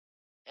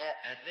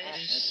At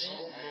this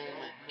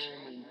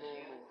moment,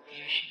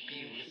 you should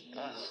be with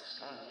us,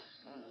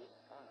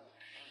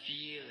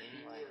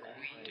 feeling like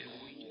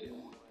we do,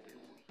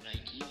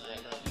 like you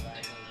love to.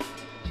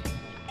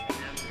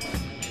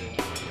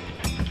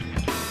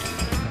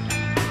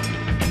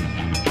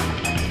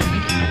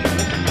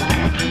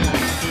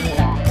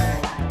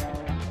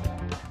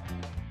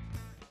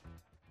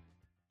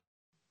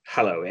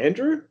 Hello,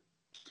 Andrew.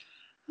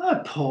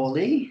 Hi,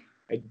 Paulie.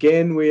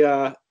 Again, we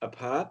are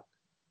apart.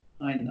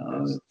 I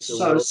know. The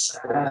So world-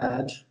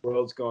 sad. The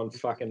world's gone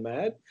fucking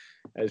mad,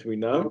 as we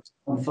know.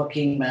 I'm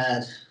fucking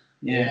mad.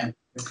 Yeah.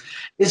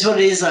 It's what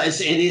it is.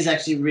 It is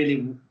actually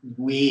really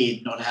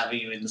weird not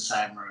having you in the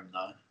same room,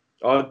 though.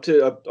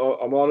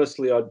 I'm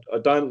honestly, I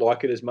don't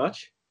like it as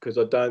much because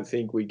I don't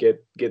think we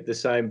get the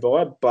same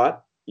vibe.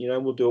 But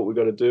we'll do what we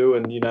got to do,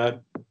 and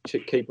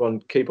keep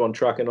on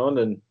trucking on,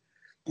 and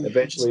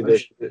eventually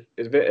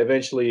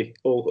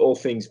all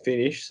things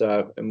finish.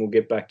 So, and we'll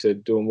get back to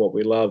doing what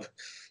we love.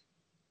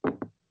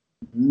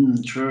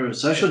 True.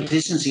 Social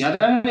distancing. I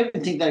don't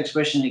even think that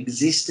expression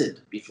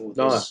existed before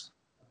this.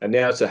 And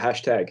now it's a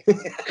hashtag.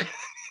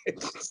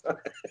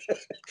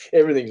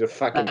 Everything's a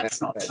fucking That's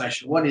hashtag. not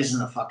social. What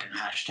isn't a fucking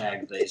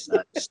hashtag these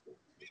days?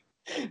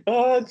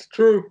 Oh, it's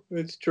true.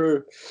 It's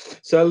true.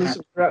 So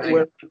listen,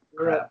 we're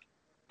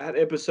at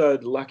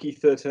episode Lucky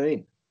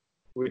 13,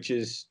 which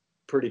is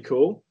pretty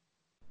cool.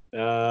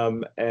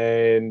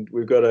 And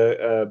we've got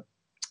a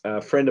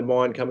friend of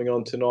mine coming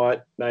on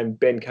tonight named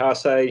Ben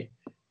Carsey.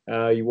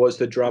 He was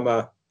the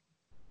drummer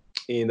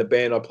in the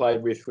band I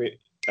played with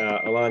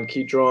Alan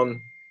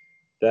Kidron.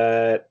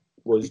 That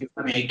was...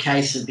 I mean, a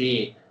case of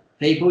beer.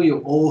 People, you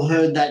all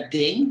heard that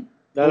ding?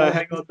 No,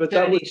 hang on. But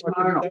that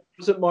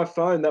wasn't my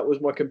phone. That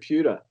was my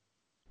computer.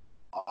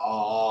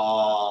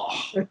 Oh.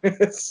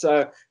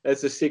 So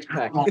that's a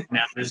 6-pack.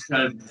 Now, there's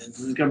going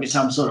to be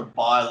some sort of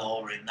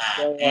bylaw in that.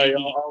 I'll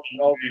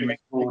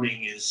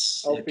recording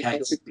is a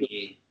case of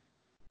beer.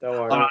 Don't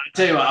worry. I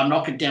tell you what, I'm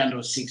knocking down to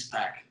a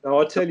 6-pack.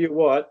 No, I tell you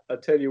what,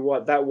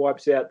 that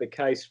wipes out the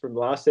case from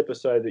last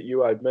episode that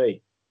you owed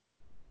me.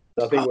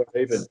 So I think we're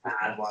even.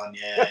 Bad one,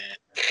 yeah.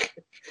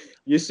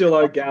 You still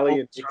owe Gally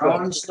and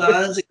throwing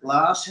stones at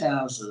glass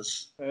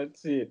houses.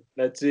 That's it.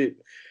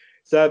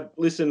 So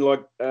listen,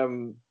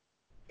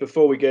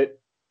 before we get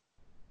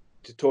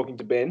to talking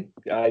to Ben,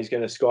 he's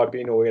going to Skype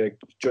in, or we're going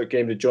to get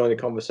him to join the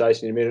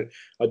conversation in a minute.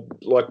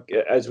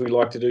 As we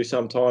like to do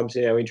sometimes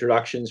in our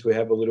introductions, we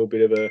have a little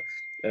bit of a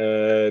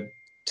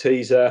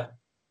teaser.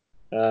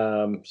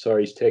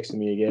 Sorry, he's texting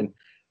me again.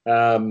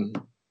 A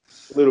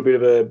little bit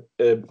of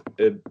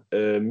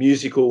a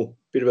musical,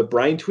 bit of a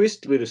brain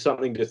twist, bit of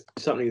something to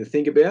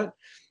think about.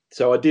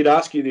 So I did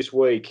ask you this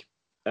week,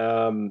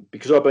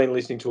 because I've been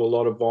listening to a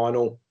lot of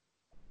vinyl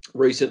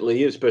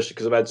recently, especially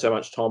because I've had so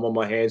much time on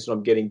my hands and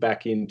I'm getting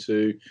back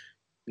into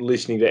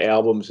listening to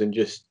albums and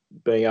just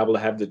being able to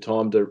have the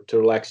time to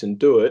relax and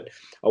do it.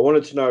 I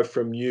wanted to know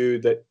from you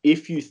that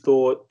if you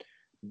thought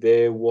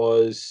there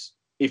was,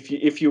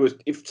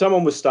 if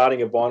someone was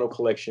starting a vinyl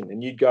collection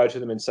and you'd go to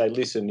them and say,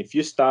 listen, if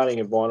you're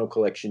starting a vinyl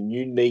collection,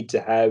 you need to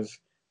have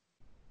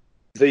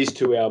these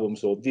 2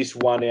 albums or this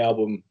 1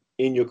 album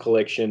in your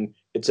collection.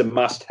 It's a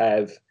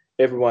must-have.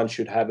 Everyone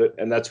should have it,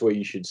 and that's where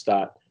you should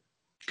start.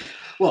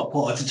 Well,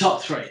 Paul, it's a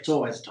top 3. It's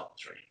always a top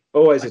 3.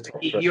 Always a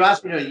top 3. You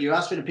asked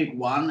me to pick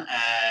one,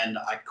 and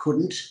I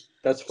couldn't.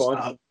 That's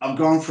fine. So I'm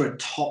going for a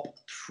top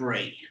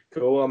 3.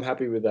 Cool. I'm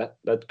happy with that.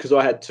 Because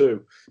I had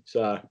 2.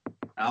 So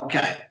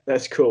okay,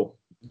 that's cool.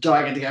 Do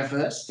I get to go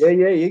first? Yeah.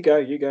 You go.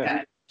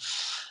 Okay.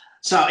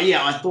 So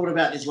yeah, I thought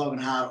about this long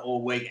and hard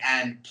all week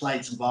and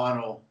played some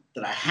vinyl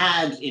that I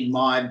had in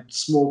my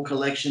small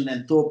collection,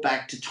 and thought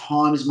back to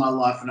times in my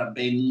life when I've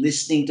been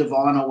listening to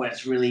vinyl where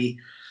it's really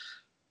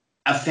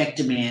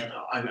affected me,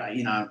 and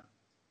I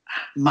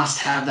must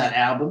have that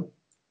album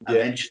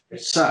eventually.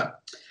 So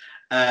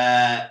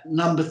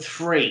number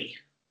 3,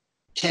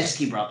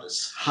 Teskey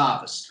Brothers,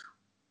 Harvest.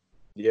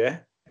 Yeah,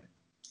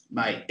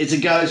 mate, it's a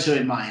go-to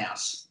in my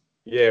house.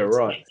 Yeah,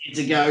 right. It's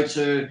a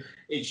go-to.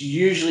 It's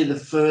usually the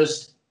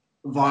first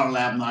vinyl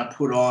album that I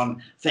put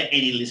on for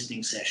any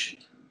listening session.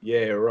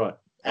 Yeah, right.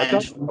 And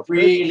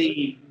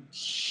really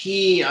it's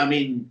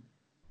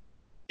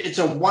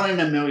a 1 in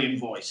a million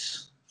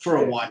voice for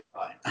a white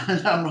guy.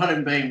 I'm not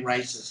even being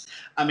racist.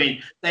 I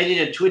mean, they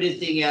did a Twitter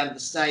thing out of the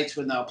States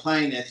when they were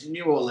playing there in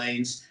New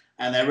Orleans,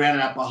 and they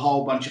rounded up a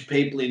whole bunch of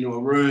people into a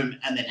room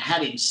and then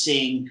had him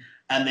sing,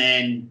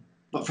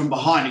 but from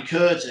behind a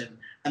curtain,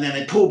 and then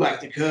they pull back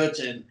the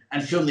curtain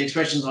and film the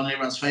expressions on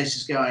everyone's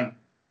faces going,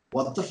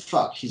 what the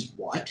fuck, he's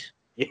white?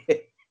 Yeah.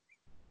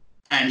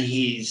 And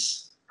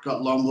he's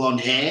got long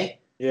blonde hair?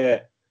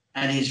 Yeah.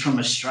 And he's from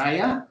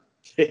Australia?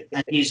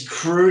 And he's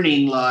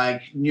crooning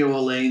like New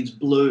Orleans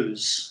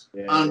blues.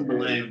 Yeah.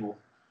 Unbelievable.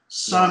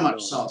 So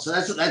much soul. So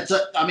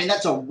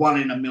that's a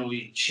 1 in a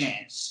million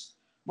chance.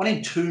 1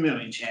 in 2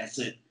 million chance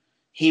that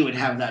he would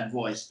have that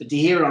voice. But to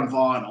hear it on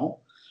vinyl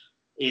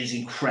is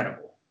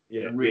incredible.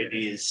 Yeah. It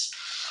really is.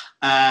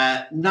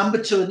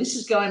 Number 2, and this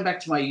is going back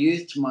to my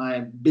youth, to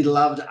my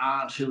beloved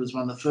aunt, who was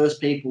one of the first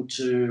people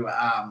to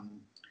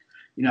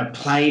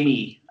play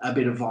me a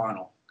bit of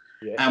vinyl.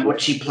 Yeah. And what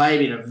she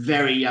played at a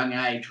very young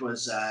age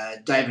was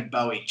David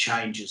Bowie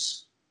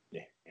Changes.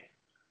 Yeah.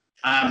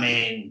 I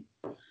mean,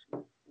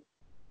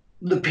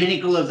 the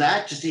pinnacle of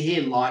that, just to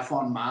hear Life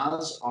on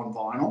Mars on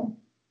vinyl,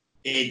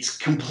 it's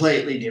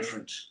completely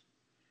different.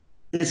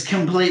 It's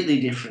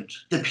completely different.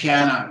 The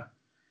piano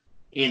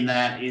in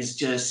that is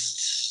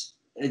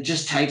it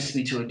just takes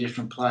me to a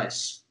different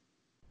place.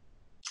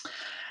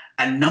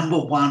 And number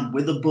one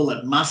with a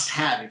bullet must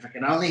have, if I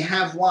can only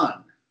have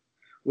one,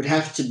 would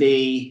have to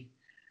be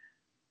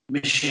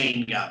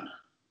Machine Gun.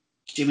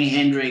 Jimi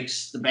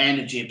Hendrix, the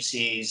Band of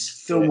Gypsies,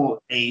 Fillmore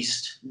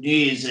East, New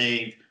Year's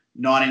Eve,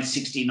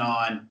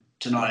 1969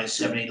 to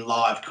 1970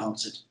 live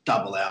concert,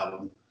 double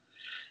album.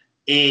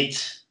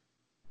 It's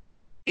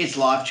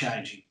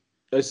life-changing.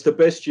 It's the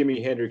best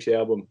Jimi Hendrix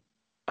album.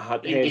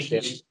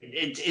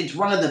 It's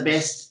one of the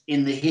best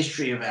in the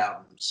history of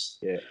albums.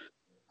 Yeah.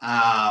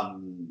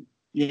 And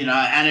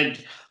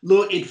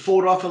it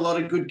fought off a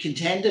lot of good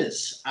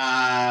contenders.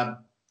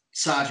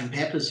 Sgt.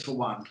 Pepper's for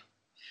one.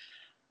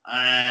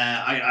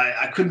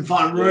 I couldn't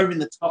find room in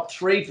the top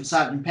three for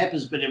Sgt.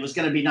 Pepper's, but it was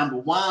going to be number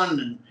one.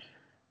 And,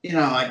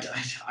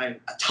 I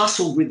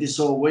tussled with this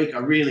all week. I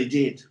really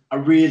did.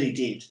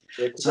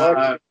 Yeah, so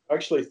I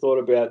actually thought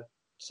about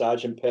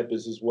Sgt.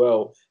 Pepper's as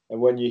well.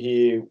 And when you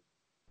hear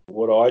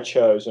what I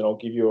chose, and I'll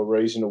give you a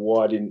reason of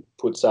why I didn't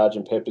put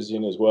Sgt. Pepper's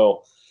in as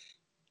well,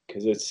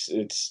 because it's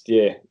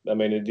I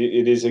mean,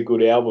 it is a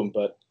good album,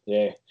 but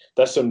yeah,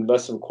 that's some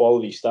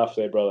quality stuff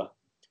there, brother.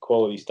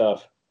 Quality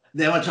stuff.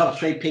 They're my top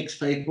three picks,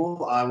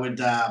 people. I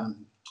would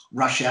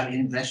rush out and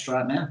invest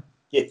right now.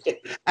 Yeah.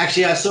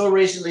 Actually, I saw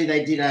recently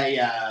they did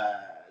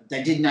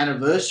an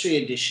anniversary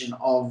edition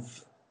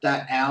of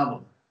that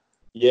album.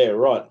 Yeah,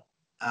 right.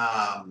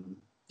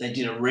 They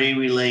did a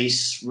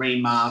re-release,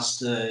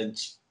 remastered,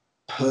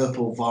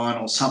 purple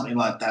vinyl, something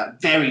like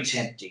that. Very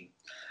tempting.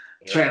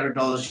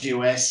 $300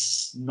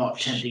 US, not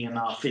tempting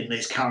enough in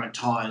these current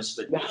times,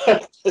 but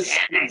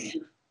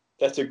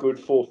that's a good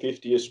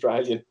 $450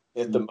 Australian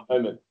at the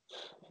moment,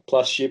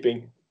 plus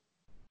shipping.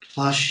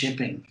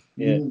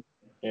 Yeah.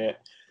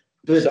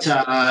 But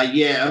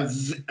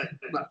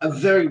a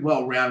very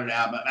well-rounded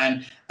album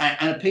and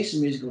a piece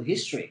of musical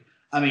history.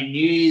 I mean,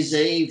 New Year's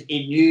Eve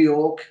in New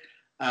York,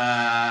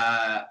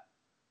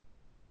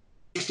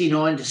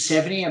 69 to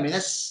 70. I mean,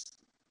 that's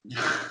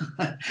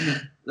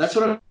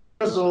what it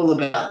was all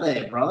about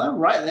there, brother.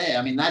 Right there.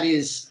 I mean, that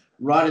is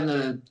right in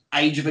the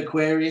age of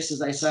Aquarius, as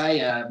they say.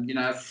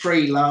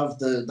 Free love,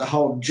 the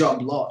whole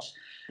job lot.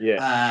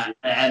 Yeah.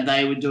 And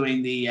they were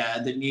doing the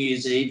New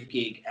Year's Eve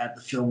gig at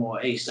the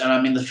Fillmore East, and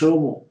I mean the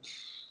Fillmore,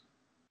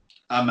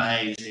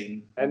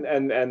 amazing.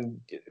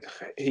 And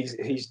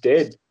he's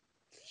dead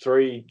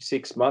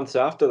 6 months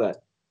after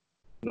that,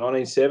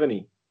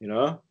 1970.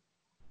 Yeah.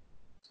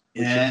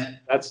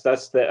 That's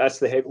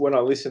the heavy. When I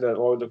listened to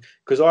it,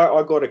 because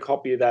I got a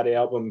copy of that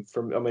album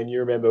from. I mean, you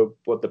remember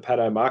what the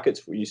Paddo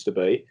Markets used to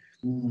be.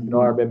 Mm-hmm. And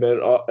I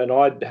remember, and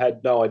I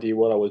had no idea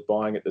what I was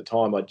buying at the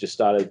time. I just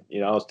started,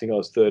 I was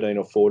 13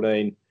 or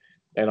 14,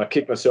 and I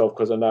kicked myself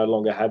because I no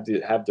longer have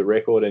the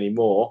record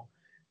anymore.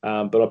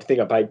 But I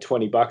think I paid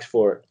 $20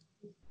 for it.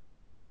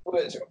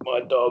 Where's my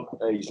dog?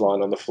 He's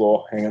lying on the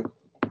floor. Hang on.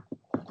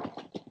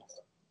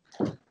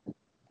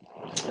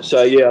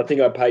 So yeah, I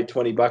think I paid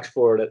 $20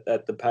 for it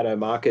at the Paddo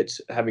Markets,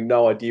 having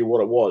no idea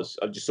what it was.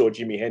 I just saw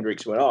Jimi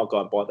Hendrix, and went, "Oh, I'll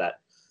go and buy that."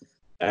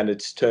 And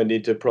it's turned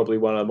into probably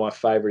one of my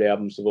favorite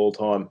albums of all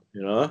time,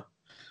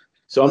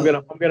 So I'm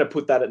gonna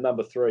put that at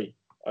number 3.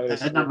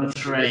 At number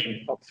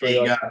 3, top 3,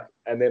 there you go.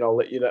 And then I'll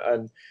let you know.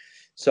 And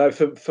so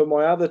for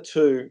my other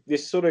two,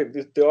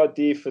 the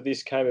idea for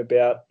this came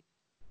about,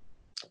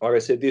 like I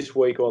said, this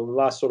week or the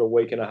last sort of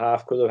week and a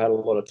half, because I've had a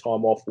lot of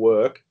time off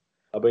work.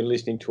 I've been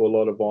listening to a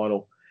lot of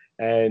vinyl,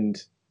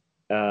 and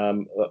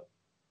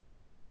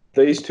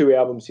these two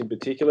albums in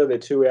particular, they're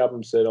two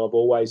albums that I've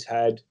always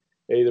had,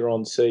 either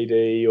on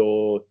CD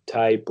or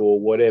tape or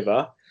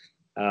whatever,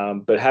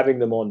 but having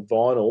them on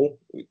vinyl,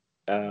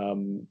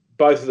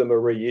 both of them are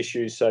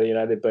reissues, so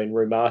they've been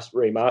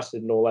remastered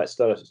and all that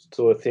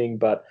sort of thing.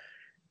 But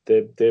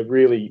they're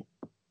really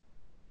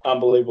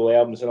unbelievable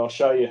albums, and I'll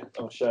show you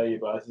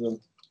both of them.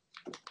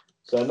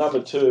 So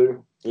number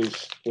 2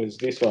 was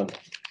this one.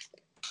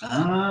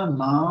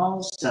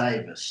 Miles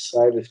Davis.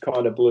 Davis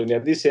Kind of Blue. Now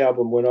this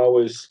album, when I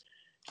was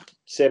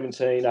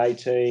 17,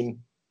 18.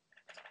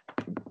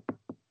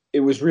 It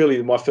was really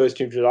my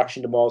first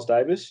introduction to Miles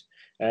Davis,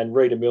 and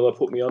Rita Miller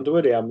put me onto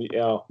it,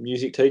 our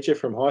music teacher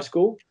from high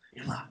school.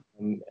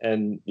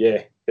 And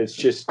yeah,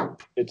 it's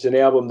an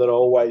album that I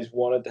always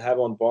wanted to have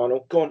on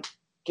vinyl. Go on,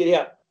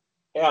 get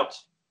out.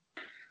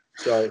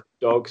 Sorry,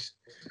 dogs.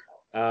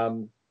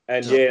 And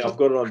yeah, I've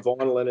got it on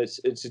vinyl, and it's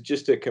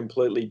just a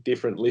completely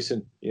different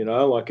listen.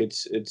 Like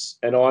it's.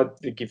 And I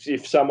think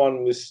if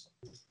someone was,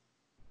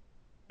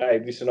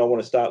 hey, listen, I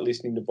want to start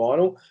listening to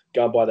vinyl,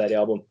 go and buy that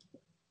album.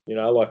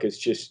 Like it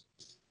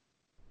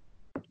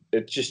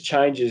just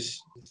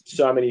changes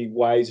so many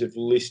ways of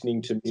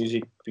listening to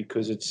music,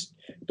 because it's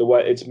the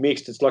way it's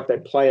mixed. It's like they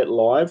play it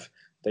live.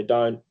 They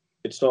don't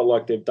it's not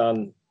like they've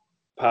done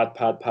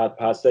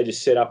parts. They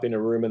just set up in a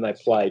room and they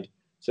played.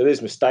 So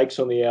there's mistakes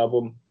on the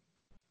album,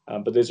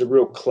 but there's a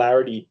real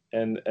clarity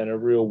and a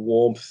real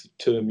warmth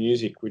to the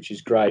music, which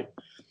is great.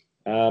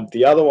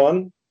 The other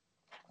one,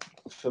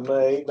 for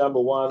me, number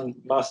one,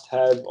 must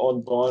have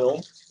on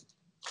vinyl.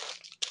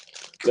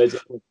 Led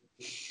Zeppelin.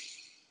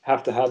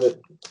 Have to have it.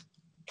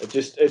 I've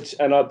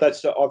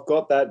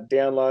got that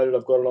downloaded.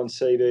 I've got it on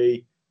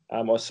CD.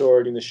 I saw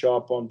it in the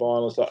shop on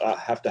vinyl. It's like, I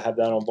have to have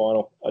that on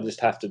vinyl. I just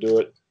have to do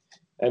it.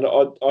 And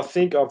I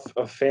think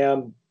I've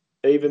found,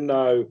 even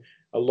though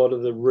a lot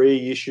of the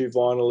reissue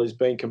vinyl has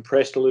been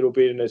compressed a little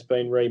bit and has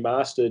been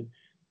remastered,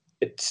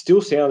 it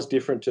still sounds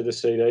different to the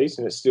CDs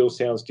and it still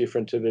sounds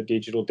different to the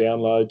digital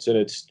downloads, and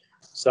it's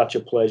such a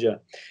pleasure.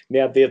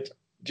 Now,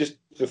 just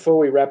before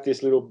we wrap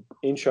this little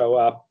intro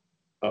up,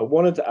 I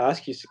wanted to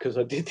ask you, because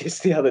I did this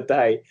the other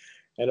day,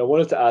 and I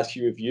wanted to ask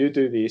you if you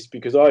do this,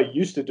 because I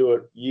used to do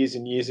it years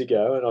and years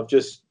ago, and I've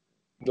just,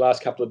 the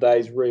last couple of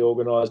days,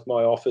 reorganised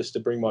my office to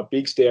bring my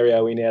big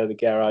stereo in out of the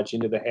garage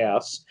into the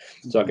house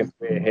so I can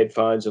wear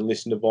headphones and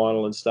listen to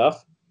vinyl and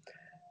stuff.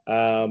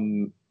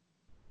 Do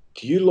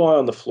you lie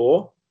on the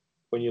floor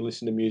when you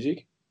listen to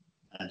music?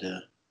 I do.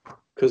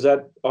 Because I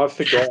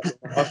forgot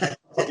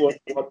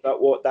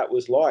what that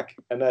was like,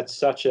 and that's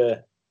such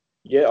a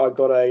I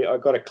got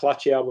a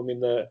Clutch album in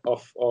the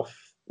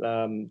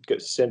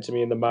got sent to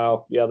me in the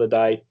mail the other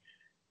day,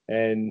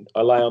 and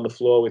I lay on the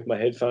floor with my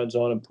headphones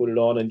on and put it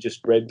on and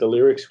just read the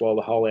lyrics while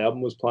the whole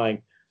album was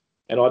playing,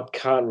 and I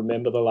can't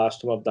remember the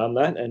last time I've done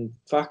that, and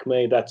fuck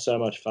me, that's so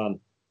much fun,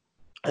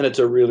 and it's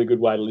a really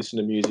good way to listen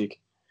to music,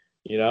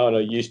 and I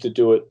used to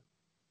do it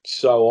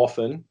so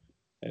often,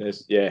 and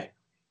it's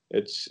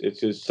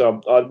just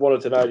so. I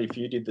wanted to know if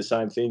you did the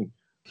same thing.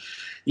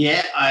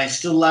 Yeah, I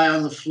still lay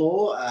on the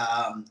floor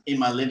in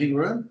my living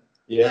room.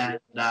 Yeah.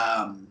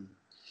 And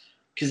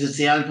because it's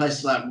the only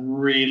place to like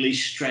really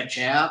stretch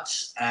out,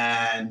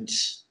 and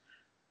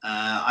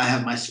I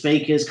have my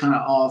speakers kind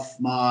of off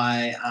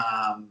my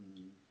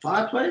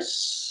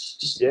fireplace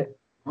just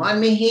behind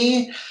me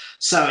here,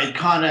 so it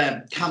kind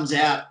of comes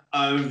out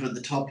over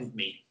the top of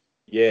me.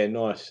 Yeah,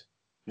 nice.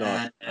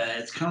 And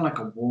it's kind of like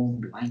a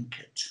warm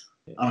blanket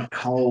on a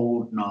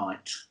cold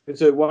night.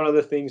 It's one of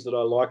the things that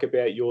I like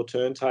about your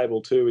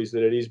turntable too is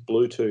that it is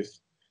Bluetooth,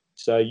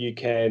 so you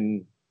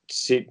can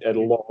sit at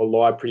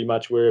lie pretty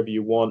much wherever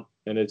you want,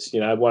 and it's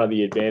one of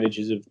the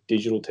advantages of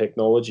digital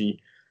technology,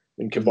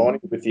 and combining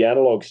it with the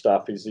analog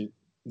stuff is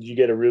you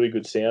get a really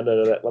good sound out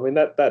of that. I mean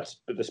that's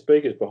the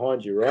speaker's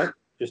behind you, right,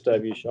 just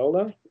over your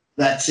shoulder.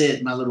 That's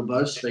it, my little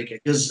Bose speaker,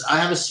 because I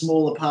have a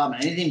small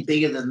apartment. Anything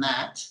bigger than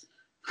that,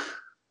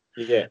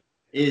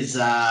 is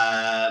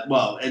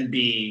it'd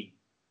be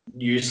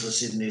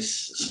useless in this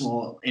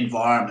small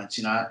environment,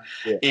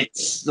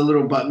 It's the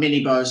little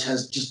mini Bose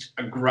has just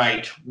a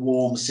great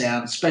warm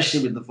sound,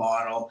 especially with the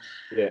vinyl,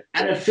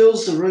 and it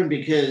fills the room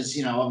because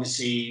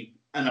obviously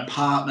an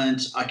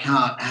apartment, I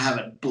can't have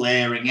it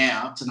blaring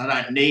out, and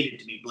I don't need it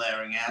to be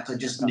blaring out. I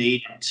just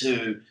need it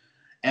to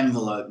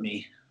envelope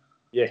me.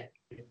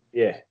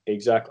 Yeah,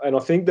 exactly. And I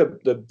think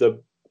the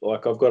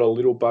like I've got a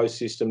little Bose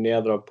system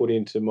now that I've put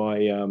into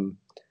my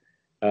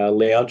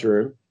lounge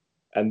room.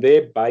 And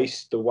their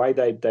bass, the way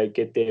they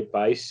get their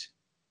bass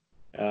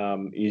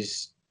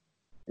is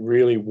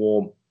really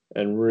warm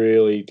and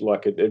really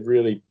it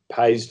really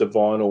pays the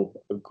vinyl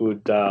a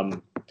good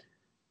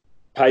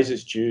pays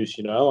its dues,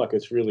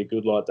 it's really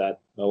good like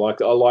that. I like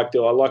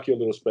your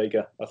little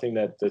speaker. I think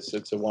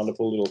it's a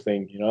wonderful little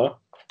thing,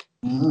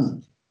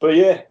 But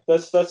yeah,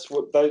 that's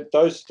what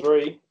those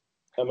three.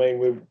 I mean,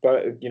 we've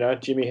both,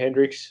 Jimi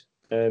Hendrix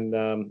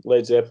and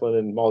Led Zeppelin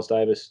and Miles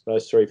Davis.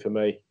 Those three for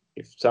me.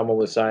 If someone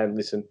was saying,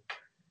 listen,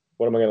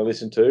 what am I going to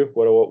listen to?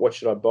 What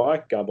should I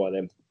buy? Go and buy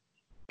them,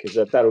 because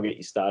that'll get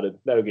you started.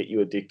 That'll get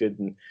you addicted,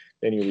 and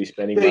then you'll be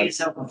spending money. Do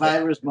yourself a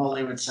favour, as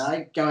Molly would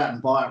say. Go out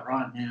and buy it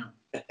right now.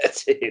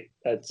 That's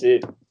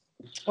it.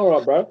 All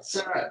right, bro.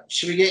 So,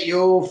 should we get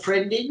your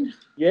friend in?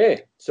 Yeah.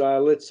 So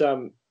let's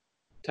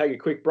take a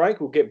quick break.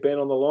 We'll get Ben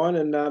on the line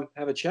and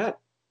have a chat.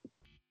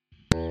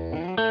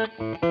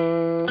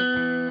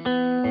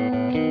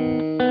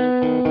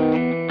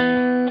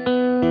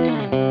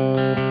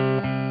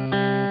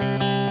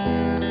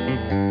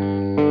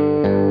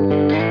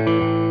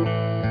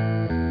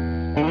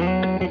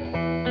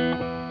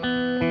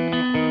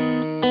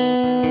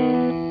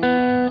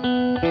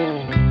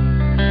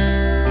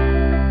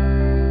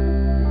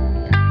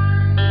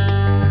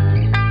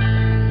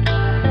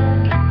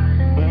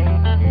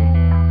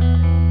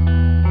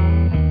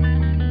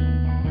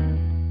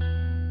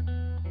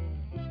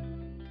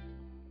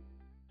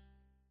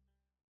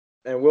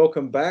 And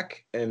welcome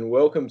back, and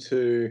welcome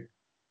to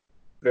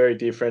a very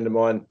dear friend of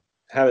mine.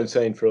 Haven't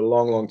seen for a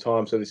long, long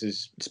time, so this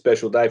is a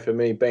special day for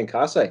me. Ben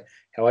Carsey,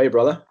 how are you,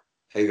 brother?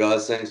 Hey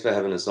guys, thanks for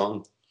having us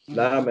on.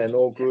 Nah, man,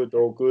 all good.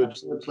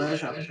 Absolute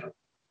pleasure.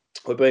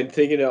 I've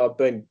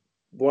been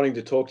wanting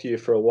to talk to you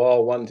for a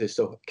while, wanting to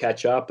still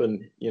catch up,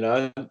 and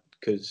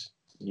because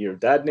you're a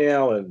dad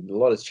now, and a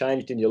lot has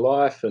changed in your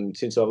life, and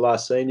since I've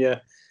last seen you,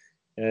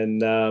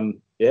 and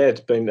yeah,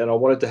 it's been, and I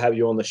wanted to have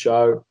you on the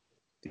show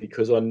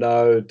because I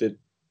know that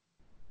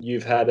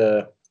you've had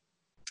a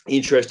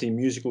interesting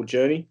musical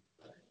journey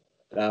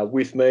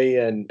with me,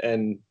 and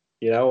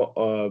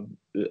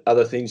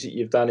other things that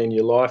you've done in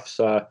your life.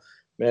 So,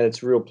 man,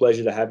 it's a real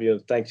pleasure to have you.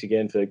 Thanks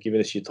again for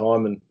giving us your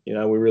time, and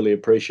we really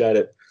appreciate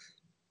it.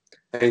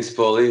 Thanks,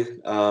 Paulie.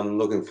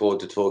 Looking forward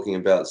to talking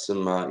about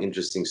some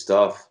interesting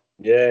stuff.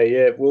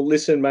 Yeah. Well,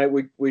 listen, mate,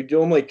 we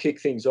normally kick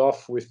things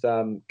off with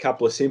a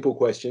couple of simple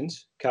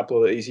questions, a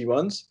couple of easy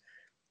ones.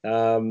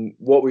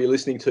 What were you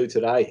listening to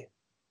today?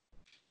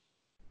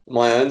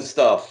 My own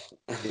stuff.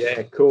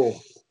 Yeah,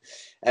 cool.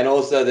 And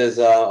also, there's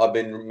I've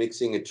been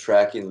mixing a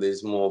track in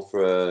Lismore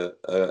for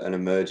an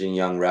emerging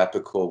young rapper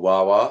called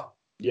Wawa.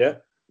 Yeah.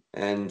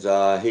 And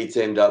he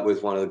teamed up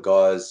with one of the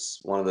guys,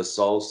 one of the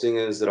soul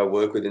singers that I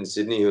work with in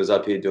Sydney, who was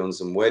up here doing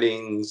some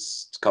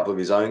weddings, a couple of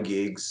his own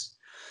gigs.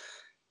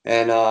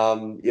 And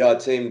I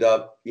teamed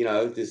up,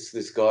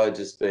 this guy had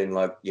just been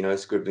like,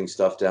 scribbling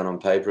stuff down on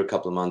paper a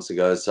couple of months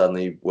ago,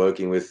 suddenly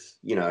working with,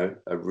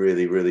 a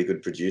really, really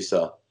good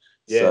producer.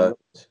 Yeah. So,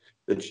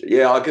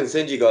 I can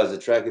send you guys a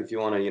track if you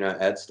want to,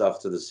 add stuff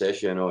to the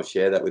session or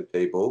share that with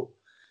people.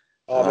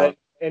 Oh, man,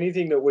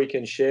 anything that we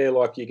can share,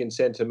 like you can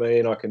send to me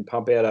and I can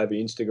pump out over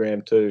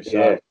Instagram too.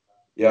 So,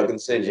 I can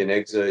send you an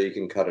excerpt. You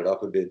can cut it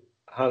up a bit.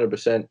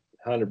 100%.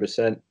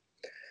 100%.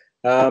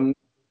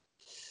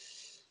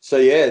 So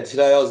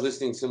today I was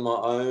listening to my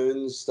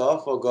own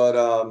stuff. I've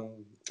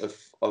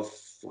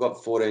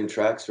got 14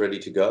 tracks ready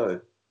to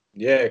go.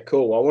 Yeah,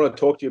 cool. I want to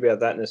talk to you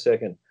about that in a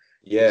second.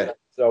 Yeah.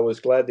 So I was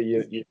glad that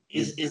you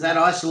Is that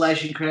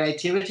isolation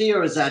creativity,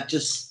 or is that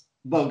just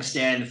bog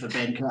standard for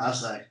Ben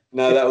Carso?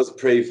 No, that was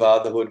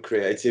pre-fatherhood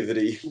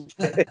creativity.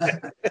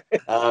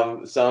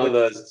 Some of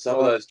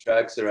those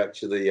tracks are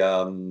actually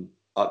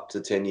up to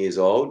 10 years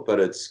old, but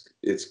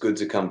it's good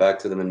to come back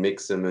to them and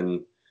mix them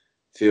and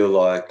feel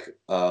like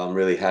I'm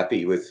really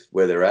happy with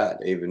where they're at,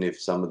 even if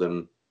some of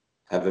them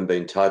haven't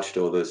been touched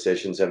or the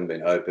sessions haven't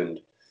been opened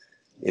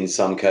in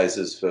some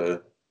cases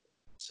for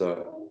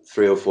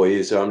 3 or 4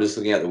 years. So I'm just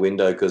looking out the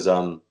window because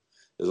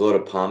there's a lot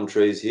of palm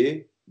trees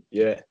here.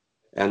 Yeah.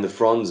 And the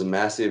fronds are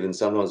massive, and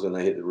sometimes when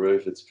they hit the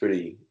roof, it's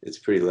pretty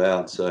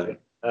loud. So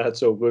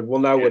that's all good. We'll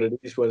know what it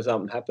is when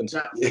something happens.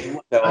 Yeah,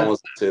 that one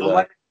wasn't too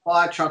loud. When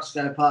fire trucks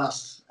go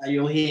past,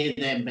 you'll hear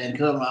them, Ben,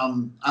 because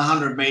I'm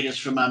 100 metres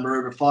from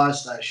Maroubra Fire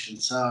Station.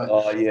 So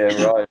Oh, yeah,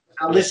 right.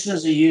 our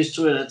listeners are used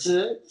to it. It's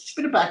a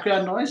bit of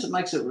background noise. It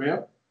makes it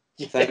real.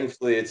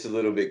 Thankfully, it's a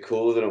little bit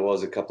cooler than it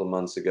was a couple of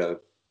months ago.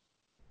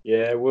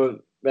 Yeah, well,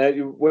 mate,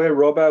 where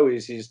Robbo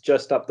is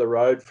just up the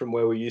road from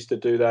where we used to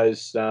do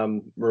those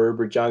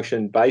Maroubra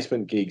Junction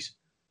basement gigs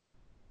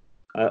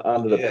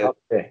under the pub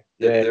there.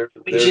 Yeah.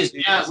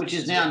 Which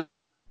is now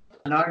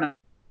a no-name.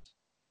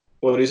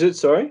 What is it?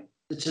 Sorry?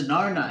 It's a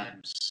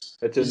no-names.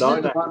 It's a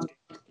no-name.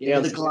 Yeah,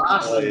 the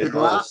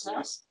glass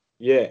house.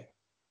 Yeah.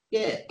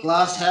 Yeah,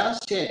 glass house.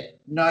 Yeah,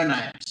 no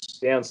names.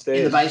 Downstairs.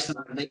 In the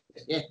basement.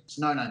 Yeah, it's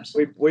no names.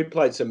 We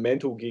played some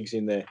mental gigs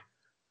in there.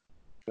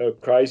 They were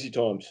crazy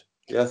times.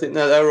 Yeah, I think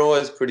they were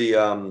always pretty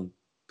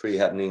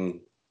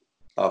happening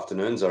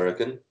afternoons, I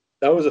reckon.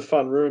 That was a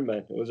fun room,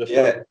 man. It was a fun.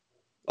 Yeah,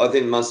 I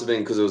think it must have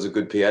been because it was a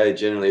good PA.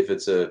 Generally, if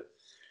it's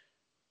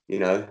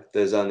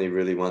there's only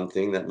really one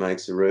thing that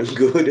makes a room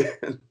good.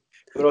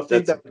 But I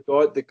think that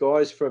the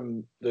guys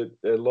from a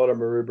lot of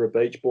Maroubra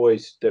Beach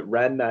Boys that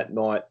ran that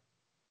night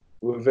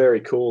were very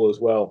cool as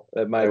well.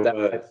 That made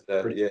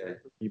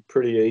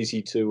pretty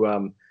easy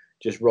to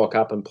just rock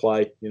up and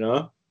play,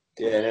 Yeah,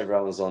 and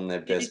everyone was on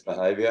their best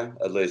behaviour,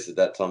 at least at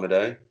that time of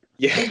day.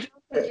 Yeah.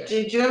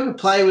 Did you ever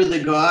play with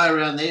the guy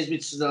around these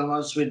bits that I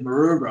was with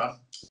Maroubra,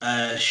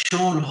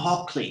 Sean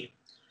Hockley?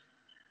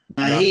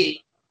 No.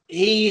 He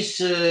used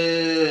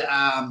to,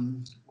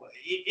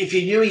 if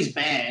you knew his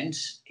band,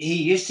 he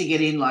used to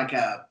get in like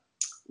a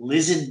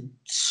lizard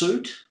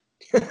suit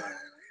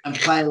and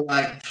play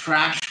like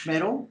thrash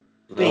metal.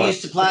 But he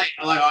used to play,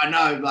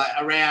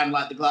 around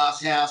like the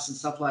Glass House and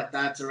stuff like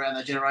that, around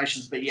the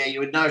Generations. But yeah, you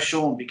would know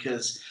Sean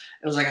because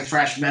it was like a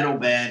thrash metal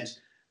band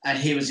and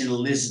he was in a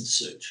lizard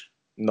suit.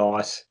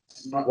 Nice.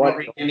 Not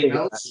ringing any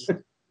bells.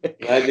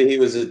 Maybe he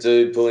was a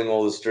dude pulling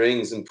all the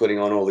strings and putting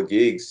on all the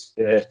gigs.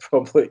 Yeah,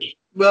 probably.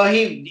 Well,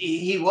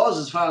 he was,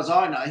 as far as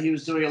I know. He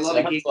was doing a lot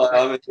of gigs.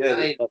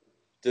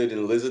 Dude in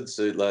a lizard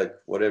suit, like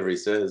whatever he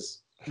says.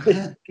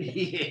 Yeah,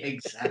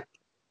 exactly.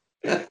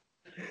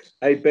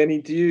 Hey,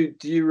 Benny, do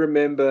you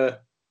remember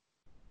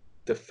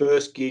the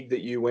first gig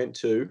that you went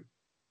to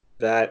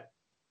that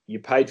you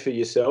paid for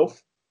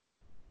yourself,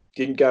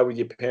 didn't go with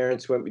your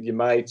parents, went with your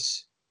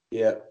mates?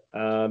 Yeah.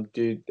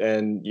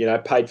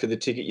 Paid for the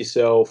ticket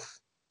yourself,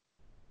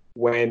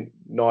 went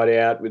night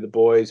out with the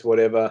boys,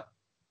 whatever,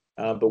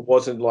 but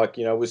wasn't like,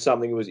 was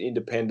something that was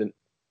independent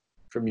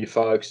from your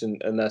folks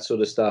and that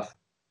sort of stuff?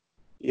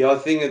 Yeah, I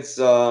think it's,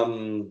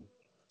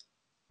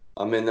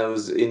 that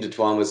was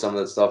intertwined with some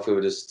of that stuff we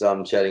were just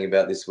chatting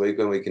about this week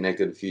when we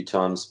connected a few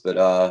times, but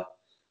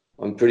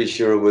I'm pretty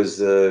sure it was,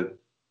 there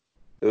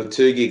were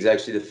 2 gigs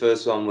actually. The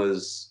first one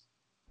was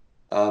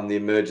the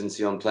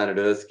Emergency on Planet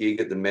Earth gig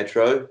at the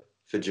Metro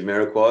for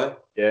Jamiroquai.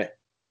 Yeah.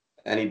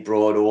 And he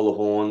brought all the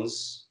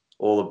horns,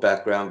 all the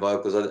background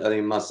vocals. I think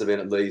it must have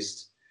been at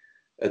least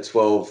a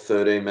 12,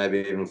 13, maybe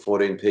even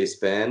 14-piece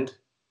band.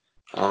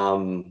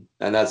 And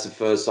that's the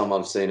first time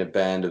I've seen a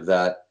band of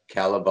that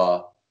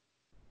caliber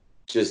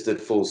just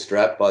at full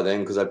strap by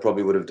then, because they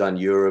probably would have done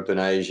Europe and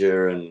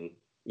Asia and,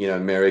 you know,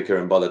 America.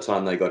 And by the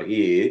time they got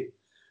here,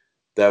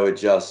 they were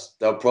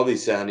probably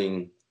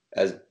sounding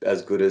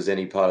as good as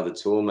any part of the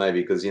tour,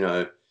 maybe, because, you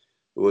know,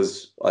 it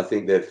was, I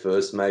think, their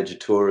first major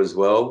tour as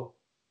well.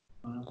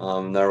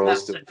 They're all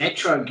That's still the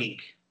Metro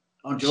gig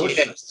on George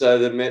yeah, Street. so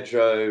the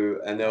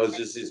Metro, and there was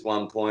just this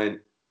one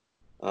point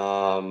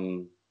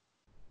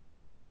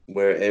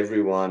where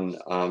everyone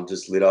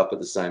just lit up at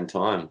the same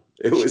time.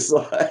 It was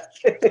like,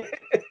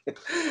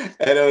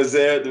 and I was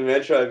there at the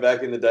Metro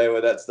back in the day where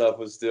that stuff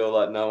was still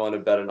like no one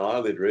had bat an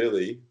eyelid,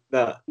 really.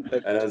 No.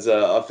 And it was,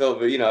 I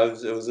felt, you know,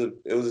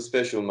 it was a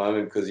special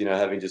moment because, you know,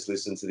 having just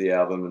listened to the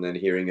album and then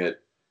hearing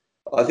it,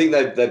 I think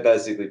they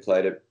basically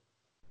played it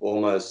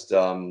almost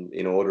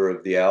in order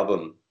of the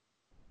album.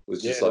 It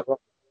was just like,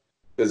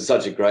 because it's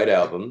such a great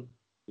album.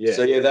 Yeah.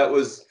 So yeah, that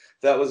was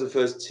the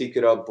first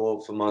ticket I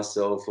bought for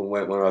myself and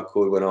went when I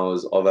could when I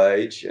was of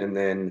age. And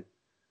then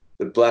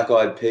the Black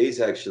Eyed Peas,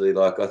 actually,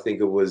 like, I think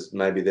it was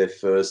maybe their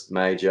first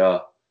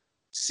major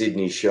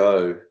Sydney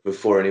show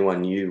before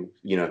anyone knew,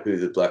 you know, who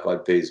the Black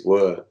Eyed Peas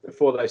were.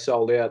 Before they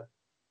sold out.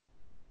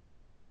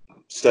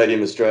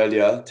 Stadium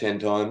Australia 10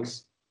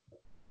 times.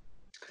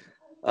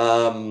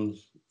 But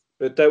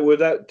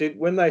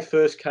when they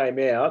first came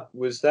out,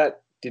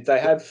 did they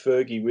have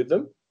Fergie with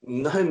them?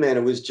 No, man,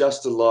 it was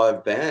just a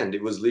live band.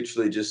 It was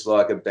literally just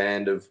like a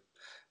band of,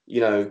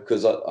 you know,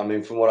 because I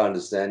mean, from what I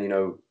understand, you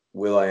know,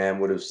 will.i.am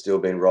would have still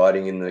been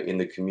writing in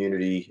the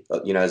community,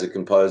 you know, as a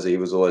composer. He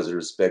was always a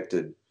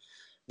respected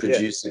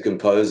producer,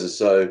 composer.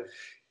 So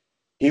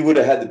he would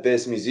have had the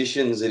best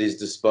musicians at his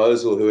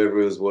disposal, whoever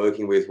he was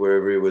working with,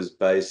 wherever he was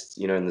based,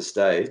 you know, in the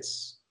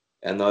States.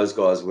 And those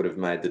guys would have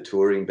made the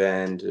touring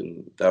band,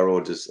 and they were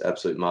all just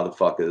absolute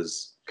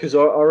motherfuckers. Because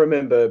I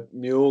remember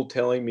Mule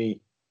telling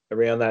me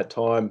around that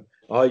time,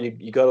 oh,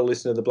 you got to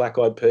listen to the Black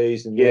Eyed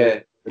Peas. And yeah,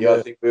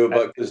 I think we were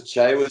both, because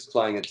Che was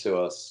playing it to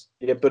us.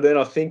 Yeah, but then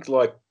I think,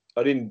 like,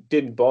 I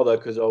didn't bother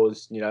because I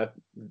was, you know,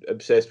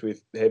 obsessed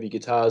with heavy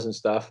guitars and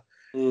stuff.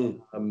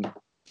 And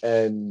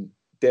then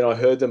I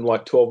heard them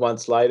like 12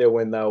 months later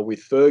when they were with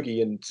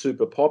Fergie and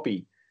Super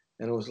Poppy,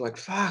 and I was like,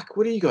 fuck,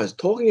 what are you guys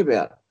talking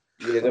about?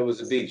 Yeah, that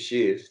was a big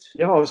shift.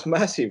 Yeah, it was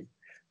massive.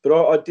 But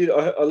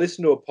I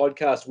listened to a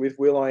podcast with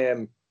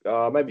will.i.am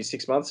maybe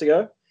 6 months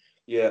ago.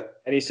 Yeah.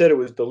 And he said it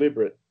was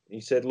deliberate.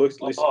 He said, look,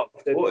 listen.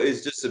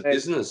 It's just a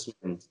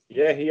businessman.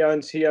 Yeah,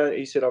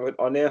 he said,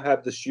 I now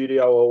have the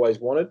studio I always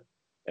wanted,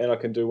 and I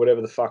can do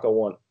whatever the fuck I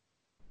want.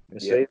 You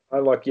see,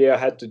 I'm like, I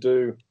had to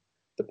do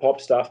the pop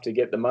stuff to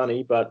get the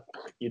money, but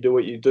you do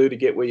what you do to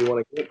get where you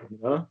want to get, you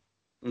know?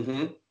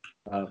 Mm-hmm.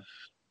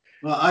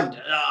 Well,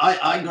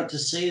 I got to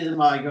see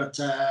them. I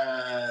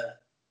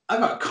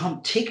got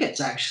comp tickets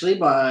actually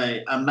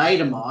by a mate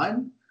of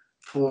mine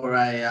for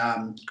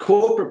a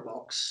corporate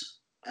box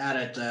out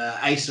at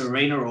Ace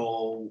Arena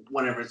or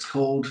whatever it's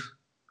called.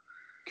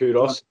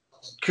 Kudos,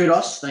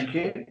 thank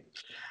you.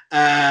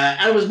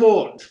 And it was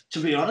more, to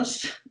be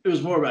honest, it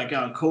was more about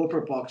going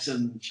corporate box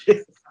and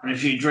having a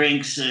few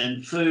drinks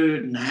and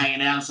food and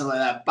hanging out and stuff like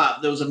that.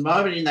 But there was a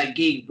moment in that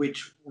gig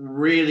which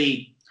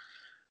really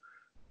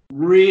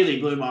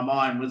blew my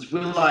mind. Was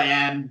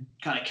will.i.am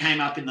kind of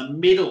came up in the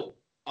middle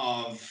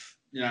of,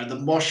 you know, the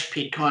mosh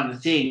pit kind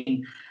of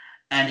thing,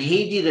 and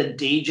he did a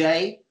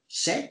DJ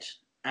set,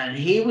 and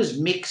he was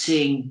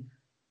mixing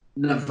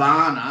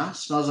Nirvana,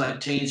 Smells Like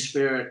Teen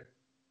Spirit,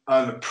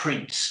 over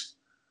Prince.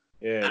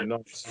 Yeah, and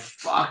nice.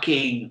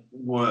 Fucking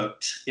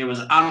worked. It was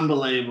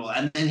unbelievable.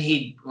 And then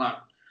he, like,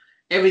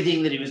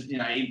 everything that he was, you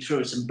know, he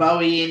threw some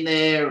Bowie in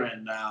there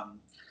and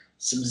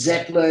some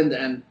Zeppelin,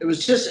 and it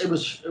was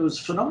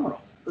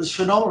phenomenal. It was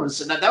phenomenal.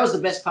 So that was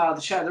the best part of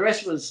the show. The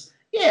rest was,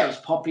 it was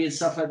poppy and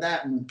stuff like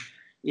that. And,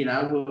 you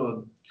know, we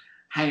were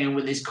hanging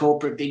with these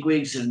corporate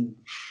bigwigs and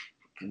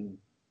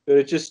but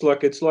it's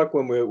like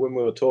when we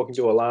were talking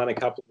to Alana a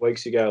couple of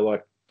weeks ago,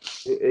 like,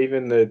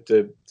 even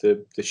the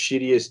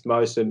shittiest,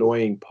 most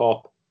annoying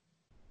pop,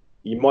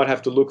 you might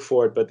have to look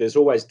for it, but there's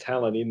always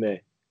talent in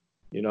there,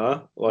 you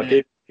know? Like,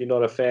 if you're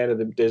not a fan of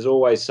them, there's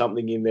always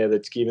something in there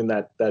that's given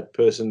that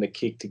person the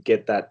kick to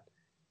get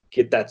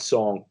that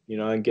song, you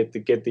know, and get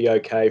the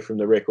okay from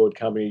the record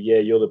company. Yeah,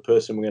 you're the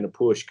person we're going to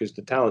push because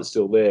the talent's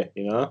still there,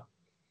 you know?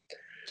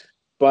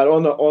 But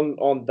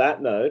on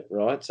that note,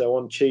 right, so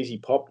on cheesy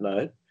pop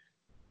note,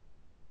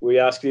 we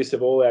ask this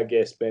of all our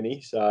guests, Benny,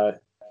 so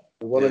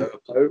we want to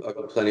know, I've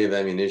got plenty of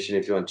ammunition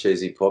if you want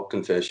cheesy pop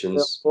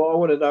confessions. well, I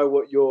want to know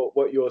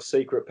what your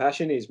secret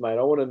passion is, mate.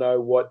 I want to know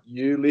what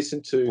you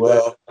listen to.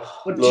 Well,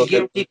 what's your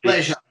guilty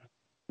pleasure?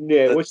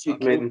 Yeah, what's your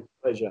guilty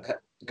pleasure?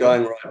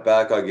 Going right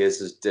back, I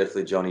guess, is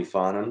definitely Johnny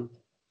Farnham.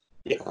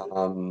 Yeah.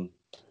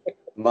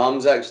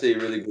 Mum's actually a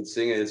really good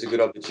singer. It's a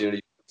good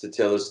opportunity to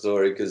tell a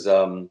story because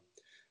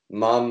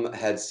Mum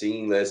had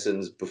singing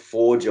lessons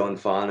before John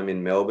Farnham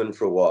in Melbourne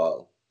for a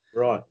while.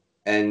 Right.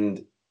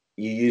 and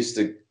you used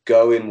to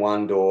go in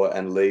one door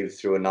and leave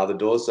through another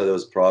door, so there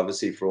was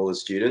privacy for all the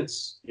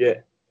students.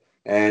 Yeah.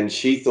 And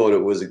she thought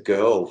it was a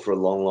girl for a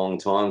long, long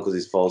time because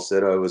his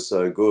falsetto was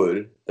so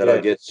good that I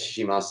Yeah. guess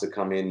she must have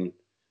come in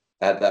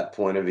at that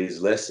point of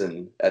his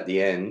lesson at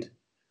the end.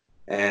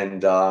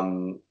 And,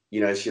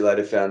 she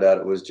later found out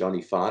it was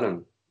Johnny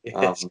Farnham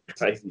It's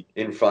crazy.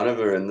 in front of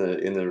her in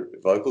the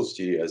vocal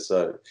studio.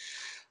 So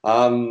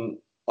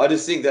I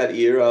just think that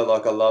era,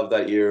 like I love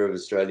that era of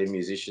Australian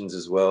musicians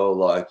as well.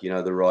 Like,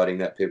 the writing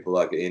that people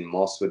like Ian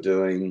Moss were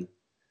doing,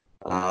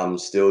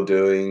 still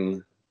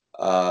doing.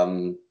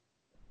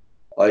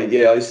 I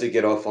used to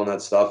get off on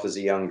that stuff as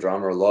a young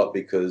drummer a lot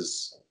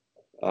because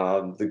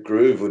the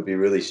groove would be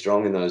really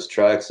strong in those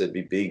tracks. It'd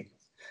be big.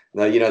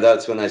 Now,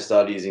 that's when they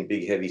started using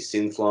big, heavy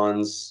synth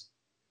lines,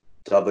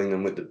 doubling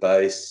them with the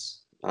bass.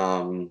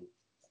 I'm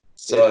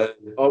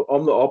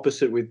the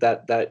opposite with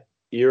that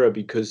era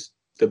because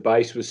the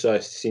bass was so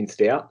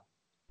synthed out.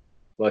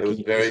 Like it was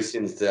very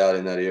synthed out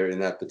in that era, in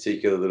that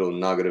particular little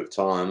nugget of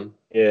time.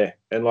 Yeah,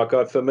 and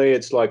for me,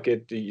 it's like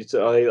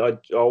I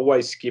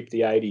always skip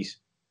the 80s.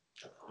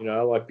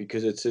 Like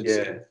because it's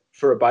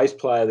for a bass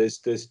player, there's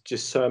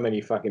just so many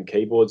fucking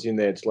keyboards in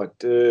there. It's like,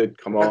 dude,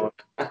 come on.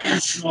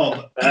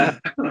 Snob.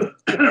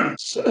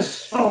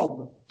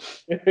 Snob.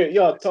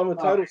 Yeah, I'm a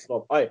total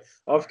snob. Hey,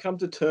 I've come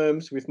to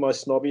terms with my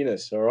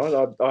snobbiness. All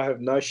right, I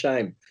have no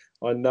shame.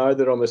 I know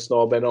that I'm a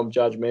snob and I'm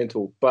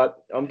judgmental,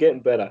 but I'm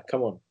getting better.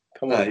 Come on.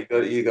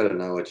 You got to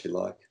know what you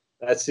like.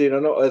 That's it.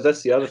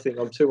 That's the other thing.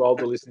 I'm too old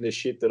to listen to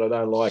shit that I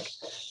don't like.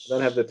 I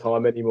don't have the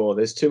time anymore.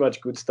 There's too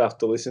much good stuff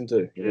to listen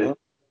to. You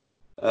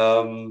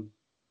know?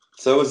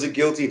 So was it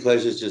guilty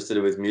pleasures just to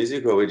do with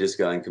music, or are we just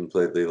going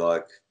completely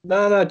like?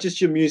 No,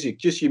 just your music,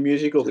 just your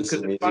musical. Just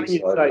Because the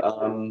music side.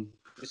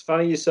 it's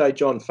funny you say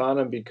John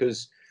Farnham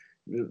because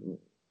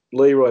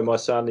Leroy, my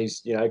son,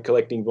 is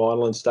collecting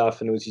vinyl and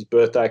stuff, and it was his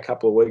birthday a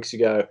couple of weeks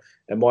ago,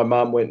 and my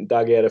mum went and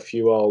dug out a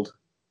few old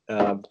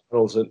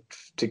vinyls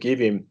to give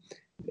him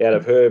out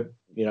of her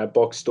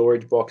box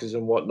storage boxes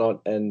and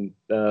whatnot, and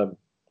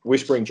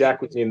Whispering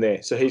Jack was in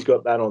there, so he's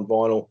got that on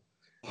vinyl.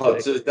 Oh,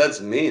 so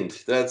that's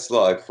mint. That's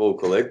like full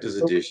collector's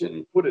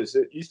edition. Buddhas.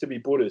 It used to be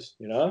Buddhas,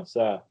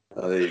 So.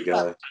 Oh, there you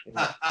go.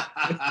 But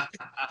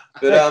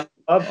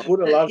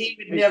Buddha loves. He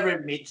would never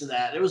admit to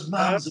that. It was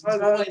mums. It was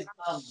No. always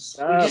mums.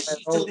 We just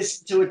used to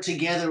listen to it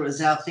together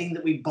as our thing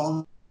that we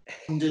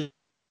bonded.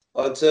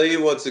 I'll tell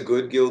you what's a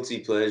good guilty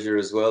pleasure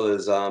as well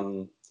as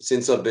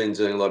since I've been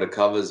doing a lot of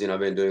covers, I've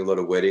been doing a lot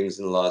of weddings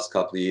in the last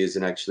couple of years,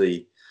 and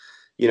actually,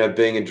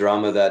 being a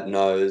drummer that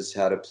knows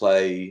how to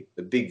play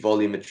a big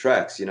volume of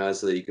tracks, so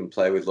that you can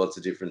play with lots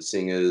of different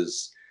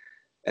singers.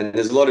 And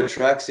there's a lot of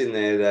tracks in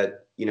there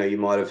that, you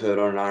might have heard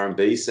on an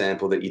R&B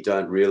sample that you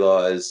don't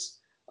realize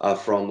are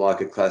from like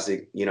a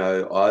classic,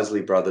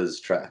 Isley Brothers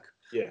track.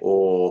 Yeah.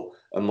 Or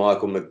a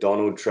Michael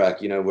McDonald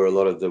track, where a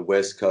lot of the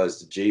West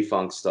Coast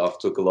G-Funk stuff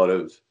took a lot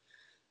of,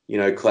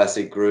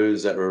 classic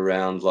grooves that were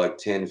around like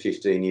 10,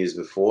 15 years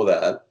before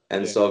that.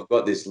 And so I've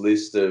got this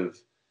list of,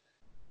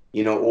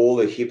 all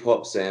the hip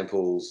hop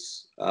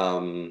samples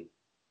that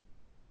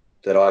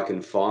I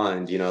can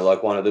find,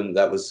 like one of them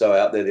that was so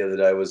out there the other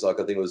day was like,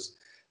 I think it was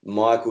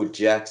Michael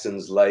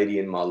Jackson's Lady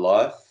in My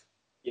Life.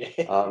 Yeah.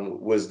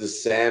 Was the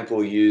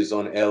sample used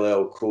on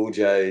LL Cool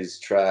J's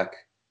track,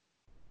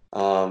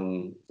 as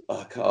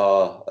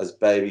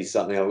Baby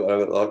something.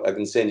 I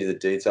can send you the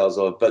details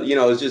of, but it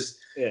was just,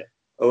 it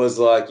was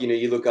like,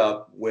 you look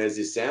up where's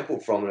this sample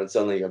from, and it's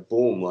suddenly a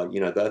boom, like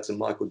that's a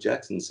Michael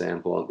Jackson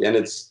sample, and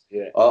it's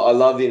I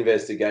love the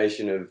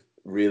investigation of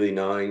really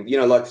knowing,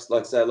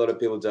 like say a lot of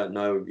people don't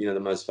know, the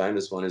most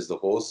famous one is The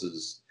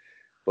Horses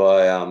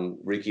by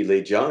Ricky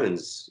Lee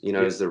Jones,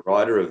 is the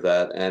writer of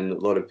that, and a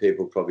lot of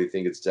people probably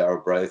think it's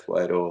Darryl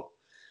Braithwaite or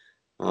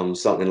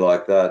something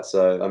like that.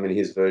 So I mean,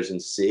 his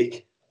version's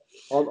sick.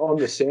 On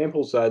the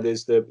samples though,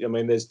 there's the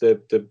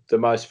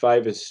most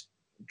famous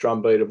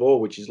drum beat of all,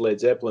 which is Led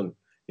Zeppelin,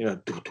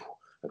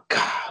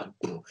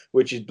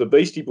 which is the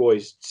Beastie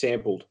Boys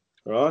sampled,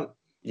 right?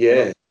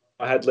 Yeah.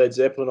 I had Led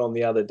Zeppelin on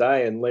the other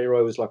day, and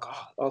Leroy was like,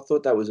 "Oh, I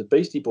thought that was a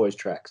Beastie Boys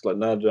track." It's like,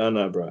 no,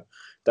 bro.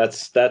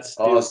 That's.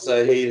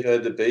 So he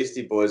heard the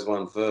Beastie Boys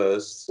one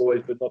first,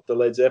 Boys, but not the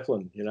Led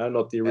Zeppelin,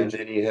 not the original. And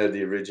then he heard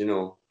the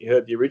original. He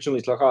heard the original.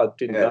 He's like, "Oh, I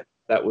didn't know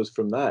that was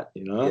from that,"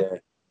 Yeah.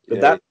 But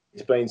that's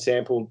been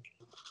sampled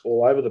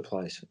all over the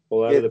place.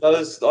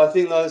 I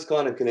think those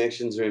kind of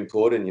connections are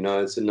important.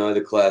 To know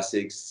the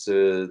classics,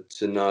 to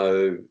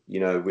know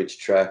which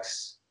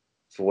tracks,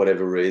 for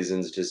whatever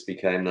reasons, just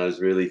became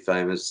those really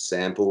famous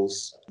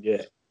samples.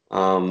 Yeah.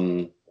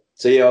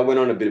 So I went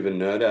on a bit of a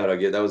nerd out. I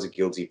guess that was a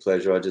guilty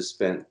pleasure. I just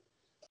spent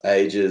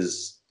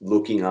ages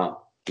looking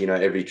up,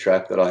 every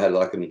track that I had,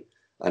 like an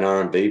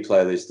R&B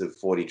playlist of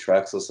 40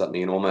 tracks or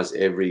something, and almost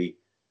every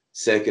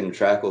second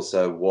track or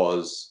so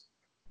was,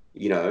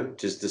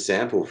 just a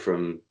sample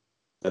from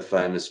a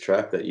famous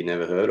track that you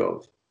never heard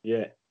of.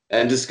 Yeah.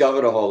 And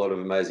discovered a whole lot of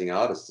amazing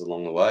artists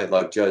along the way,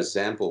 like Joe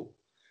Sample.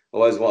 I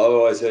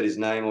always heard his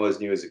name, always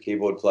knew he was a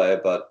keyboard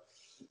player, but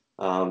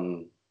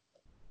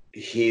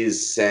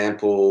his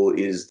sample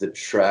is the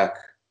track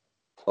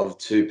of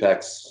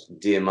Tupac's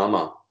 "Dear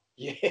Mama."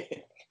 Yeah.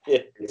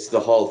 It's the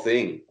whole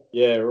thing.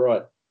 Yeah.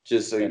 Right.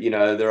 Just so you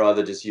know, they're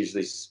either just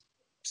usually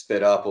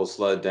sped up or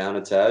slowed down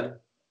a tad.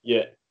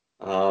 Yeah.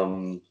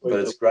 But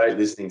it's great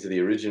listening to the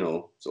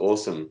original. It's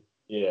awesome.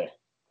 Yeah.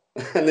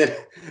 And then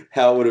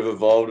how it would have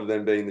evolved of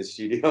them being in the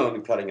studio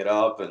and cutting it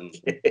up and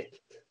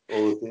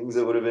all the things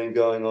that would have been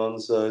going on.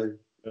 So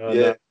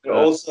yeah. No.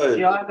 Also,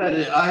 Yeah,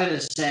 I had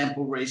a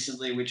sample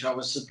recently, which I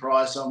was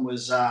surprised on.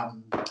 Was I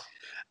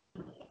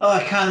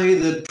can't think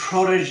of the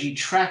Prodigy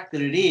track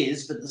that it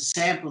is, but the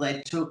sample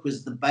they took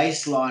was the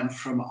bass line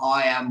from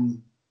 "I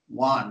Am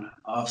One"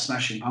 of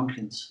Smashing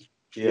Pumpkins.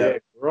 yeah.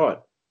 Right.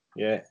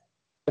 Yeah.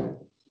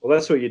 Well,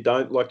 that's what you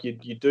don't like. You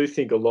do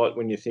think a lot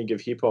when you think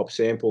of hip hop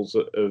samples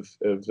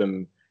of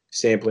them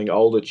sampling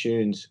older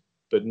tunes,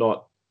 but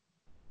not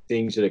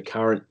things that are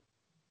current.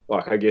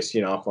 Like I guess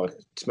like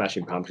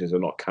Smashing Pumpkins are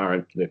not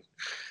current. They've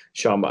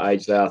shown my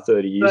age. They are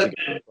 30 years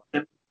ago.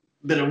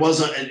 But it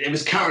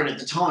was current at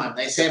the time.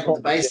 They sampled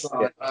the bass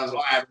line of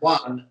 "I Am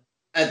One"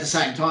 at the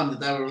same time that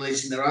they were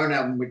releasing their own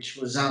album, which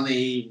was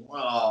only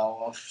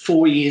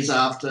 4 years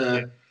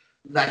after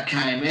that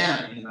came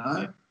out.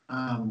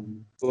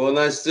 Well, and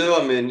they still,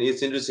 I mean,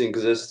 it's interesting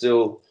because they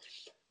still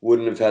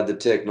wouldn't have had the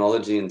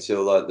technology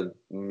until like the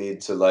mid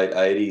to late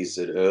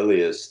 80s at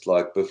earliest.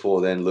 Like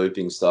before then,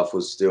 looping stuff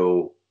was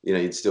still,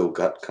 you'd still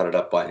cut it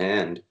up by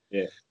hand.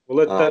 Yeah.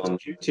 Well,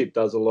 that's Q-Tip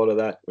does a lot of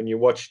that. When you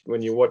watch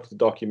the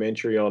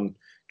documentary on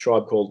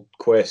Tribe Called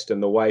Quest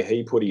and the way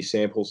he put his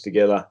samples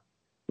together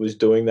was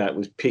doing that,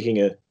 was picking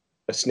a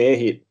snare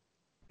hit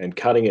and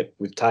cutting it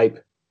with tape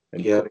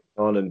and putting it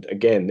on. And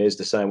again, there's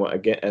the same one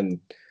again, and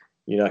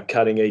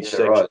cutting each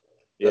section. Right.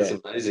 Yeah.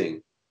 That's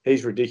amazing.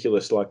 He's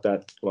ridiculous like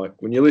that. Like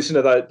when you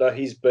listen to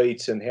his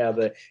beats and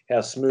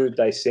how smooth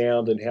they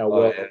sound and how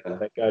well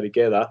they go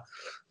together.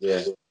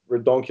 Yeah.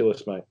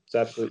 Redonkulous, mate. It's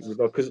absolutely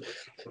because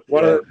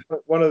one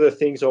of the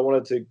things I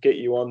wanted to get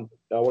you on,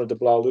 I wanted to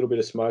blow a little bit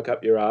of smoke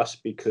up your ass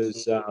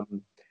because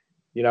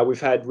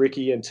we've had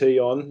Ricky and T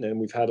on and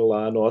we've had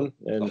Alan on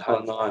and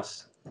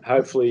nice.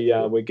 Hopefully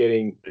we're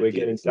getting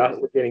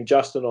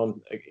Justin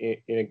on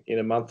in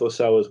a month or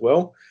so as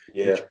well.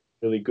 Yeah.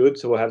 Really good.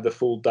 So we'll have the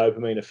full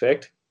dopamine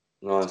effect.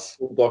 Nice.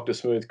 Full Dr.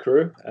 Smooth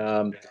crew.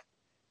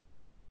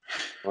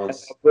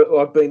 Nice.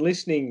 I've been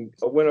listening.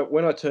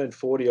 When I turned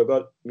 40, I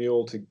got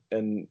Mule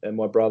and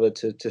my brother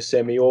to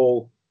send me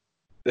all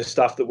the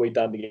stuff that we'd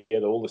done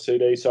together, all the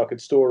CDs, so I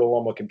could store it all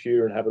on my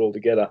computer and have it all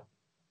together.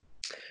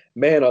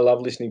 Man, I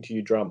love listening to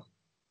you drum.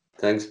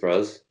 Thanks,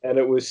 bros. And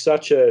it was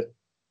such a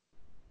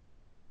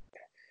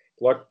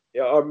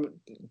I'm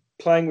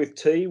playing with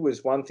T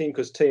was one thing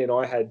because T and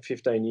I had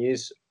 15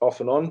 years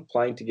off and on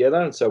playing together,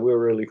 and so we were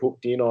really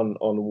hooked in on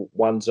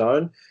one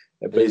zone.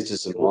 He's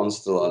just a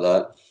monster like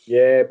that.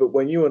 Yeah, but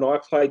when you and I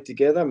played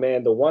together,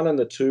 man, the 1 and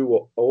the 2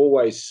 were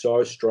always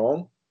so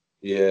strong.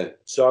 Yeah.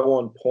 So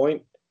on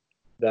point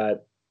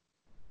that,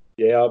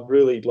 I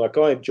really,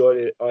 I enjoyed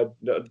it. I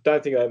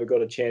don't think I ever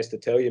got a chance to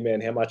tell you,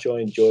 man, how much I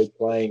enjoyed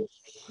playing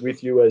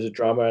with you as a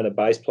drummer and a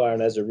bass player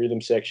and as a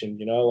rhythm section,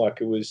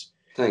 it was...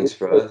 Thanks,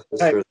 bro.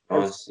 That's really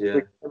nice,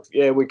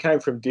 yeah. We came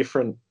from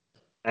different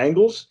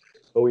angles,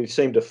 but we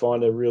seemed to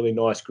find a really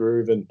nice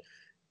groove, and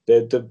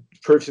the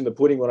proof's in the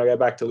pudding when I go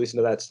back to listen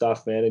to that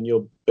stuff, man, and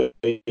you'll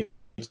be...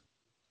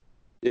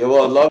 Yeah,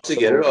 well, I'd love to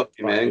get it off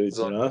you, man,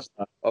 because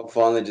I've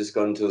finally just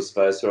gotten to a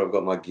space where I've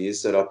got my gear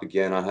set up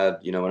again. I had,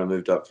 when I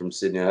moved up from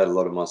Sydney, I had a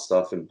lot of my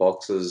stuff in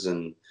boxes,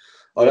 and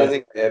I don't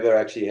think I ever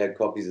actually had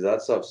copies of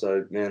that stuff,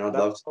 so, man, I'd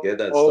love to get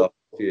that stuff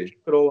off you.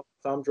 Put all on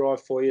thumb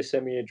drive for you,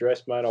 send me your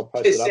address, mate, I'll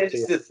post it up to you.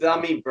 Just the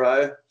thummy,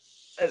 bro.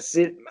 That's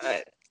it,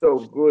 mate. It's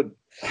all good.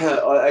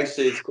 It's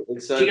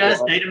so... Do you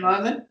guys need a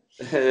moment?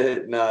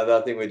 No,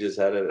 I think we just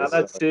had it. No,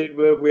 that's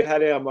it. We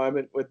had our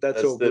moment.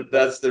 That's all good.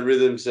 That's the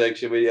rhythm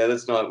section.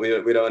 That's not. We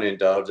don't want to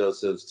indulge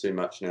ourselves too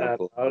much now.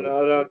 I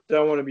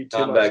don't want to be too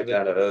Come much back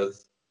down to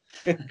earth.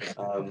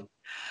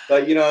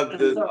 But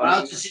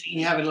I was just sitting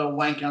here having a little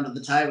wank under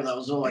the table. That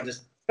was all. I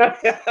just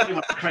didn't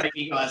want to credit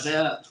you guys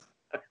out.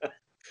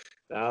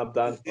 No, I'm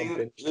done.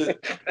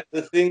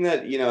 The thing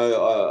that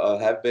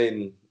I have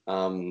been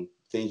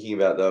thinking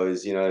about though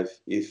is if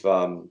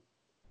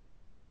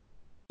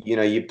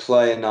you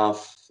play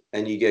enough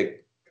and you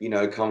get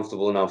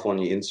comfortable enough on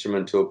your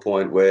instrument to a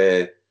point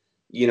where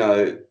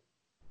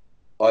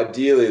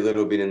ideally a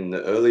little bit in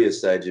the earlier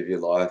stage of your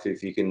life,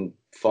 if you can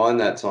find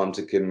that time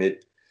to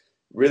commit,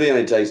 really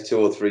only takes 2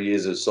 or 3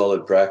 years of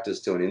solid practice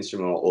to an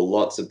instrument or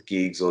lots of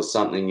gigs or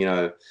something,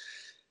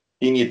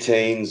 in your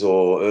teens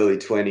or early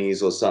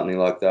 20s or something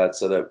like that,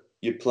 so that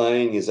your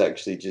playing is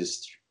actually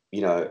just,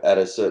 at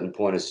a certain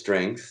point of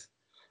strength.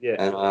 Yeah.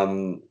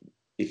 And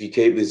if you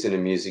keep listening to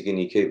music and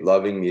you keep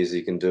loving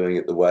music and doing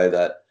it the way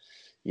that,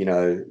 you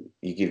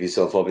give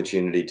yourself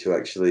opportunity to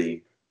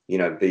actually,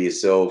 be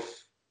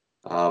yourself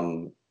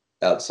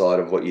outside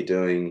of what you're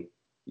doing.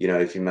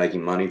 If you're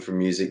making money from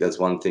music, that's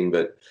one thing,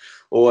 but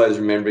always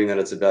remembering that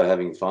it's about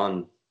having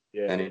fun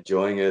and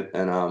enjoying it.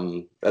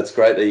 And that's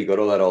great that you got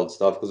all that old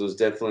stuff, because it was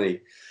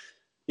definitely,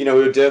 you know,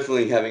 we were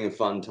definitely having a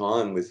fun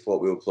time with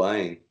what we were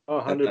playing. Oh,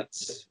 And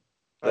 100%.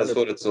 that's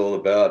what it's all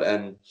about.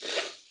 And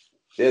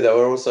yeah, there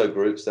were also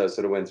groups that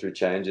sort of went through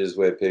changes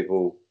where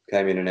people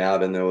came in and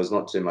out, and there was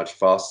not too much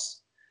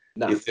fuss.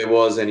 No. If there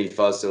was any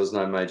fuss, there was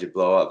no major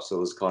blow ups. So it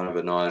was kind of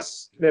a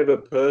nice. Never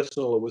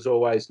personal. It was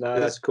always, no,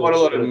 There's that's cool. quite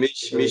a lot of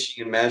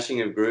mishing and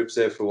mashing of groups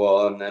there for a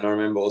while. And I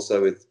remember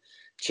also with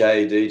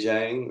Che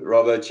DJing.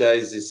 Robbo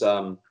Che's this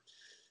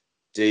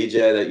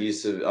DJ that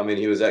used to, I mean,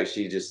 he was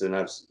actually just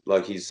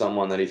he's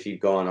someone that if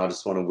you'd gone, I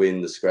just want to win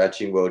the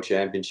scratching world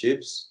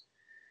championships.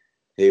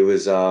 He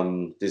was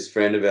this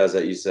friend of ours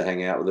that used to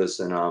hang out with us,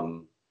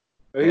 and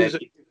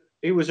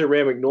he was a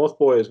Randwick North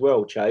boy as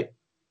well, Che.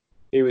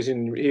 He was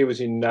in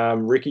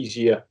Ricky's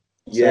year.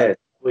 Yeah,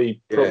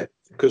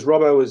 because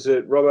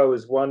Robbo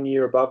was 1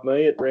 year above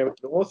me at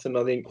Randwick North, and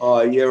I think.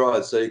 Oh yeah,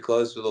 right. So you're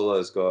close with all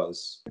those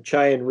guys.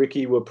 Che and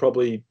Ricky were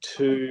probably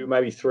 2,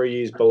 maybe 3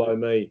 years below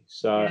me.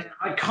 So yeah,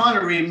 I kind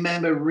of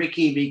remember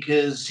Ricky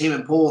because him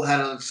and Paul had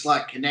a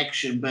slight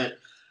connection, but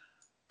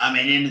I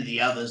mean, any of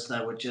the others, they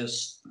were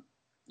just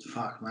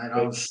fuck, mate.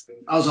 I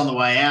was on the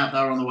way out, they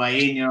were on the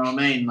way in. You know what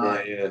I mean?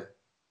 Like, yeah.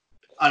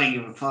 I didn't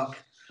give a fuck.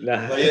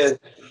 nah, But yeah,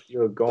 you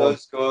were gone.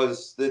 those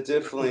guys, they're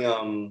definitely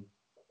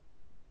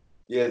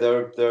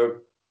they're a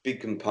big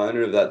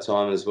component of that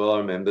time as well. I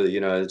remember, you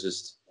know,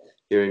 just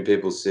hearing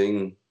people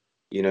sing.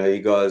 You know,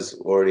 you guys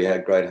already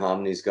had great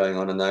harmonies going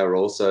on, and they were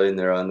also in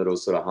their own little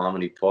sort of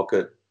harmony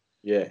pocket.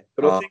 Yeah,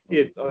 but I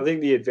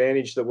think the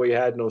advantage that we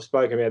had, and I've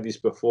spoken about this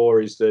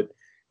before, is that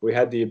we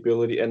had the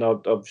ability, and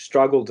I've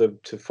struggled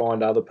to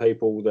find other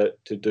people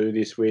to do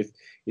this with,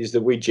 is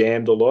that we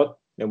jammed a lot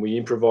and we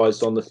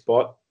improvised on the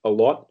spot a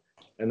lot,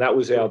 and that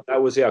was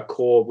our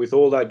core with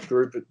all that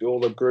group,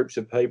 all the groups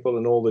of people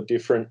and all the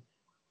different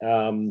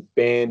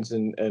bands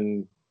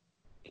and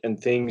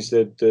things.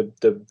 That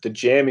the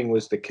jamming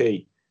was the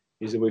key.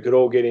 Is that we could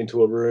all get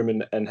into a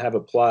room and have a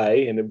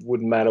play, and it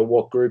wouldn't matter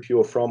what group you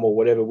were from or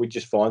whatever. We'd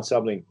just find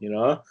something, you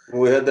know.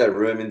 Well, we had that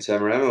room in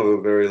Tamarama. We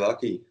were very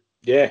lucky.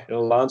 Yeah,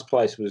 Lance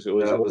place was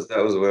that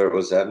was where it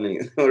was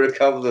happening. There were a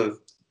couple of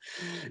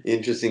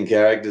interesting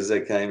characters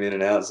that came in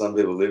and out. Some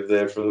people lived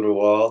there for a little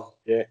while.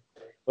 Yeah.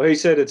 Well, he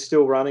said it's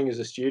still running as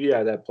a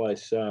studio, that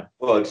place. So.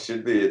 Well, it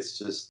should be. It's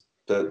just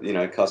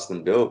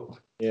custom built.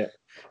 Yeah.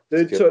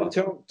 Dude,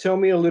 so tell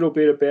me a little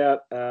bit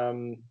about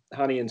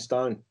Honey and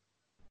Stone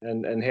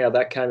and how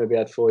that came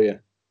about for you.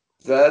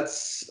 I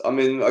guess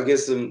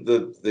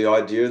the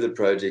idea of the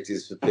project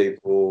is for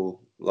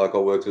people, like I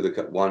worked with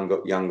one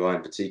young guy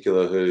in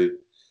particular who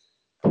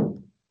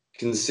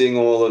can sing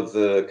all of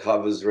the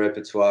covers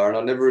repertoire, and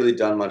I've never really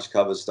done much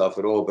cover stuff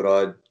at all,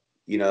 but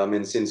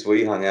since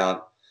we hung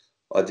out,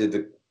 I did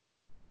the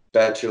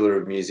Bachelor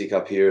of Music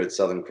up here at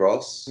Southern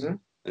Cross,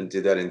 and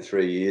did that in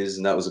 3 years,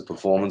 and that was a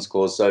performance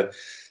course. So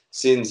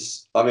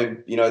since,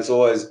 it's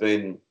always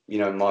been,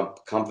 my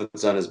comfort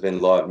zone has been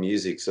live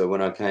music. So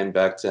when I came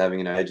back to having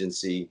an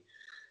agency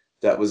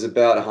that was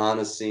about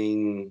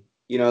harnessing,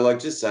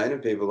 just saying to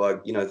people,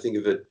 think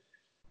of it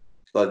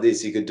like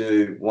this: you could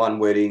do one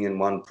wedding and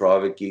one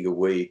private gig a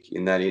week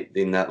in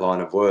that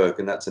line of work,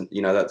 and that's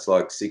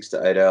like 6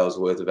 to 8 hours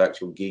worth of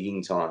actual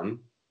gigging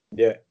time.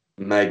 Yeah,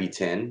 maybe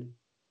 10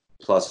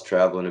 plus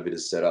travel and a bit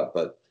of setup.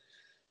 But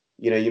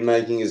you're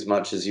making as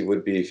much as you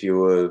would be if you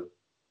were,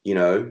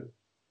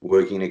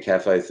 working in a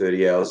cafe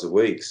 30 hours a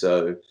week.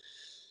 So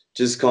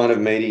just kind of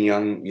meeting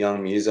young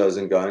musos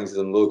and going to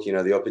them, look,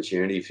 the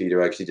opportunity for you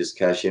to actually just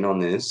cash in on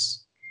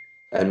this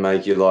and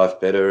make your life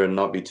better and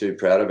not be too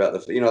proud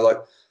about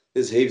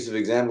there's heaps of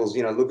examples.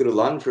 Look at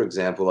Alun, for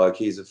example.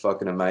 He's a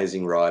fucking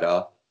amazing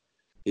writer.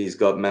 He's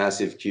got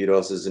massive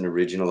kudos as an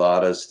original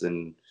artist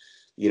and,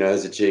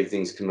 has achieved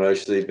things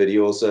commercially, but he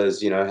also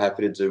is,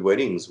 happy to do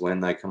weddings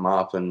when they come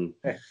up. And,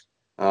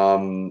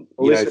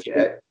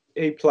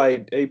 he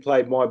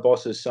played my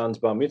boss's son's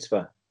bar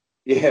mitzvah.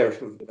 Yeah.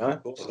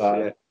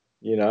 And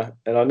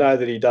I know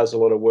that he does a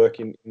lot of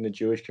work in the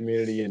Jewish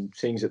community and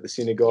sings at the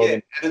synagogue. Yeah,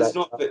 and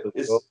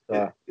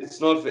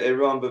it's not for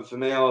everyone, but for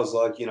me, I was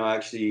like, I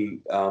actually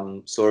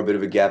saw a bit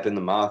of a gap in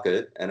the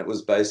market, and it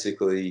was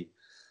basically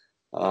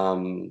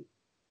the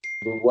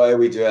way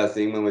we do our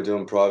thing when we're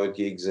doing private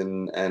gigs,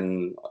 and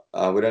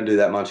we don't do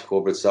that much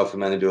corporate stuff. We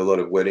mainly do a lot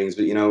of weddings,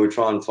 but we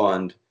try and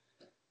find.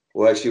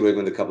 We're actually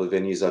working with a couple of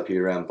venues up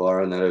here around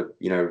Byron that are,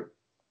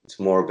 it's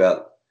more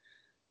about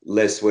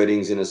less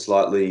weddings in a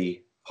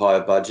slightly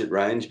higher budget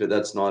range, but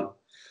that's not,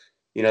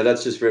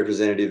 that's just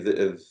representative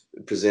of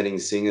presenting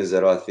singers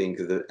that I think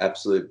are the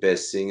absolute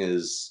best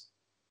singers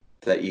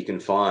that you can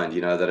find,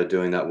 that are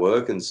doing that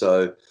work. And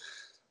so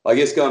I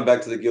guess going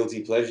back to the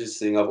guilty pleasures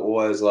thing, I've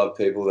always loved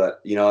people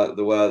that,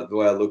 the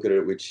way I look at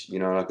it, which,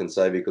 I can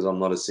say because I'm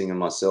not a singer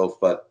myself,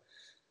 but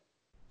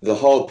the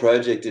whole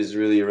project is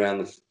really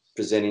around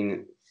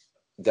presenting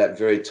that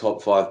very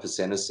top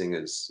 5% of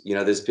singers.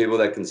 There's people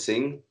that can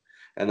sing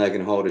and they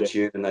can hold a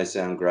tune and they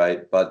sound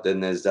great, but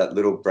then there's that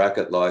little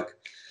bracket like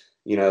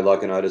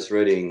an Otis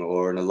Redding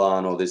or an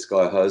Alun or this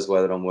guy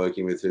Hoseway that I'm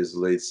working with, who's the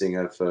lead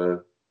singer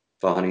for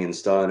Honey and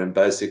Stone. And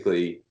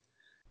basically,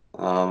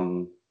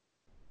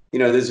 you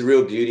know, there's a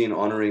real beauty in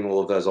honoring all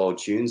of those old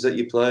tunes that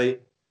you play.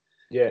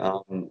 Yeah.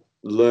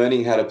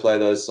 Learning how to play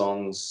those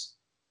songs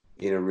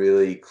in a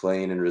really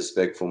clean and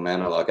respectful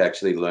manner, like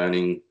actually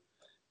learning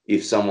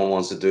if someone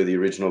wants to do the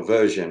original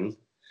version,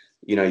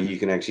 you know, you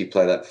can actually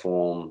play that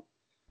form.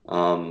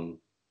 And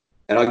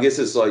I guess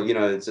it's like, you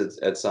know, it's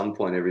at some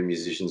point every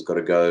musician's got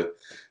to go,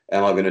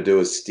 am I going to do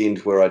a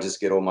stint where I just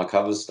get all my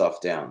cover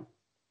stuff down?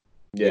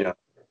 Yeah. You know,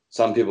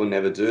 some people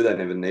never do. They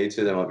never need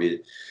to. They might be,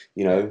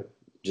 you know,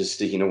 just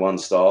sticking to one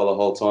style the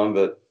whole time.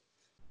 But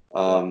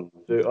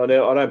I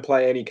don't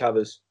play any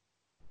covers.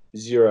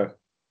 Zero.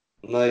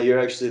 no, you're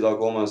actually like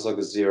almost like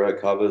a zero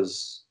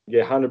covers.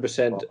 Yeah,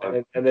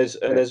 100%. And there's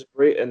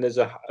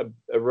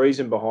a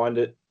reason behind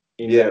it.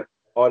 Yeah.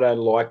 I don't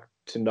like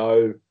to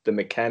know the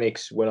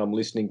mechanics when I'm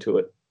listening to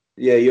it.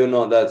 Yeah, you're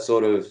not that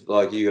sort of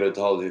like, you got a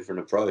totally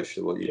different approach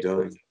to what you're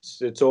doing.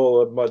 It's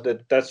all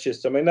that's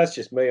just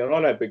me, and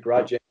I don't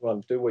begrudge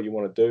anyone. Do what you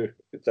want to do.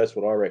 That's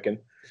what I reckon,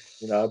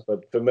 you know.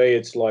 But for me,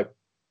 it's like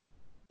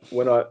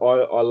when I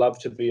love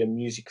to be a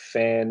music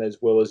fan as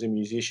well as a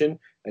musician,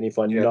 and if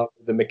I know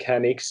the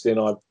mechanics, then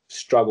I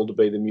struggle to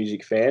be the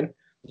music fan.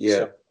 Yeah,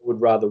 so I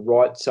would rather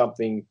write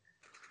something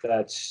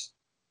that's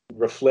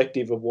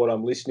reflective of what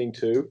I'm listening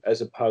to, as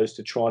opposed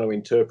to trying to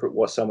interpret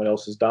what someone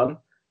else has done.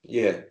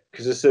 Yeah,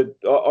 because I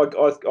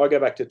go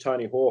back to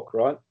Tony Hawk,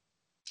 right?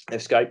 A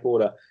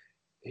skateboarder.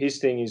 His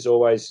thing is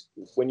always,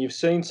 when you've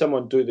seen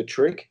someone do the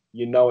trick,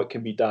 you know it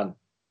can be done.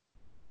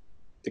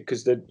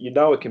 Because you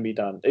know it can be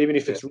done. Even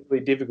if it's really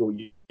difficult,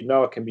 you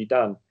know it can be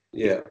done.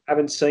 Yeah. If you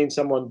haven't seen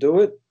someone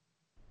do it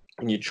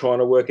and you're trying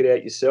to work it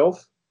out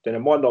yourself, then it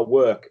might not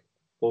work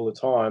all the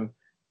time,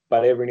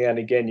 but every now and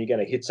again you're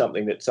going to hit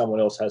something that someone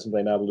else hasn't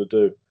been able to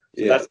do.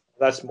 So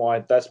that's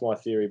my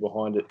theory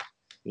behind it.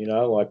 You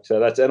know, like,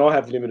 so and I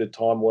have limited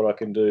time what I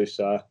can do.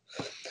 So,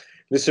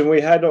 listen,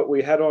 we had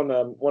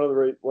on one of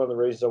the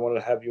reasons I wanted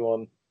to have you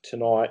on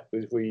tonight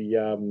was we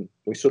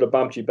sort of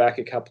bumped you back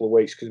a couple of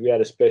weeks because we had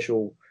a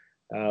special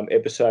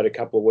episode a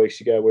couple of weeks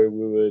ago where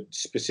we were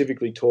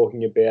specifically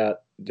talking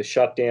about the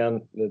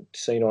shutdown, the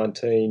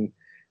C-19,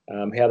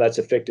 how that's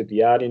affected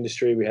the art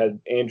industry. We had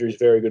Andrew's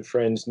very good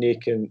friends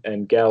Nick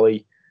and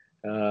Gally.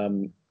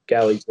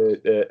 Gally's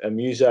a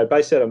muso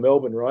based out of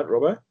Melbourne, right,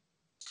 Robbo?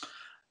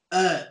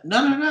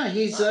 No.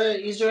 He's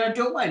around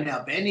your way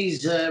now, Ben.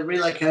 He's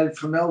relocated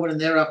from Melbourne, and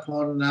they're up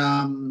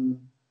on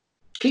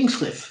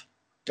Kingscliff.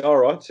 All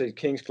right, so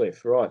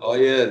Kingscliff, right? Oh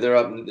yeah, they're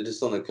up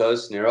just on the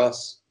coast near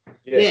us.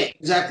 Yeah,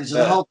 exactly. So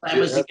the whole plan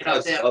was to get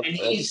up there, and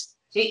he's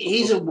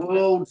a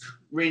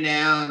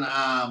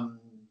world-renowned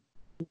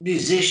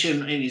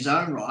musician in his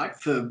own right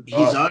for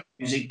his own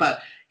music, but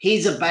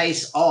he's a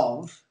base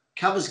of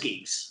covers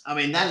gigs. I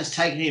mean, that has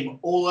taken him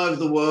all over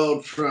the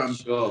world, from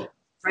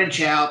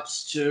French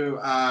Alps to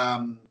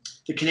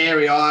the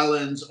Canary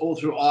Islands, all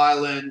through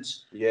Ireland.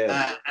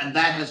 Yeah. And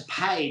that has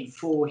paid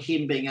for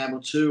him being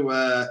able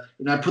to,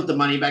 put the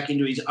money back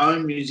into his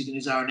own music and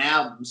his own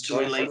albums to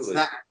release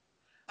that.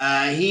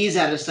 He's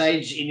at a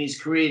stage in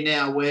his career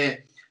now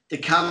where the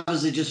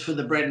covers are just for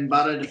the bread and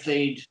butter to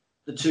feed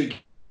the two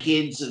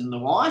kids and the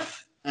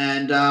wife.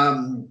 And,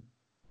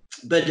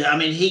 but I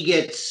mean, he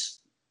goes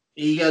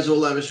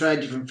all over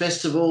Australia, different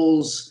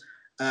festivals,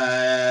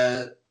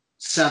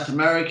 South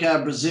America,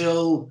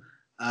 Brazil,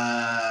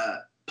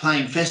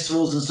 playing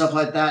festivals and stuff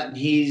like that. And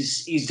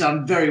he's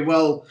done very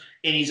well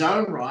in his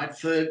own right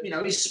for,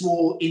 his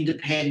small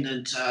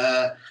independent,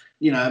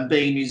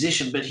 being a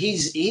musician. But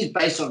he's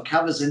based on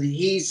covers, and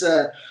he's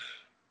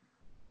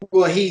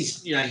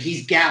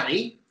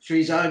Gally for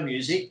his own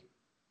music.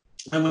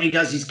 And when he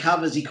does his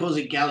covers, he calls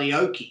it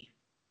Gallioke.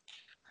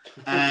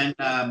 And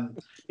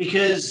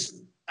because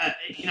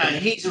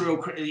he's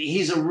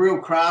a real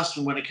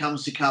craftsman when it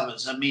comes to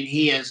covers. I mean,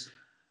 he has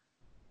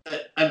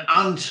an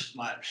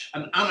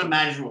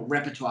unimaginable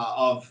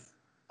repertoire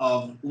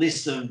of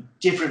list of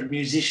different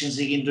musicians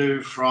he can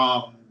do,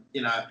 from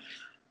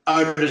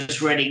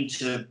Otis Redding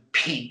to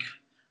Pink.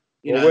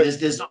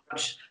 There's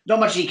not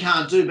much he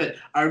can't do. But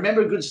I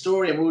remember a good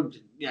story, and we'll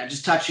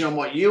just touching on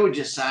what you were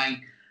just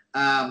saying.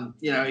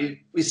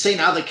 We've seen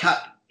other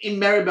in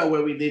Maribel,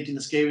 where we lived in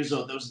the ski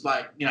resort, there was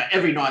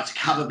every night's a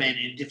cover band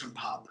in a different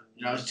pub.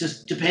 It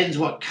just depends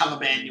what cover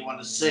band you want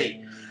to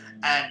see.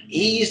 And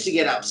he used to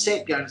get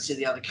upset going to see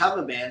the other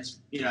cover bands,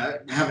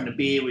 having a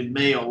beer with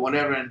me or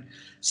whatever, and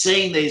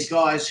seeing these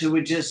guys who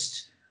were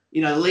just,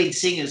 lead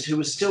singers who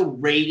were still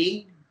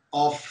reading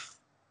off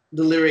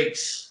the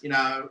lyrics,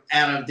 out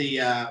of the,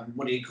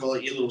 what do you call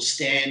it, your little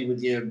stand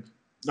with your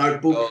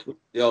notebook.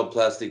 The old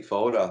plastic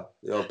folder.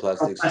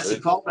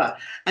 Plastic folder.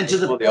 And to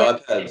the point,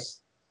 iPads.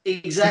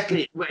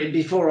 Exactly.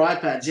 Before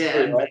iPads,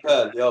 yeah.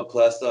 iPad, the old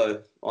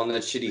Plasto on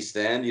that shitty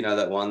stand,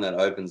 that one that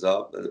opens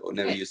up, that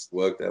never used to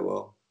work that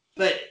well.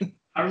 But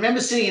I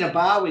remember sitting in a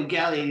bar with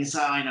Gally, and he's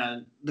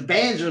saying, the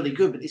band's really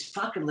good, but this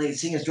fucking lead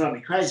singer's driving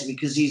me crazy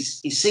because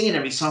he's singing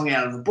every song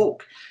out of the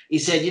book. He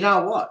said, you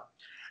know what?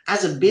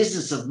 As a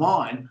business of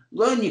mine,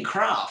 learn your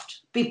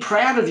craft. Be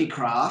proud of your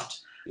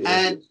craft,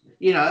 and,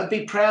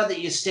 be proud that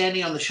you're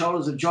standing on the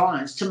shoulders of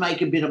giants to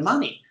make a bit of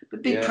money.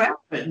 but be proud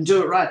of it and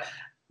do it right.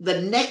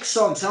 The next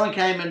song, someone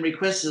came and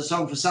requested a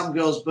song for some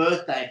girl's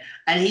birthday,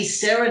 and he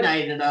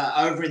serenaded her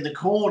over in the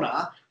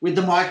corner with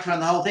the microphone,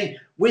 the whole thing,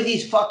 with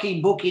his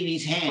fucking book in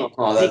his hand.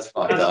 Oh, that's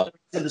fucked up.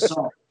 To the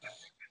song.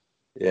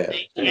 Yeah.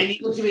 And he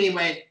looked at me and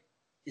went,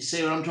 "You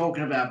see what I'm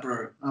talking about,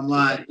 bro?" I'm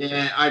like,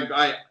 "Yeah,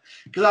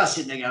 because I was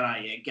sitting there going, oh,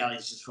 yeah,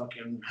 Gully's just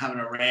fucking having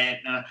a rant."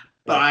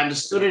 But I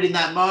understood it in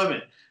that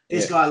moment.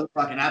 This guy looked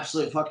like an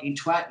absolute fucking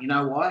twat. You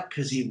know why?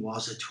 Because he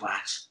was a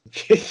twat.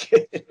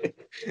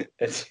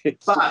 That's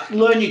it. But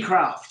learn your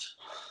craft.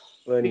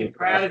 Learning Be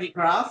proud of your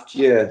craft.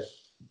 Yeah.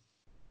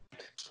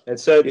 And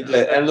so,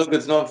 and look,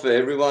 it's not for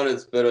everyone.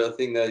 But I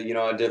think that, you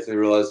know, I definitely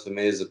realized for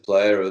me as a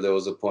player, there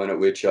was a point at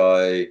which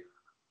I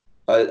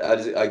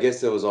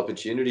guess there was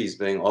opportunities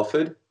being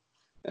offered,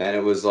 and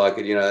it was like,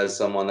 you know, as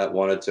someone that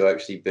wanted to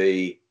actually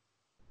be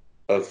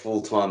a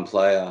full-time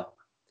player.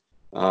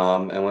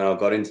 And when I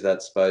got into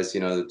that space,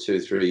 you know, the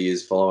 2-3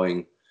 years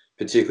following,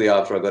 particularly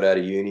after I got out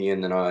of uni,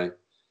 and then I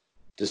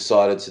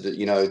decided to,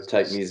 you know,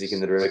 take music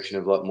in the direction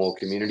of like more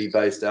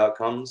community-based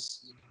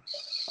outcomes.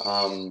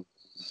 Prior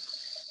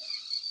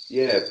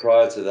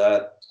to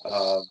that,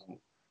 the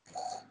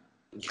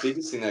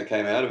biggest thing that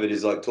came out of it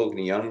is like talking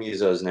to young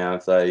musos now.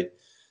 If they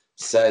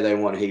say they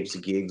want heaps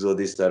of gigs or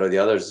this, that, or the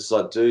other, it's just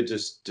like, dude,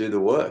 just do the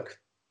work.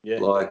 Yeah.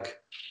 Like,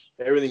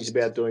 everything's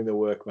about doing the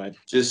work, mate.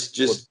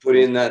 Just put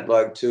in that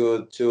like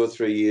 2 or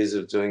 3 years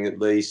of doing at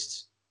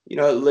least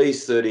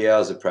 30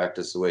 hours of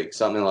practice a week,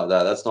 something like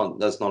that. That's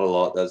not a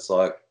lot. That's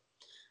like,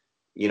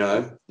 you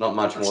know, not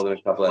much more than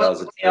a couple of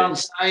hours a day. I'm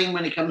saying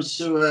when it comes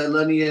to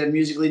learning a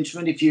musical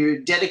instrument, if you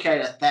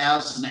dedicate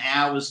 1,000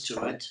 hours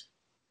to it,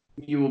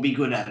 you will be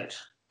good at it.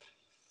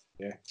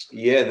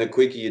 Yeah, and the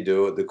quicker you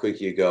do it, the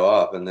quicker you go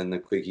up, and then the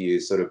quicker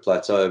you sort of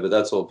plateau. But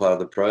that's all part of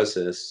the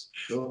process.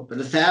 Sure, but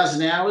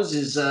 1,000 hours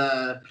is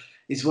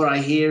what I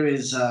hear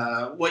is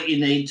what you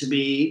need to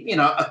be, you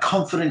know, a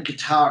confident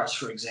guitarist,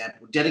 for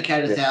example.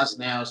 Dedicate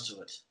 1,000 hours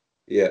to it.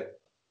 Yeah.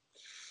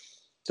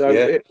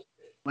 So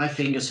my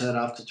fingers hurt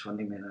after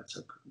 20 minutes.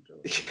 I couldn't do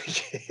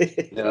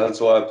it. Yeah,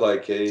 that's why I play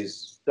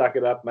keys. Suck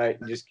it up, mate,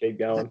 and just keep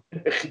going.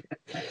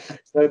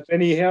 So,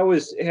 Benny, how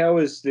was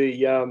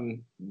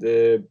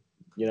the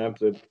you know,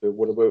 the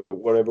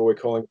whatever we're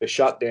calling the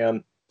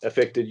shutdown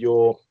affected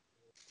your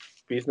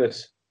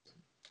business?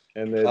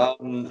 And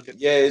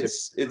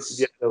it's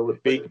a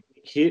big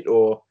hit,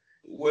 or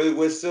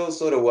we're still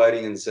sort of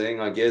waiting and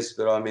seeing, I guess.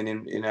 But I mean,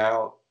 in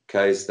our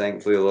case,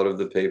 thankfully, a lot of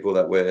the people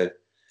that we're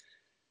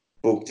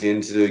booked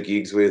in to do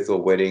gigs with,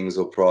 or weddings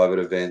or private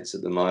events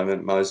at the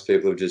moment, most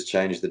people have just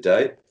changed the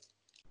date.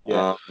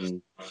 Yeah.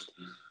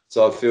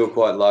 So I feel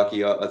quite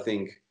lucky. I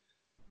think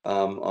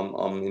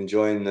I'm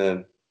enjoying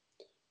the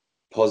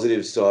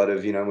positive side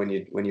of, you know,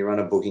 when you run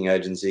a booking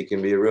agency, it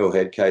can be a real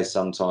head case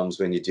sometimes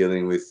when you're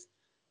dealing with,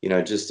 you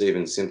know, just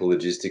even simple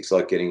logistics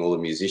like getting all the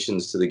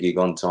musicians to the gig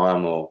on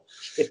time, or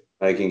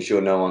making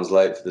sure no one's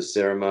late for the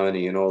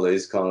ceremony and all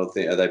these kind of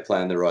things. Are they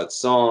playing the right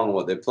song,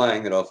 what they're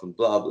playing it off, and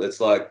blah, blah.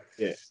 It's like,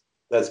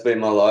 that's been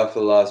my life for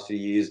the last few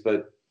years.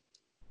 But,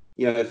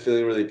 you know,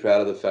 feeling really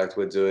proud of the fact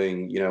we're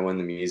doing, you know, when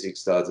the music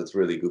starts, it's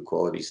really good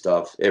quality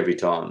stuff every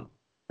time.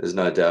 There's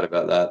no doubt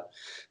about that.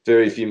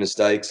 Very few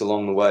mistakes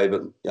along the way,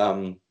 but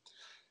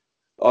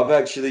I've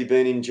actually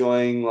been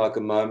enjoying like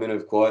a moment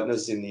of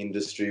quietness in the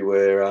industry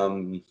where,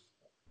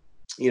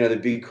 you know, the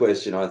big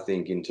question, I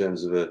think, in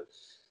terms of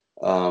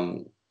a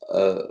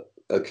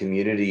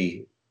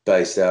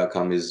community-based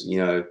outcome is, you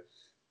know,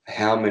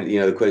 how many, you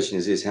know, the question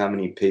is this: how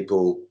many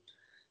people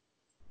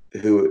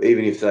who,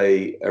 even if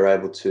they are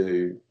able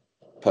to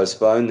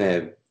postpone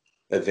their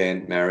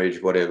event,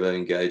 marriage, whatever,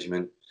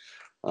 engagement,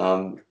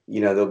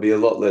 you know, there'll be a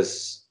lot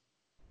less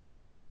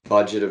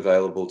budget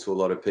available to a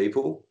lot of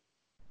people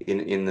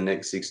in the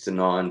next 6 to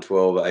 9,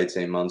 12,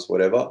 18 months,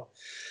 whatever.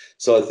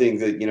 So I think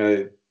that, you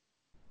know,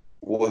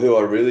 who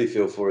I really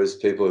feel for is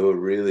people who are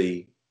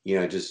really, you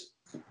know, just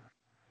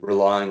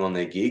relying on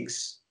their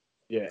gigs.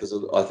 Yeah. Because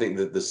I think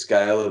that the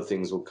scale of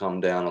things will come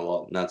down a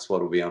lot, and that's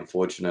what will be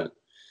unfortunate.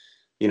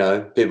 You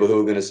know, people who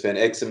are going to spend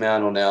X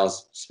amount will now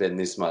spend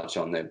this much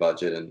on their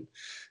budget, and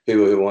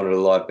people who wanted a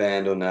live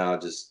band will now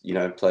just, you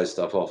know, play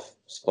stuff off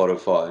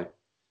Spotify.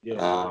 Yeah.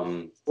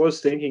 I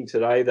was thinking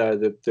today though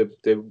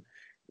that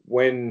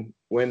when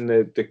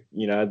the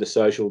you know, the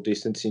social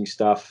distancing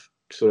stuff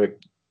sort of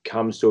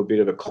comes to a bit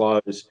of a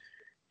close,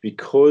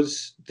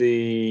 because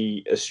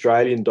the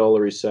Australian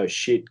dollar is so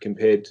shit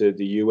compared to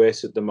the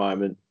US at the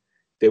moment,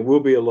 there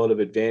will be a lot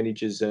of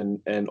advantages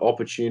and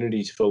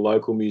opportunities for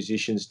local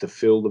musicians to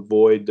fill the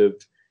void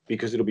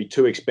because it'll be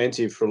too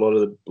expensive for a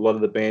lot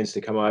of the bands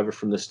to come over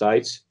from the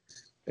States.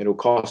 It'll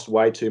cost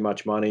way too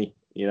much money,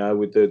 you know,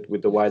 with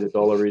the way the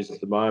dollar is at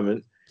the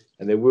moment,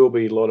 and there will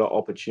be a lot of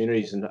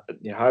opportunities, and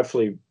you know,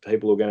 hopefully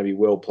people are going to be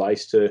well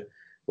placed to,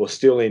 or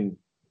still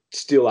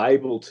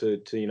able to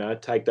you know,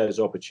 take those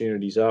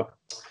opportunities up.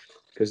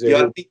 I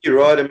think you're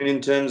right. I mean,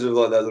 in terms of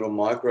like that little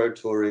micro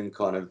touring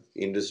kind of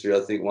industry, I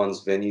think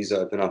once venues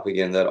open up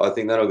again, I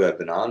think that'll go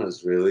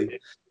bananas. Really,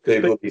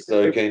 people will be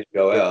so keen to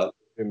go out.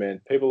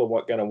 Man, people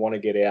are going to want to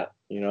get out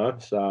you know.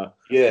 So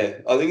Yeah,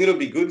 I think it'll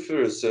be good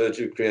for a surge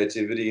of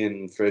creativity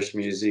and fresh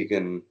music,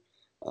 and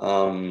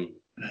Yeah.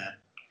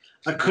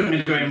 I couldn't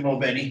agree more,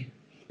 Benny.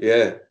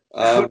 yeah,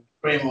 Couldn't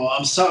agree more.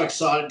 I'm so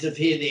excited to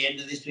hear the end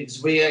of this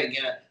because we are going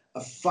to get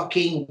a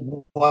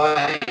fucking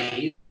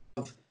wave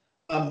of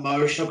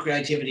emotional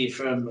creativity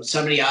from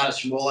so many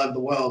artists from all over the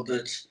world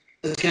that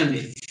it's going to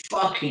be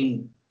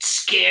fucking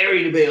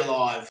scary to be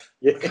alive.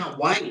 yeah, I can't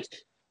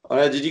wait. I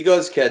know. Did you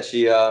guys catch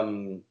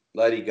the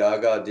Lady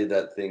Gaga did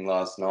that thing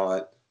last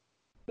night?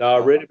 no, I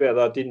read about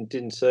that. I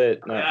didn't see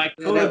it. No, I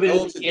Yeah, caught a now, bit of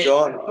Elton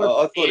John.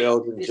 I thought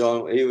Elton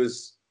John. He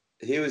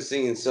was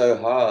singing so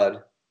hard.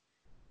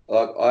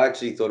 Like I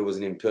actually thought it was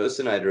an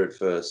impersonator at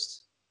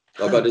first.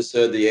 Like I just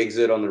heard the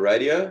exit on the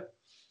radio,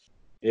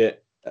 yeah,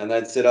 and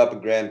they'd set up a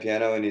grand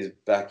piano in his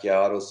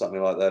backyard or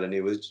something like that, and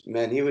he was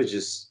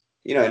just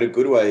in a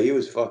good way. He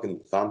was fucking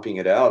thumping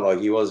it out. Like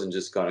he wasn't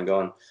just kind of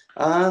going,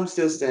 I'm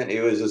still standing.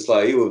 He was just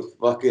like he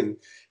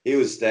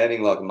was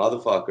standing like a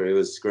motherfucker. He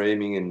was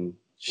screaming and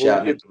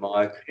shouting at the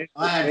mic.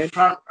 I had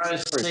front row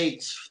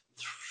seats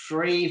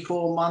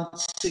 3-4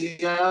 months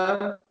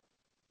ago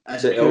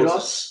at So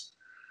Kudos,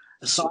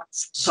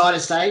 side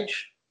of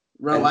stage,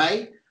 row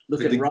A,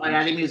 looking the- right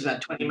at him. He was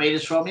about 20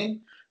 metres from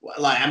him.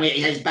 Like, I mean,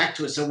 he has back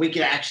to us, so we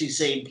could actually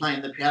see him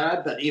playing the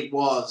piano, but it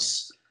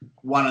was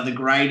one of the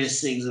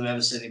greatest things I've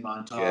ever seen in my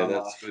entire Yeah,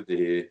 life. that's good to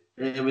hear.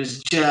 It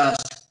was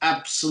just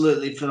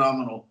absolutely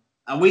phenomenal.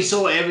 And we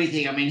saw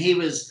everything. I mean,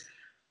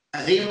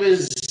 I think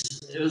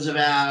it was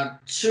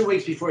about 2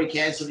 weeks before he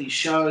cancelled his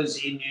shows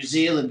in New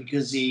Zealand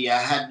because he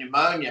had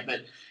pneumonia,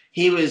 but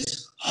he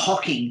was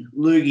hocking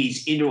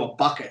loogies into a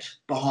bucket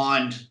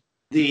behind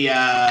the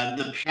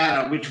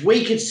piano, which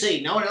we could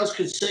see. No one else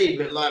could see,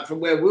 but like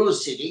from where we were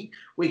sitting,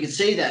 we could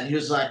see that. And he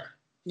was like,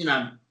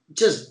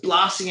 just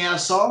blasting our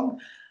song,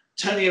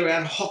 turning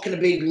around, hocking a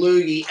big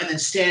loogie, and then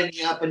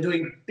standing up and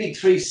doing big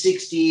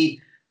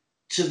 360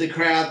 to the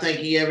crowd,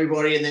 thanking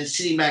everybody, and then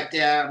sitting back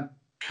down,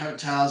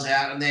 coattails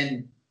out, and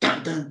then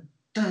dun dun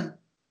dun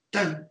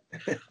dun.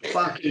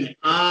 Fucking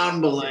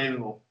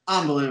unbelievable.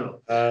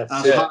 yeah.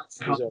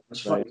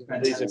 It's fucking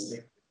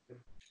fantastic.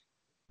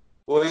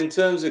 Well, in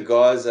terms of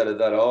guys that are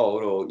that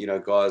old, or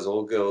guys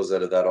or girls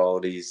that are that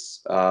old,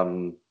 he's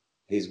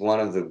one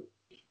of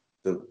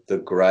the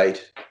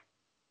great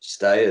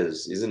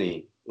stayers, isn't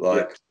he?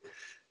 Like,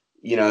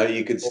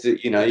 you could still,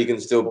 you can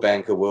still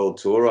bank a world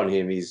tour on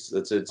him. It's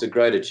a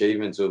great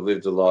achievement to have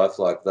lived a life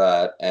like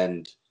that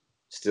and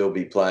still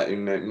be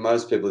playing.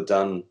 Most people have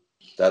done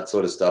that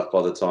sort of stuff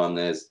by the time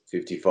they're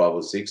 55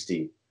 or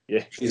 60.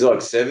 Yeah, He's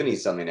like 70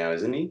 something now,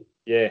 isn't he?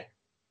 yeah,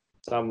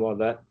 something like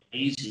that.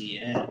 Easy,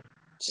 yeah.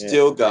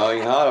 Still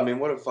going hard. I mean,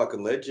 what a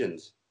fucking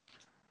legend.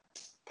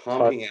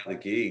 Pumping out the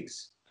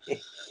gigs.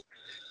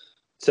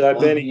 So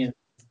Benny,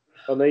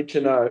 I need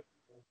to know.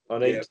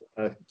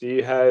 Do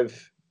you have?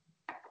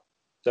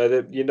 So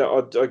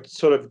that I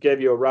sort of gave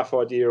you a rough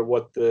idea of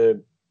what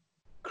the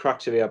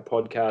crux of our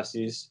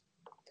podcast is,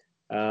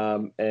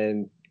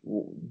 and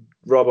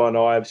Rob and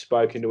I have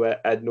spoken to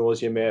ad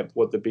nauseum about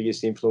what the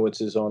biggest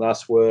influences on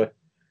us were.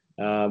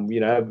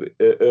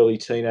 Early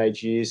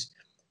teenage years.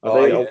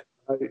 Do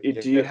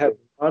you have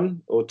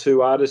one or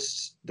two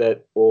artists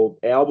or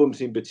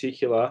albums in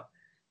particular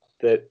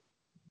that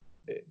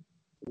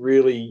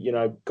really,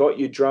 got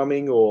you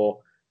drumming or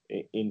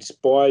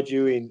inspired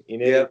you in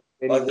Yeah,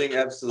 any I think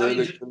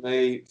absolutely.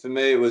 For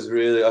me, it was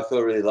really. I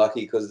felt really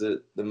lucky because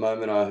the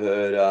moment I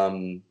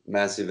heard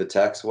Massive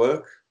Attack's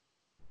work,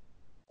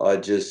 I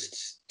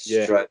just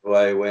straight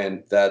away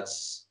went,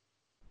 that's.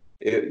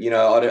 I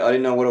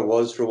didn't know what it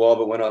was for a while,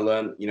 but when I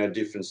learned,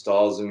 different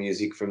styles of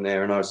music from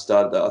there, and I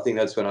think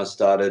that's when I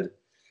started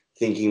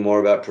thinking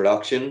more about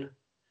production.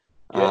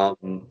 Yeah.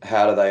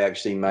 How do they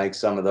actually make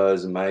some of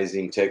those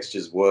amazing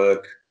textures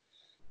work?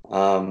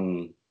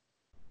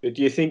 But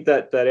do you think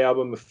that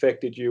album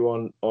affected you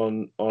on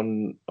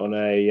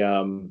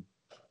a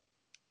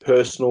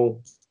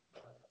personal?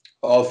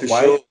 Oh, for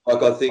sure.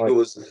 Like I think it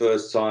was the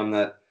first time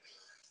that,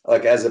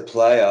 like as a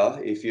player,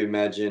 if you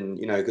imagine,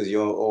 because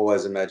you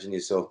always imagine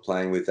yourself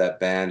playing with that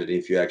band, and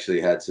if you actually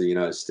had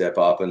to, step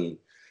up and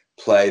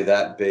play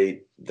that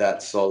beat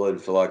that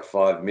solid for like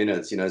 5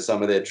 minutes,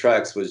 some of their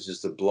tracks was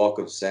just a block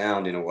of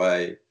sound in a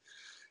way.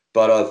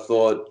 But I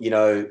thought,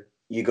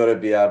 you got to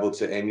be able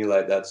to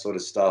emulate that sort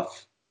of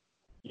stuff.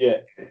 Yeah.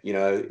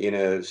 In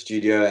a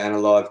studio and a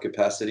live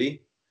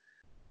capacity.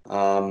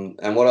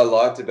 And what I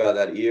liked about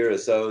that era,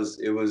 so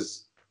it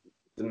was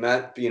the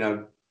map,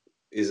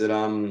 is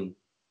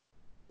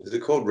it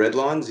called Red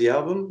Lines, the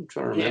album? I'm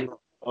trying to remember.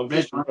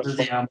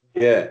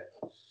 Yeah.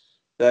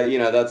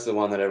 That, that's the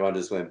one that everyone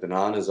just went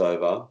bananas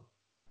over.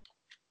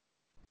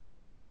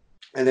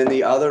 And then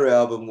the other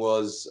album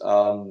was,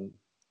 I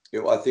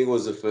think it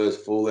was the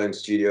first full-length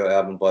studio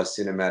album by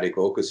Cinematic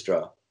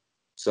Orchestra.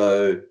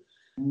 So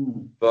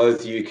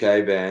both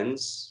UK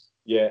bands.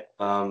 Yeah.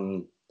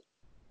 And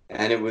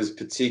it was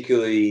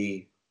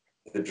particularly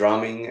the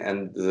drumming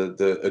and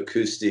the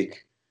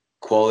acoustic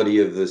quality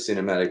of the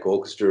Cinematic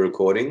Orchestra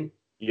recording.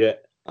 Yeah.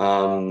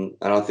 And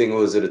I think it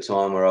was at a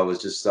time where I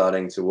was just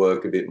starting to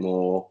work a bit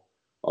more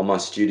on my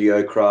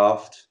studio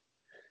craft,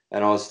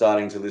 and I was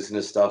starting to listen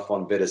to stuff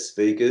on better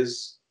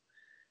speakers,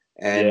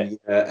 and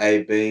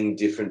being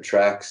different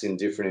tracks in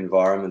different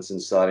environments,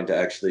 and starting to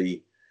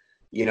actually,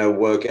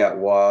 work out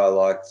why I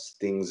liked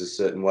things a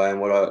certain way. And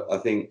what I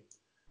think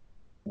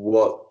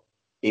what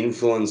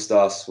influenced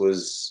us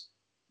was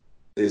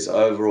this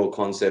overall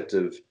concept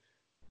of,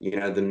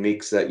 the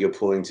mix that you're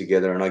pulling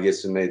together. And I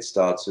guess for me, it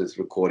starts with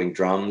recording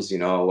drums.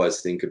 I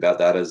always think about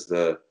that as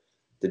the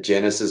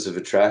genesis of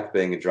a track,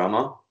 being a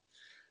drummer.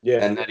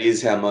 Yeah. And that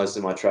is how most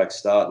of my tracks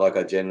start. Like,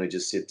 I generally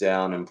just sit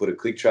down and put a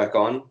click track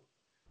on,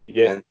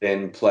 and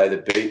then play the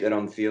beat that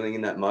I'm feeling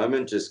in that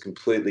moment, just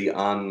completely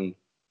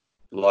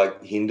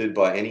hindered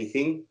by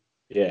anything.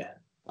 Yeah.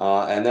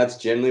 And that's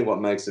generally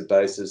what makes the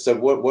basis. So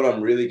what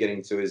I'm really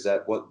getting to is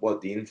that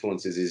what the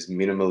influence is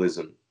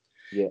minimalism.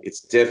 Yeah.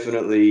 It's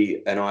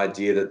definitely an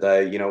idea that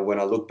they, when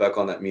I look back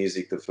on that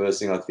music, the first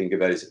thing I think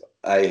about is,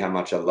 how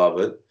much I love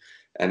it.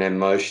 And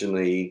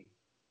emotionally,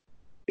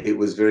 it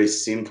was very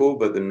simple,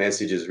 but the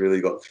messages really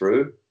got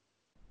through.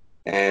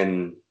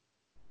 And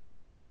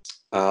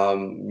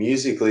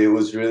musically, it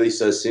was really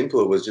so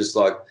simple. It was just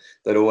like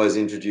they'd always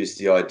introduce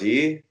the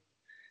idea.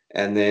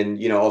 And then,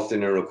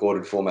 often in a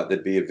recorded format,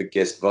 there'd be a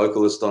guest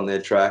vocalist on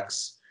their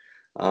tracks.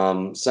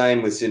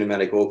 Same with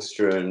Cinematic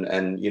Orchestra and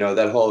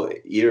that whole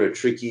era,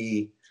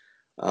 Tricky,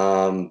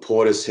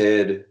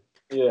 Portishead.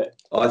 Yeah.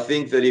 I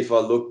think that if I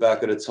look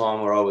back at a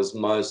time where I was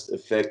most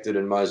affected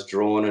and most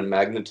drawn and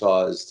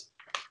magnetized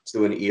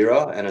to an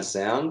era and a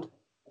sound,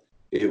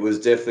 it was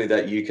definitely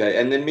that UK.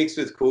 And then mixed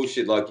with cool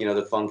shit like,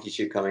 the funky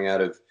shit coming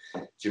out of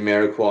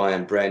Jamiroquai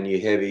and Brand New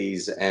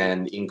Heavies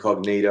and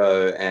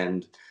Incognito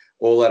and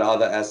all that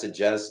other acid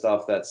jazz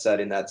stuff that sat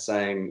in that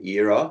same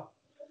era.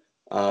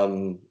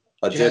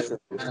 Jazz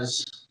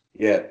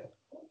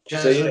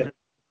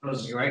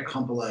was a great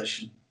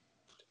compilation.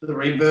 The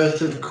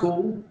rebirth of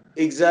cool.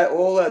 Exactly.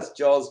 All that's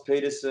Giles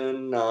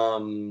Peterson,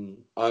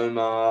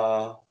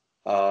 Omar.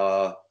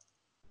 The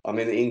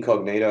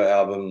Incognito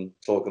album,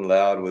 Talking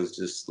Loud, was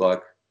just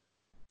like,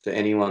 for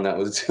anyone that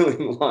was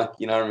doing I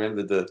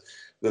remember the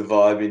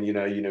vibe in,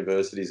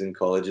 universities and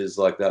colleges,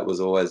 like that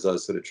was always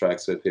those sort of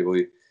tracks where people,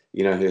 who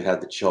had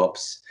the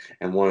chops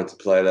and wanted to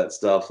play that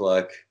stuff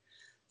like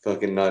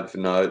fucking note for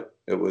note.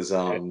 It was,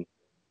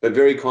 but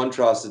very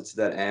contrasted to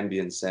that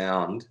ambient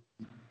sound,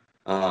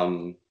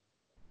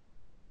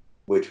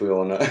 which we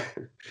all know.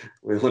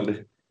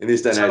 In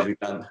this day and age,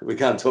 we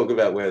can't talk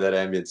about where that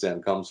ambient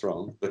sound comes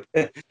from. But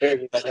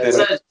it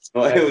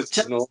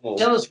was normal.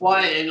 Tell us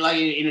why,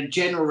 in a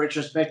general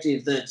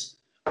retrospective,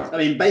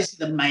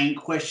 basically the main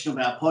question of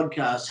our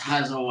podcast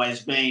has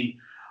always been,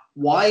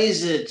 why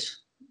is it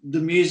the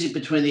music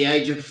between the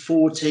age of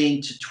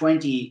 14 to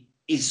 20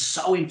 is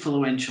so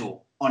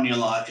influential on your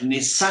life, and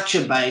is such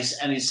a base,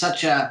 and is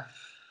such a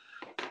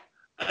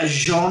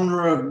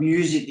genre of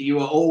music that you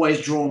are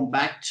always drawn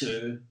back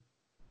to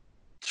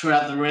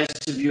throughout the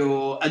rest of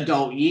your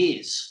adult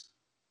years?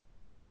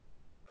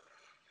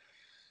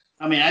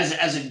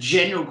 As a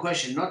general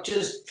question, not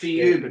just for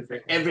you, but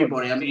for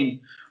everybody.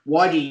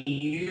 Why do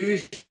you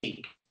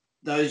think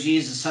those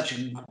years are such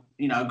a,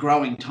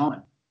 growing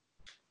time?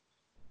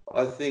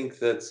 I think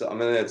that's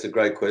a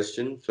great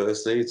question.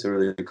 Firstly, it's a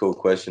really cool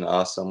question to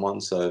ask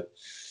someone. So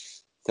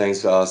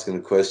thanks for asking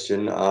the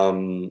question.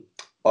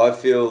 I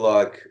feel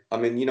like, I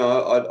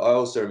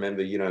also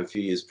remember, a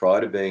few years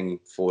prior to being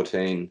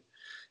 14,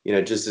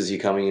 just as you're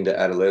coming into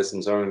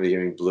adolescence, I remember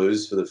hearing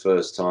blues for the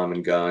first time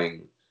and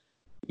going,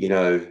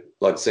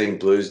 like seeing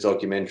blues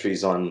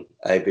documentaries on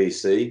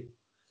ABC,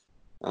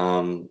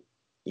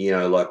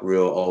 like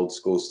real old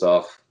school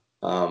stuff.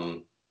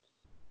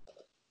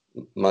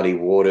 Muddy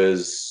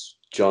Waters,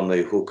 John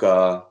Lee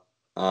Hooker.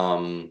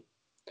 And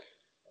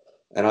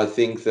I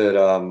think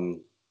that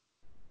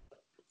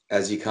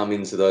as you come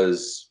into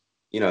those,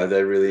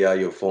 they really are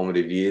your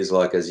formative years,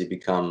 like as you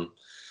become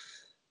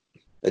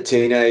a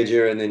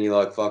teenager and then you're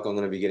like, fuck, I'm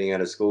going to be getting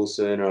out of school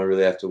soon and I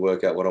really have to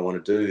work out what I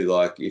want to do.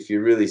 Like, if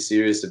you're really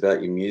serious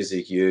about your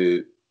music,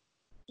 you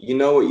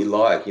know what you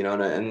like,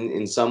 and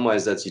in some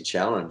ways that's your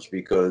challenge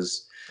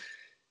because,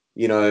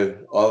 not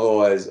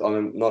always,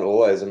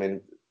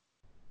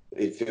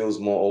 it feels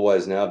more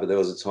always now, but there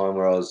was a time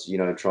where I was,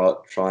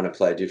 trying to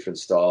play different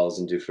styles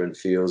and different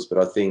feels. But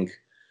I think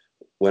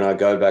when I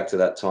go back to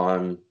that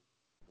time,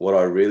 what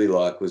I really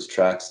liked was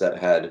tracks that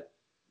had,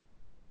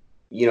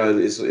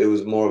 it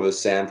was more of a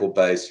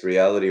sample-based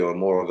reality or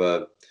more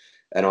of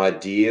an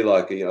idea.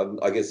 Like,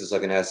 I guess it's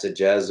like an acid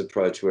jazz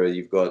approach where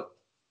you've got,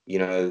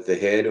 the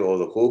head or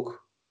the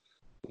hook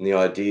and the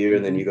idea,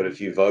 and then you've got a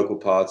few vocal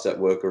parts that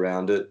work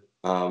around it.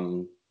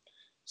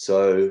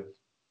 So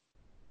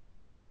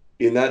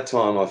in that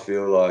time, I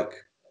feel like,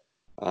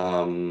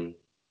 when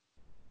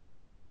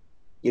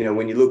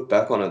you look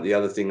back on it, the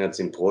other thing that's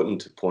important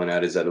to point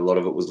out is that a lot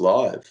of it was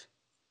live.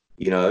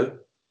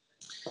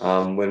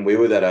 When we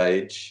were that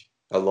age,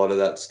 a lot of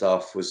that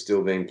stuff was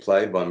still being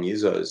played by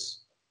musos.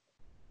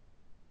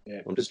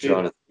 Yeah, I'm just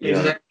trying to.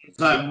 Exactly. It's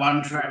like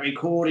one track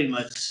recording.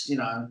 Let's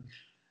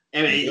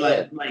I mean,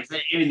 Yeah. like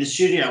in the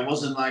studio, it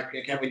wasn't like,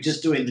 okay, we're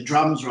just doing the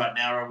drums right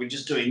now, or we're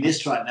just doing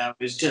this right now. It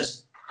was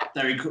just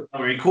they were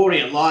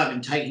recording it live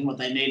and taking what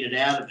they needed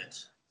out of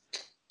it.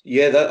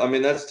 Yeah,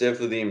 that's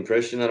definitely the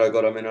impression that I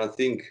got. I mean, I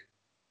think,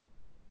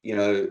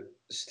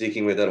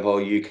 sticking with that whole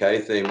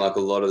UK theme, like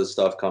a lot of the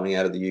stuff coming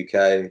out of the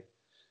UK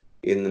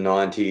in the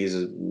 90s,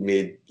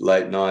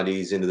 late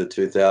 90s into the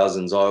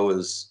 2000s, I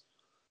was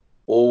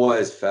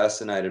always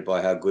fascinated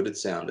by how good it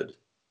sounded.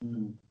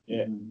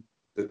 Yeah.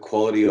 The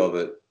quality of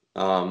it.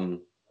 And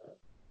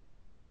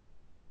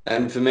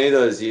for me,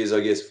 those years, I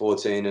guess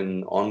 14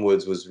 and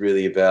onwards, was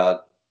really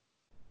about,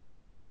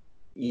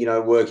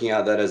 working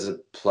out that as a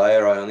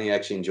player, I only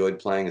actually enjoyed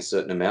playing a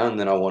certain amount, and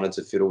then I wanted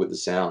to fiddle with the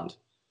sound.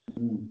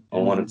 I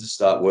wanted to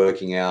start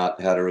working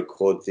out how to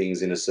record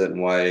things in a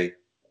certain way.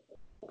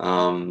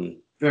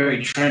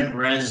 Very Trent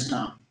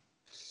Reznor.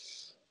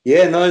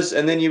 Yeah,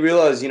 and then you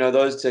realize,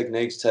 those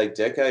techniques take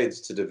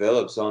decades to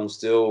develop.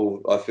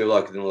 So I feel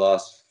like in the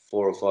last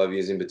 4 or 5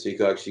 years in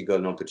particular, I actually got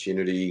an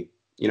opportunity.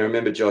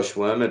 Remember Josh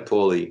Worm at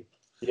Paulie?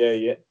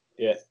 Yeah.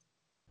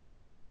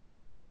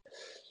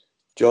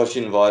 Josh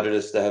invited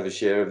us to have a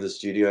share of the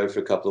studio for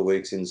a couple of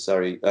weeks in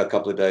Surrey, a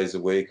couple of days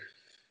a week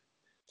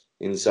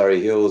in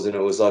Surrey Hills. And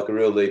it was like a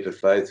real leap of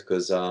faith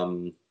because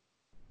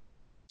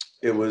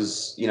it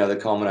was, the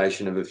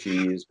culmination of a few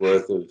years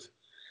worth of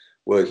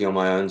working on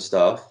my own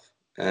stuff.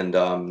 And,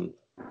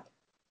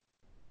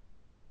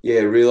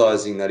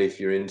 realizing that if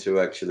you're into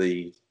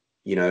actually,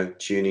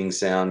 tuning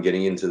sound,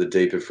 getting into the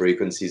deeper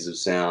frequencies of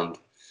sound,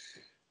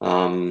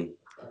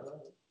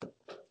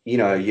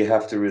 you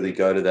have to really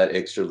go to that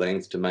extra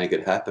length to make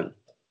it happen.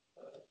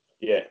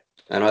 Yeah.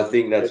 And I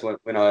think that's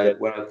when I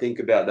think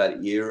about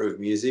that era of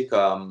music,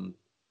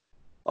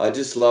 I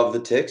just love the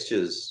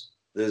textures.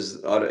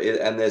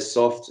 And they're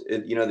soft.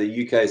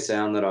 The UK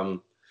sound that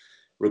I'm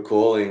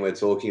recalling, we're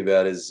talking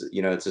about is,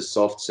 it's a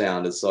soft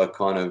sound. It's like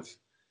kind of,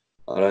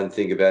 I don't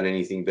think about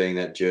anything being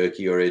that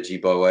jerky or edgy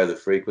by way of the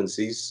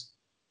frequencies.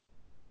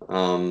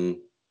 And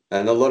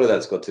a lot of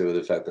that's got to do with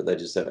the fact that they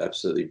just have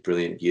absolutely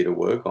brilliant gear to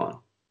work on.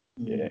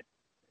 Yeah.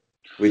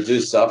 We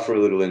do suffer a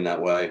little in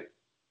that way.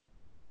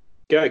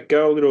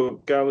 Go a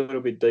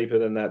little bit deeper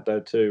than that though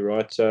too,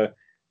 right? So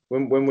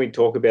when we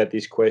talk about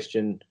this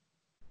question,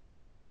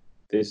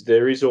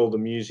 there is all the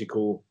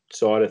musical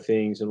side of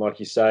things, and like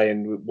you say,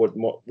 and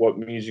what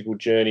musical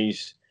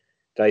journeys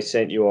they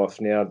sent you off.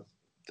 Now,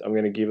 I'm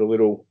going to give a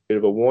little bit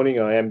of a warning.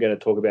 I am going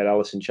to talk about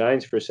Alice in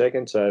Chains for a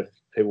second, so if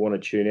people want to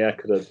tune out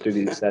because I do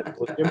this at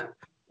volume,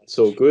 it's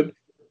all good.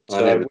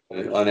 I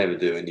never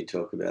do when you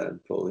talk about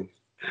it, Paulie.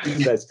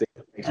 That's the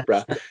thanks,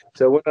 bruh.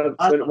 So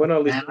when I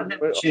listen, I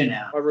never tune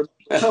out.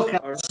 Talk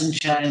Alice in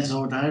Chains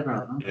all day,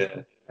 brother.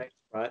 Yeah.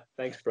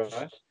 Thanks, bro.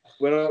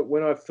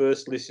 When I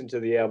first listened to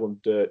the album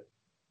Dirt,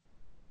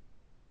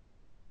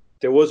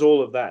 there was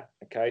all of that.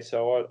 Okay,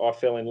 so I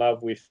fell in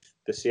love with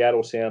the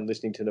Seattle sound,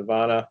 listening to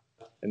Nirvana,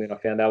 and then I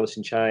found Alice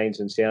in Chains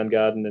and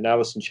Soundgarden, and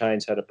Alice in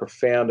Chains had a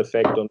profound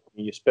effect on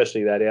me,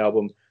 especially that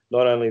album.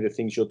 Not only the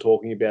things you're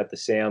talking about, the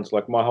sounds,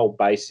 like my whole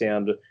bass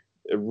sound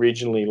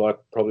originally, like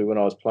probably when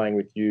I was playing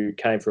with you,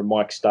 came from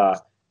Mike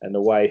Starr, and the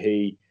way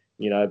he,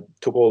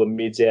 took all the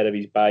mids out of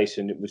his bass,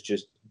 and it was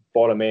just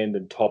bottom end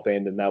and top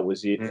end, and that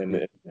was it.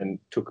 Mm-hmm. and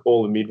took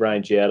all the mid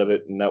range out of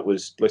it, and that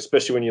was,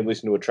 especially when you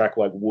listen to a track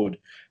like Wood,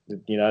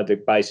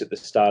 the bass at the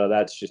start of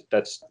that's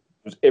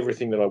was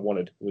everything that I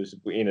wanted. Was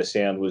in a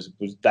sound was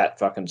that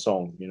fucking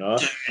song,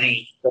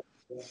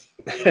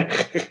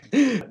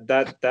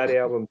 that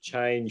album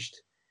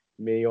changed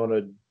me on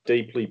a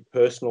deeply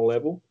personal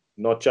level,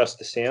 not just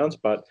the sounds,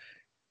 but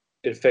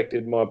it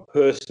affected my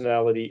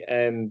personality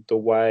and the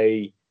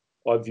way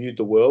I viewed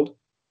the world.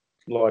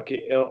 Like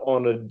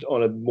on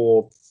a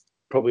more,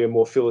 probably a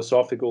more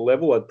philosophical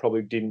level. I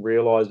probably didn't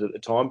realize it at the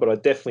time, but I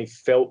definitely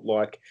felt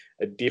like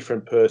a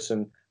different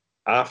person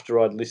after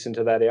I'd listened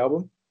to that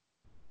album.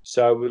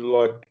 So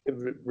like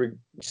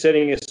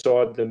setting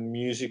aside the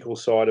musical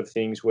side of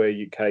things where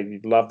you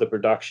love the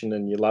production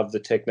and you love the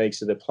techniques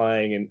that they're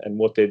playing and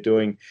what they're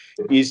doing,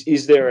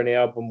 is there an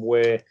album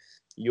where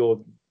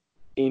your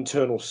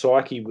internal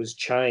psyche was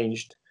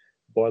changed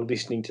by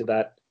listening to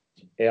that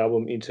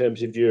album in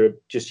terms of your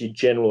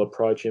general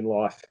approach in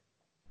life?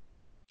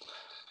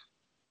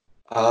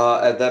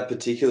 At that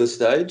particular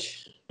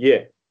stage?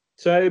 Yeah.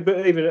 So,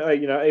 but even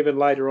even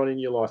later on in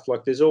your life,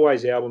 like there's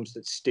always albums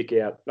that stick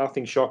out.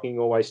 Nothing Shocking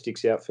always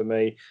sticks out for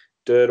me.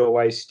 Dirt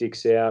always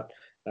sticks out.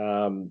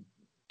 Tribe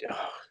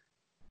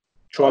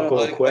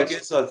Called Quest. I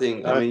guess I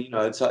think. I mean,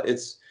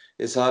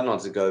 it's hard not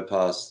to go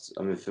past.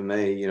 I mean, for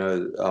me,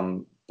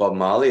 Bob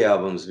Marley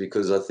albums,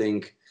 because I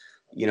think,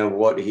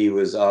 what he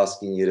was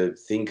asking you to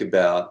think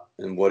about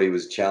and what he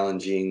was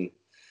challenging.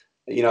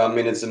 I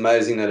mean, it's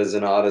amazing that as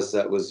an artist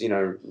that was,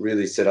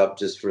 really set up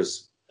just for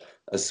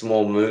a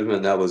small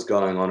movement that was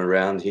going on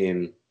around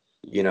him,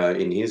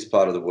 in his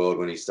part of the world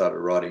when he started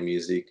writing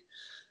music.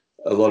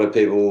 A lot of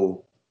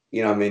people,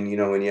 when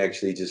you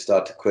actually just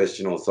start to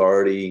question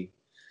authority,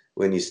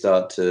 when you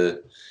start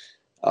to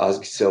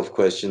ask yourself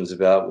questions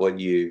about what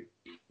you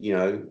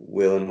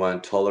will and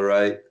won't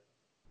tolerate,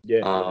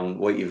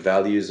 what your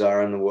values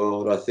are in the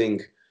world. I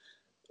think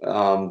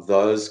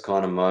those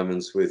kind of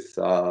moments with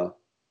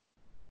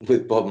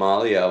Bob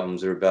Marley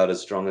albums are about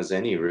as strong as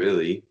any,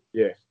 really.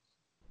 Yeah.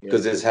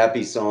 Because there's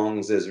happy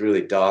songs, there's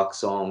really dark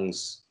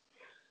songs,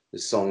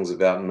 there's songs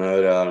about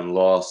murder and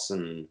loss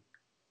and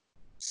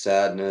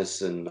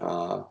sadness and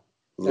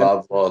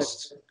love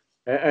lost.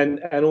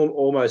 And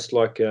almost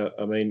like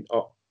I mean,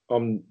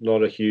 I'm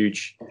not a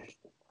huge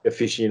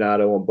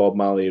aficionado on Bob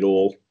Marley at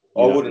all.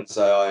 I wouldn't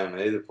say I am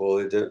either,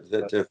 Paul. They're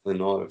definitely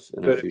not an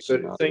but it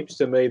aficionado. seems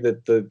to me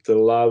that the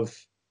love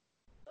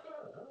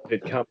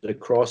that comes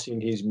across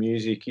in his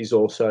music is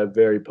also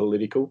very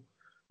political,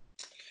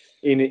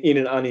 in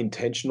an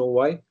unintentional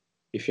way.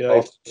 If you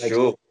know,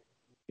 sure.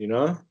 You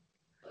know,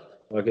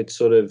 like it's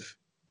sort of,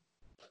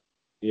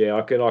 yeah,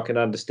 I can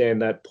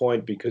understand that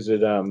point because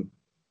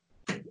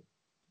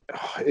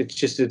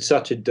it's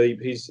such a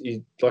deep. He's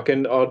like,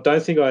 and I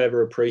don't think I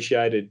ever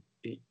appreciated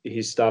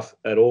his stuff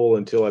at all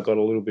until I got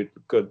a little bit,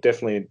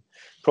 definitely,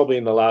 probably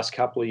in the last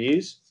couple of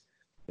years,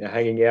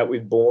 hanging out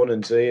with Born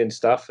and Z and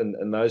stuff,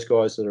 and those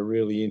guys that are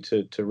really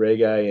into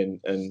reggae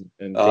and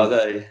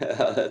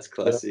that's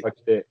classic.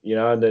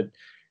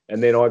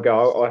 And then I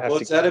go, I have to.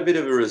 It's had a bit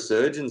of a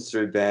resurgence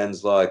through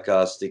bands like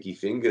Sticky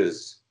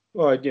Fingers.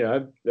 Well,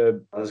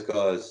 those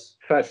guys.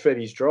 Fat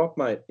Fetty's Drop,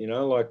 mate.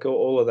 Like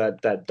all of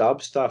that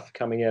dub stuff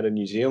coming out of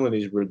New Zealand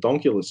is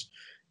redonkulous.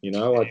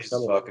 Like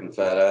some fucking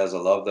fat ass. I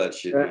love that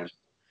shit, man.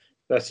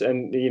 I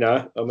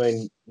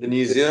mean, the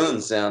New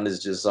Zealand sound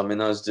is just. I mean,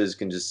 those dudes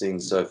can just sing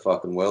so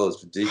fucking well.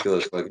 It's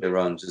ridiculous. Like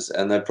everyone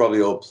and they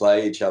probably all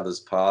play each other's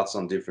parts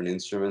on different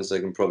instruments. They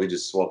can probably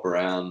just swap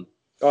around.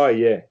 Oh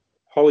yeah,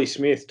 Holly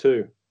Smith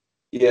too.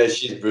 Yeah,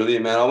 she's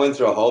brilliant, man. I went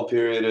through a whole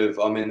period of.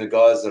 I mean, the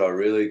guys that I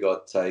really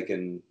got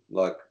taken,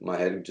 like my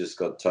head just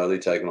got totally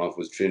taken off,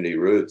 was Trinity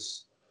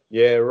Roots.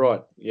 Yeah,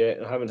 right. Yeah,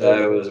 I haven't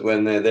heard. It was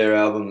when their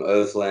album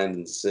Earth, Land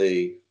and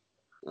Sea.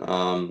 It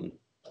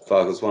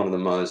was one of the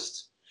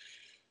most.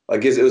 I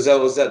guess it was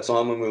that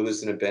time when we were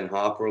listening to Ben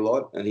Harper a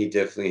lot, and he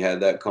definitely had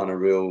that kind of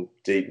real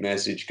deep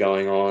message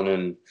going on,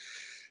 and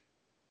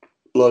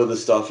a lot of the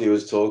stuff he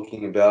was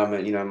talking about.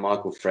 I mean,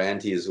 Michael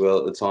Franti as well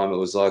at the time. It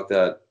was like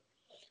that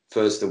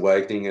first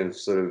awakening of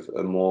sort of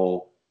a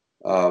more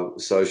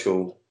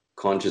social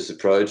conscious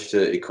approach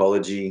to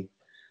ecology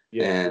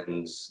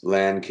and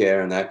land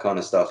care and that kind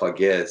of stuff, I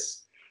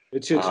guess.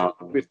 It's just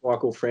with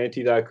Michael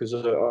Franti though, because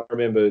I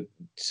remember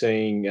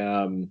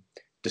seeing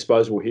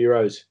Disposable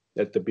Heroes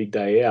at the big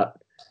day out.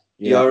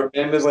 I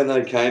remember when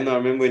they came. I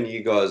remember when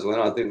you guys went.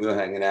 I think we were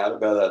hanging out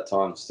about that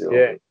time still.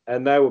 Yeah,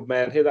 and they were,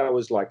 man, that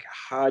was like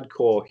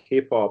hardcore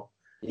hip hop.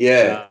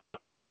 Yeah.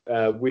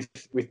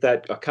 With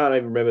that, I can't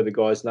even remember the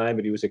guy's name,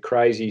 but he was a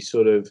crazy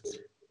sort of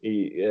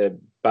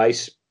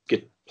bass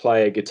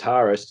player,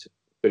 guitarist,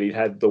 but he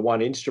had the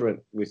one instrument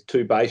with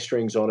 2 bass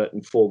strings on it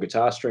and 4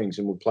 guitar strings,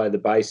 and would play the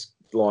bass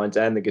lines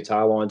and the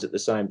guitar lines at the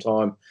same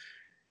time.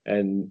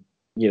 And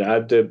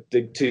to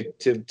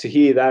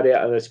hear that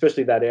out, and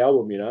especially that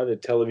album, the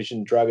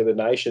Television Drug of the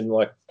Nation,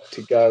 like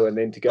to go.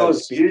 It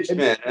was huge,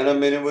 man. And I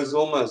mean, it was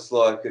almost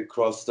like it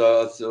crossed. It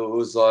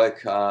was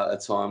like a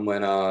time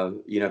when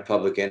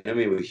Public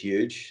Enemy were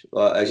huge.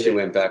 I actually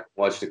went back and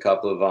watched a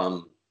couple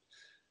of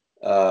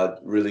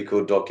really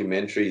cool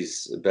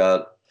documentaries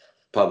about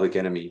Public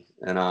Enemy,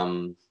 and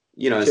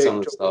some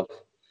of the stuff.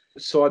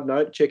 Side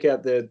note: check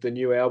out the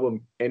new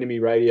album Enemy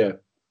Radio.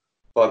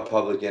 By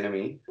Public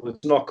Enemy.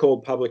 It's not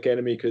called Public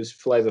Enemy because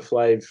Flavor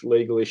Flav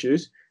legal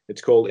issues.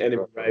 It's called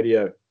Enemy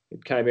Radio.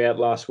 It came out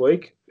last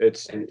week.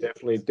 It's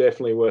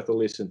definitely worth a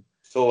listen.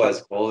 It's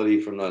always quality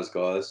from those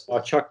guys.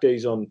 Chuck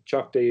D's on.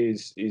 Chuck D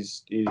is.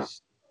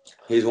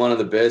 He's one of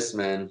the best,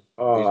 man.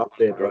 Oh, up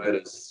there,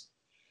 greatest.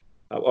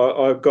 I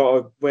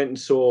went and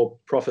saw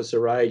Prophets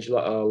of Rage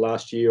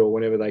last year or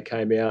whenever they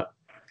came out,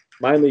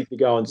 mainly to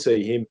go and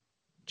see him,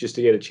 just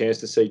to get a chance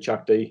to see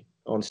Chuck D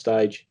on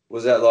stage.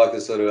 Was that like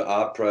a sort of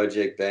art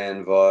project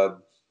band vibe?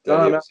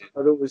 No,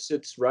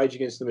 it's Rage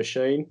Against the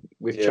Machine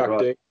with Chuck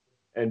D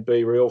and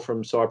Be Real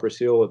from Cypress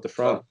Hill at the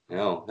front.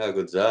 Oh, how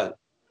good's that?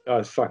 Oh,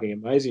 it's fucking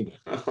amazing.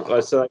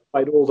 So they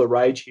played all the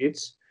Rage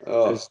hits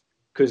because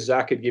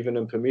Zach had given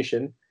them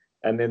permission,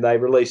 and then they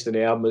released an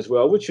album as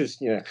well, which was,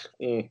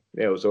 it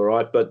was all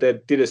right. But they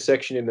did a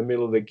section in the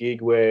middle of the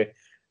gig where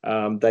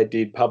they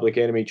did Public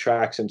Enemy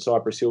tracks and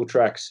Cypress Hill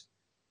tracks.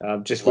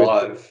 Just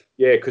live,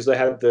 because they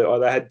had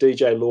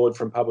DJ Lord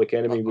from Public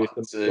Enemy with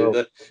them.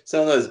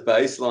 Some of those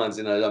bass lines,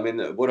 I mean,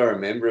 what I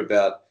remember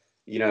about,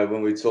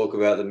 when we talk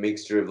about the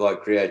mixture of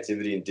like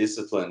creativity and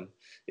discipline,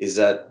 is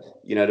that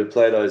to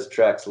play those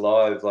tracks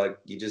live, like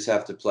you just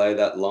have to play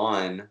that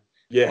line on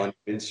your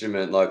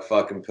instrument like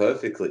fucking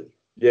perfectly.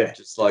 Yeah,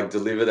 just like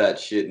deliver that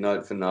shit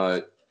note for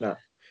note. No,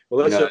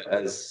 well,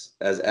 that's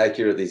as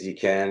accurately as you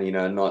can.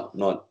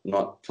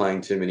 Not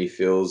playing too many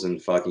fills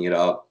and fucking it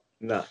up.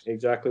 No,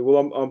 exactly.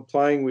 Well, I'm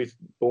playing with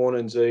Born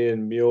and Z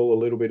and Mule a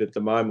little bit at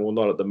the moment. Well,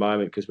 not at the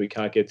moment because we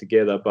can't get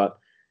together. But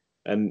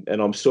I'm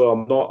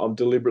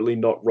deliberately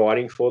not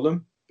writing for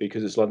them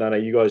because it's like, no,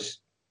 you guys,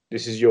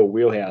 this is your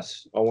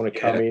wheelhouse. I want to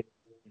come in,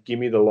 give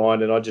me the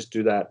line, and I just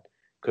do that.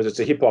 because it's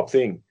a hip hop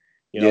thing.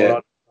 You know, Yeah.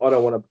 I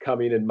don't want to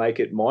come in and make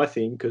it my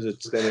thing because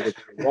it's then it'll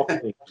be a rock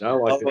thing. You know,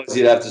 like Otherwise,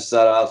 you'd have to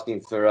start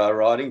asking for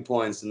writing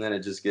points, and then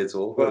it just gets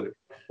awkward.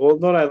 well,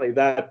 not only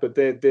that, but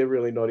they're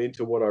really not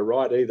into what I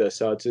write either.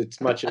 So it's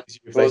much easier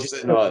if Of they course just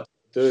they're not.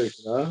 do,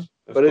 you know.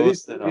 Of But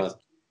course they're not.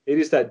 it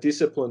is that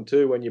discipline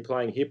too when you're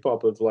playing hip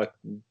hop of like,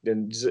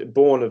 and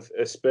born of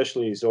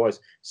especially is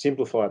always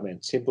simplify,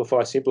 man.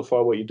 Simplify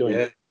what you're doing.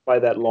 Yeah. Play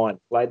that line,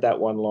 play that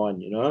one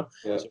line, you know.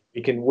 Yeah. So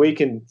we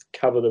can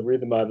cover the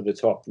rhythm over the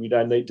top. We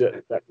don't need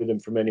that rhythm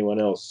from anyone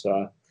else.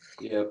 So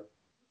Yeah.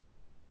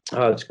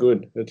 it's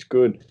good. It's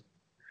good.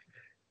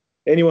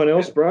 Anyone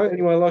else, bro?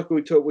 Anyone like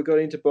we got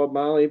into Bob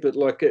Marley, but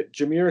like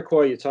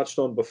Jamiroquai you touched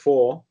on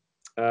before.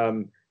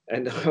 And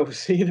I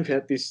was thinking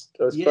about this.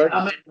 Yeah,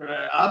 I mean,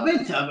 I've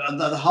been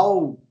the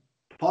whole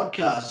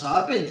podcast.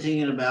 I've been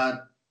thinking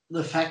about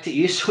the fact that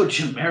you saw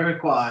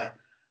Jamiroquai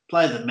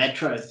play the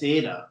Metro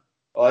Theatre.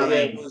 Oh, yeah,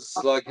 it was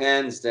like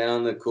hands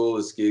down the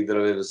coolest gig that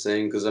I've ever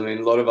seen because, I mean,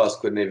 a lot of us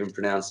couldn't even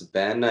pronounce the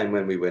band name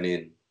when we went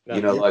in. No,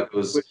 you know, like it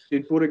was.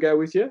 Did Buddha go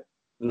with you?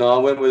 No, I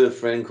went with a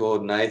friend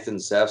called Nathan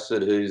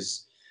Safsford,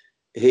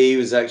 he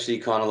was actually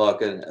kind of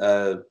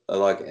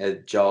like a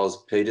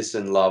Giles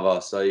Peterson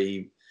lover. So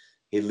he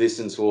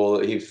listened to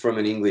he's from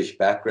an English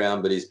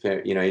background, but his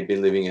parent, you know, he'd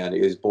been living out.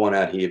 He was born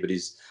out here, but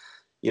he's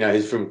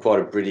from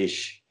quite a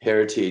British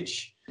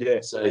heritage.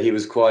 Yeah. So he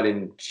was quite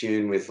in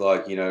tune with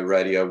like, you know,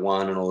 Radio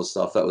 1 and all the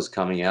stuff that was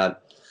coming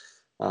out.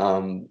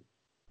 And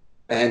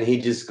he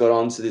just got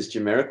onto this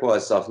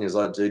Jamiroquai stuff and he was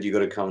like, dude, you got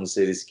to come and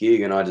see this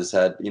gig. And I just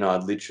had, you know, I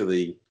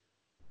literally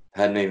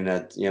hadn't even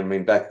had, you know, I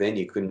mean, back then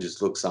you couldn't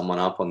just look someone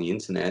up on the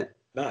internet.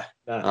 No.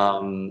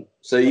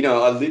 So, you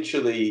know, I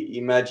literally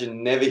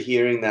imagine never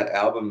hearing that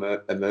album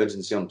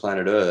Emergency on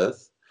Planet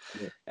Earth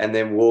and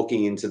then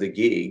walking into the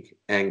gig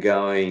and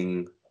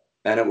going,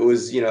 and it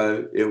was, you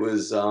know, it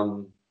was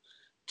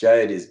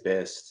Jay at his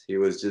best. He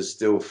was just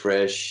still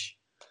fresh.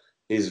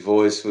 His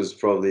voice was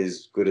probably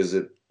as good as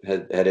it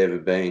had ever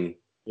been.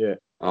 Yeah.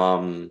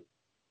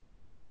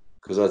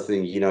 Because I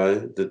think, you know,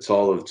 the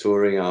toll of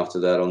touring after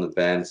that on the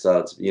band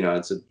starts, you know,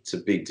 it's a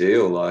big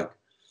deal. Like,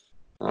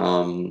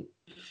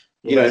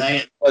 you know,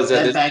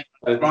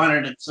 they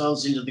grinded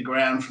themselves into the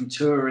ground from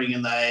touring,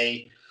 and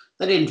they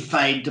didn't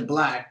fade to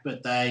black,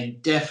 but they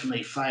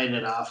definitely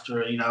faded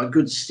after, you know, a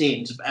good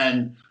stint.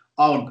 And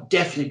I would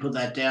definitely put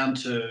that down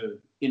to,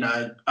 you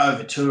know,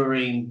 over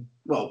touring.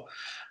 Well,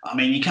 I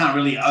mean, you can't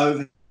really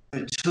over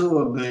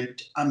tour,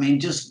 but I mean,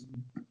 just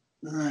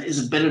is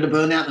it better to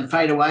burn out than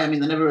fade away? I mean,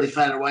 they never really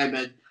faded away,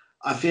 but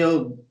I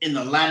feel in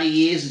the latter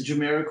years of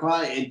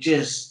Jamiroquai,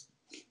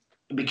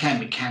 it became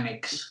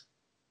mechanics.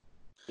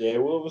 Yeah,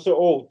 well, it was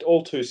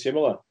all too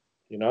similar,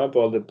 you know.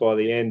 By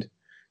the end,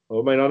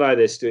 well, I mean, I know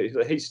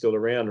he's still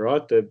around,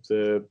 right?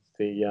 The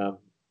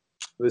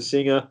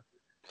singer.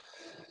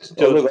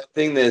 Well, look, I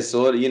think they're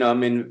sort of, you know, I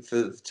mean,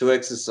 to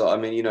exercise, I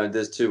mean, you know,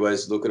 there's two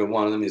ways to look at it.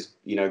 One of them is,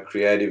 you know,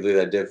 creatively,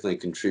 they definitely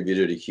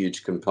contributed a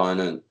huge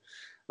component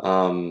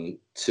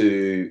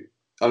to,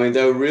 I mean,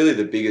 they were really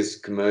the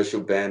biggest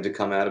commercial band to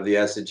come out of the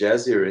acid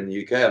jazz era in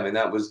the UK. I mean,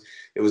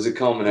 it was a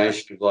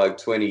culmination of like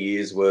 20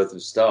 years worth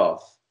of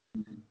stuff.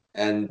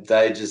 And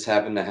they just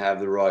happened to have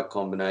the right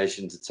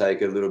combination to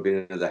take a little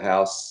bit into the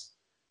house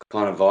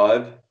kind of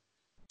vibe.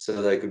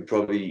 So they could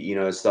probably, you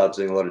know, start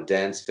doing a lot of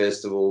dance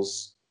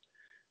festivals.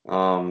 That 4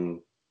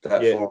 on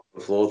the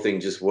floor thing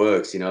just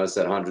works, you know, it's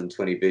that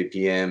 120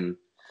 BPM.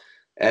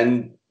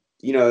 And,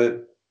 you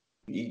know,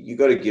 you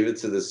got to give it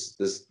to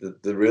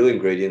the real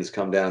ingredients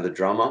come down to the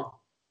drummer.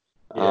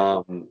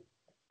 Yeah.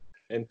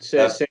 And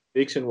Sam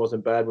Dixon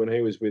wasn't bad when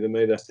he was with him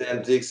either.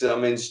 Sam Dixon, I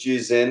mean, Stu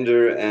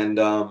Zender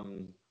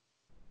and,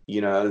 you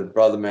know, the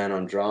brother man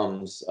on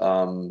drums,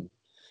 you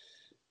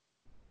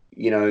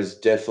know, is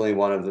definitely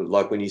one of the,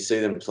 like when you see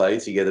them play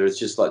together, it's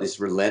just like this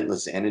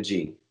relentless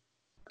energy.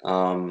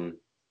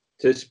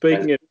 So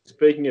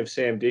speaking of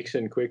Sam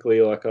Dixon,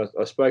 quickly, like we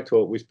spoke to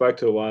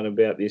Alana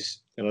about this,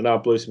 and I know I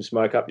blew some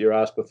smoke up your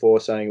ass before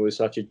saying it was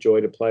such a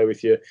joy to play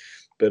with you,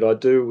 but I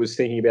was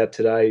thinking about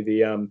today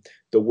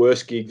the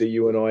worst gig that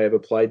you and I ever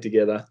played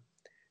together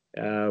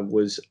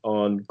was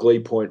on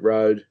Glebe Point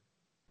Road,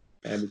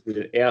 and we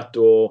did an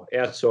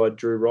outside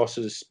Drew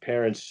Ross's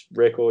parents'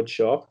 record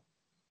shop,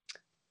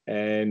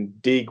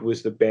 and Dig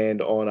was the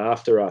band on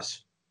after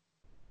us.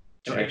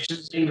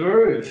 Directions in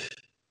Groove.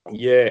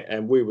 Yeah,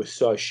 and we were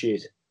so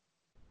shit.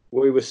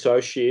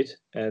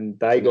 And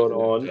they got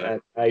on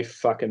and they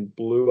fucking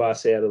blew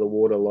us out of the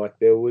water like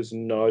there was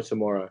no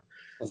tomorrow.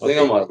 I think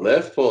I might have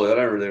left, Paul. I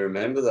don't really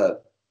remember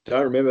that.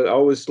 Don't remember. I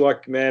was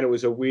like, man, it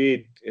was a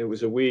weird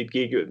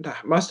gig. It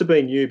must have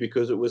been you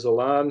because it was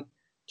Alan,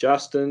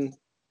 Justin,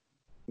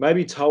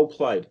 maybe Toll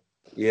played.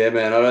 Yeah,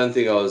 man, I don't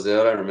think I was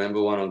there. I don't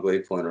remember one on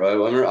Glebe Point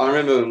Road. I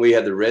remember when we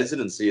had the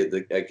residency at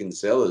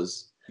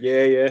Kinsella's.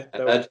 Yeah.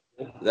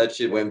 That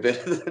shit went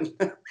better than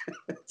that.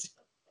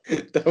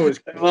 That was.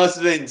 It must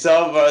have been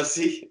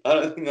Salvasi. I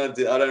don't think I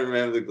did. I don't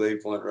remember the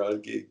Glebe Point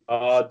Road gig.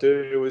 Oh,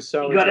 dude, it was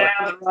so. You got out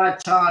at the right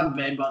time,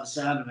 Ben, by the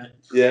sound of it.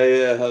 Yeah,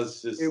 yeah. I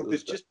was just. It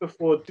was just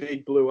before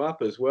Dig blew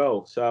up as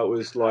well, so it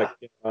was like,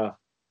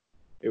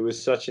 it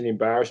was such an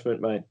embarrassment,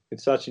 mate.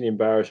 It's such an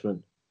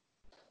embarrassment.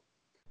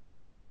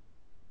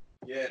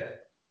 Yeah.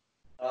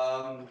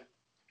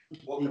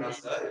 What can I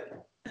say?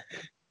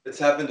 It's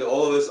happened to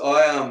all of us.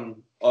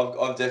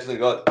 I've definitely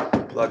got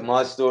like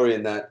my story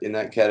in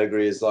that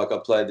category is like I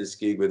played this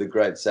gig with a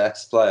great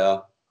sax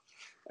player,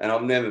 and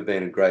I've never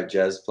been a great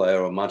jazz player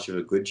or much of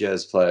a good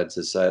jazz player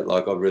to say it.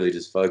 Like I've really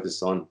just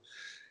focused on,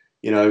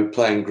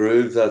 playing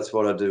groove. That's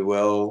what I do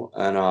well.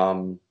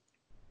 And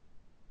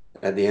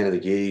at the end of the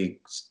gig,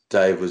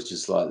 Dave was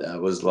just like,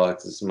 that was like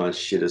this is the most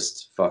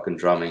shittest fucking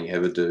drumming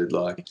ever, dude.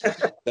 Like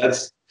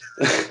that's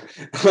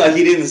like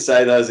he didn't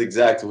say those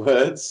exact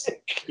words.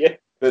 Yeah.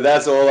 But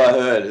that's all I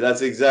heard.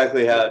 That's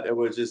exactly how it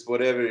was. Just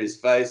whatever his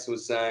face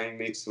was saying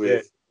mixed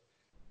with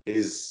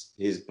his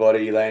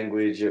body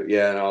language.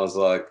 Yeah, and I was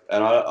like,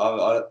 and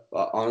I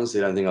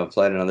honestly don't think I've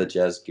played another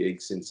jazz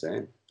gig since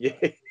then. Yeah.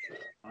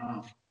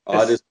 Wow.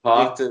 I just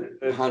parked it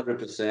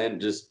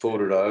 100%, just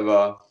pulled it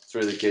over,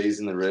 threw the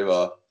keys in the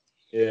river.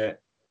 Yeah.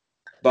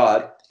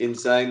 But in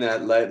saying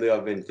that, lately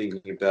I've been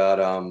thinking about,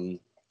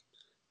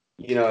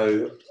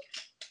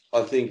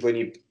 I think when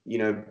you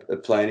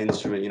play an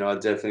instrument, I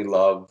definitely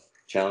love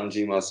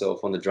challenging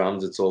myself on the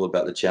drums. It's all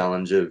about the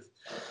challenge of,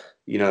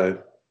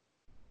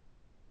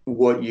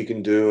 what you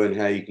can do and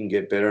how you can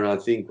get better. And I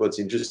think what's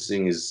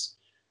interesting is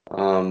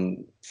for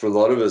a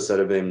lot of us that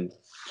have been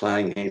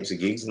playing heaps of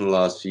gigs in the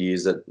last few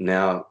years that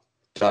now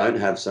don't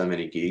have so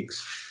many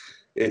gigs,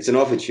 it's an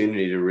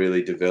opportunity to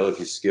really develop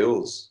your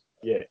skills.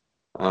 Yeah.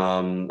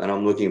 And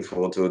I'm looking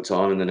forward to a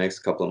time in the next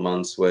couple of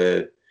months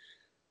where,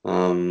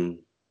 I'm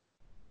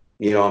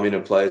in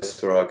a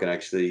place where I can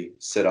actually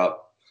set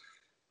up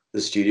the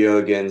studio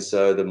again,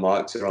 so the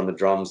mics are on the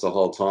drums the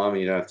whole time,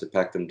 and you don't have to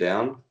pack them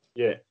down.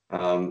 Yeah.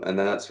 And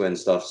that's when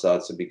stuff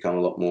starts to become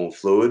a lot more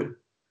fluid.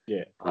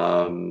 Yeah.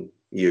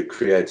 Your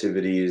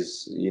creativity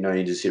is, you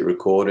just hit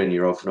record and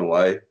you're off and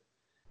away.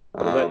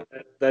 Well,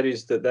 that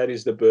is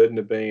the burden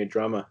of being a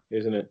drummer,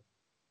 isn't it?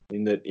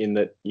 In that,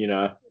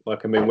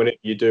 like, I mean, when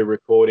you do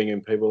recording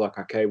and people are like,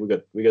 okay,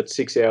 we got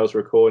 6 hours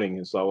recording,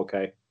 it's like,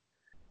 okay,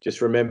 just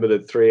remember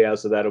that 3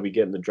 hours of that will be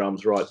getting the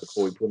drums right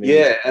before we put them in.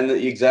 Yeah, and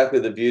exactly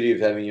the beauty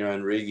of having your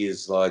own rig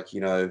is like,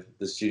 the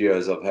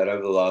studios I've had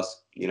over the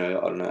last, I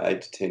don't know,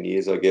 8 to 10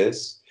 years, I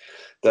guess,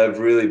 they've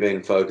really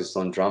been focused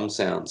on drum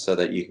sound so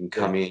that you can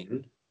come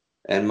in.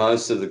 And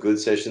most of the good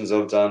sessions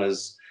I've done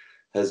has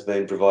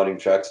been providing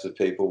tracks for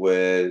people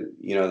where,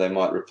 they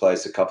might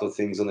replace a couple of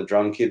things on the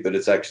drum kit, but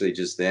it's actually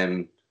just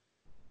them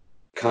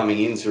coming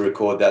in to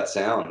record that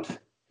sound.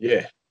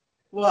 Yeah.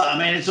 Well, I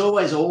mean, it's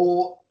always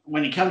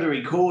when you come to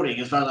recording,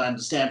 as far as I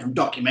understand from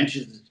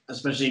documentaries,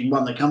 especially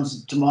one that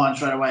comes to mind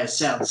straight away is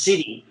Sound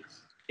City,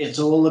 it's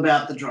all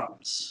about the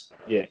drums.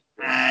 Yeah.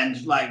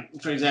 And,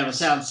 like, for example,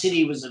 Sound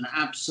City was an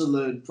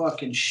absolute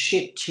fucking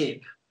shit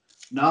tip.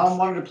 No one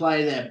wanted to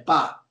play there,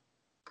 but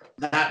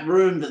that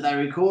room that they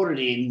recorded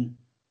in,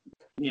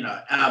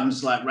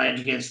 albums like Rage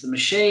Against the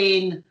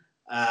Machine,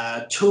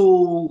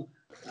 Tool,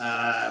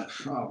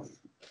 the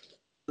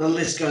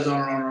list goes on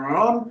and on and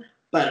on,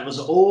 but it was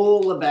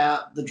all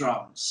about the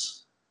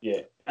drums.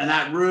 Yeah. And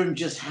that room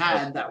just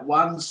had that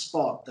one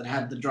spot that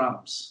had the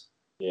drums.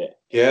 Yeah.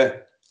 Yeah.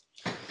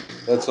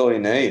 That's all you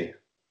need.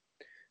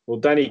 Well,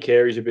 Danny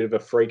Carey's a bit of a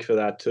freak for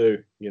that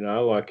too.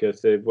 Like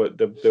if there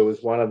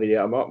was one of the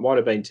might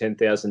have been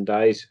 10,000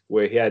 Days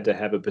where he had to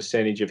have a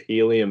percentage of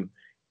helium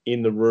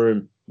in the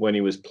room when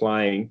he was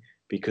playing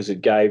because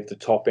it gave the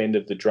top end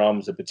of the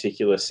drums a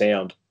particular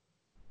sound.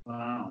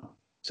 Wow.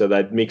 So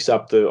they'd mix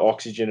up the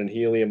oxygen and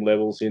helium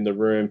levels in the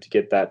room to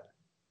get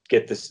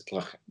this.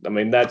 I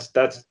mean, that's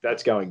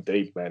going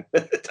deep, man.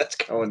 That's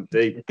going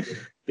deep.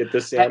 Get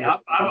the sound. Hey,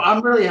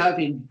 I'm really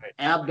hoping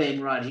our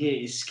Ben right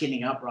here is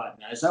skinning up right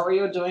now. Is that what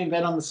you're doing,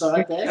 Ben, on the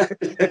side there?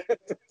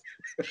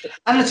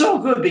 And it's all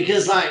good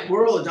because, like,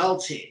 we're all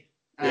adults here.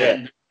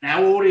 And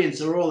our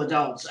audience are all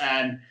adults.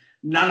 And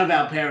none of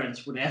our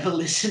parents would ever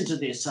listen to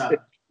this. So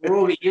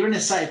you're in a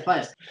safe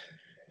place.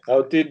 I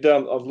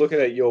was looking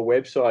at your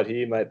website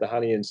here, mate, the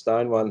Honey and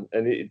Stone one.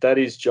 And that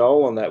is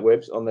Joel on that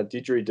on that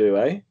didgeridoo,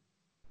 eh?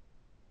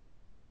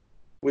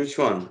 Which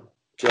one?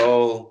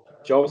 Joel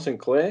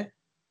Sinclair?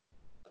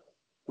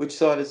 Which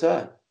side is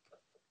that?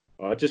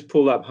 I just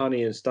pulled up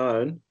Honey and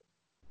Stone,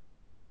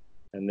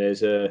 and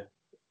there's I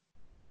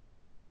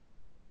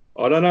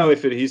don't know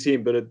if it is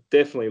him, but it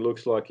definitely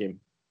looks like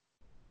him.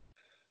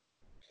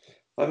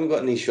 I haven't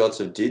got any shots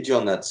of Didge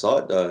on that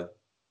site, though.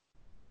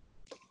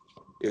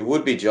 It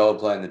would be Joel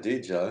playing the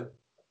Didge, though.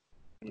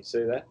 You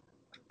see that?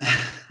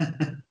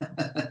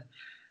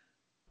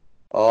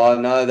 Oh,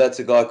 no, that's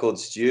a guy called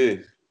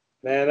Stu.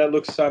 Man, that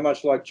looks so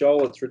much like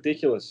Joel. It's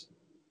ridiculous.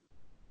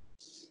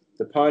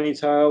 The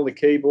ponytail, the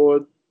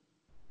keyboard,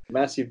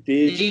 massive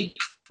Didge.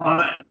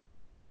 Are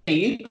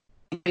you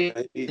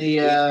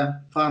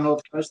the Far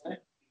North Coast there?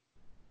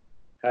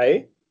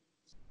 Hey?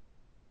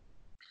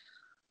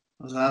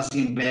 I was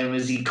asking Ben,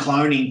 was he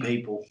cloning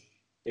people?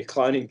 You're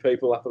cloning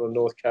people up on the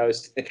North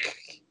Coast.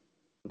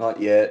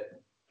 Not yet.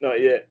 Not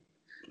yet.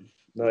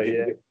 Not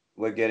yet.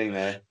 We're getting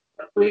there.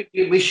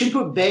 We should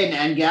put Ben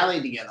and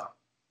Galley together.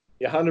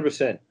 Yeah,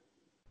 100%.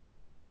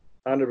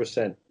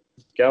 100%.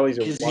 Galley's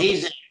a Because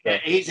wonderful-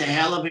 he's a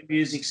hell of a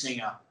music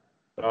singer.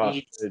 Oh,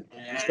 He's, dude.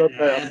 He's got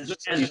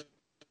that-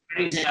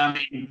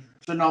 I mean,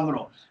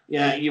 phenomenal.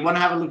 Yeah, you want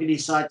to have a look at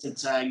his site.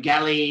 It's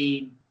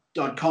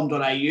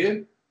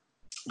galley.com.au.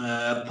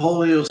 Paul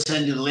will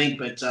send you the link,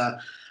 but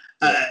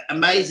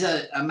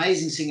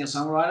amazing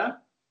singer-songwriter.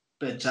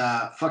 But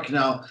fucking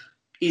hell,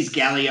 his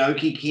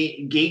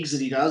Gallioke gigs that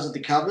he does at the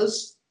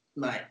covers,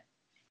 mate,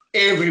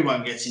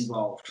 everyone gets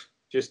involved.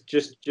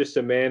 just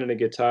a man and a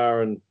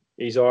guitar, and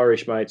he's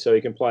Irish, mate, so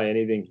he can play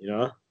anything, you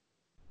know?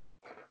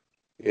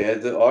 Yeah,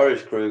 the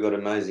Irish crew got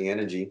amazing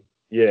energy.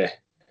 Yeah.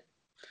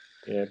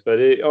 Yeah, but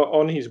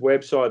on his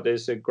website,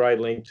 there's a great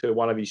link to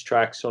one of his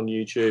tracks on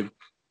YouTube,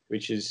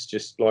 which is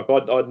just like,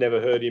 I'd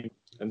never heard him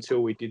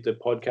until we did the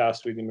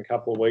podcast with him a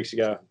couple of weeks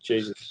ago.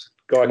 Jesus.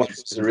 Guy,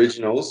 His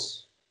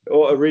originals.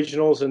 or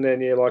originals, and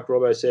then, yeah, like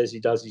Robbo says, he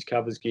does his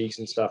covers gigs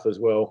and stuff as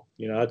well,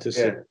 you know, to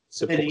support.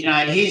 And, you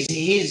know,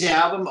 his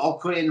album,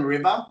 Ocarina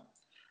River,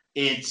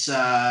 it's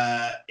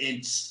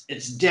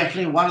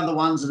definitely one of the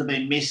ones that have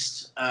been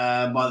missed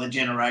by the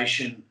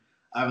generation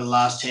over the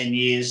last 10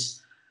 years.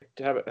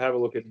 Have a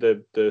look at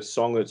the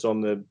song that's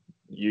on the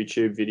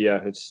YouTube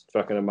video. It's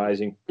fucking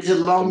amazing. Is it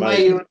Long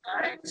May Your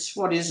Days?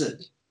 What is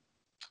it?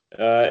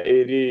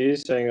 It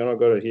is. Hang on, I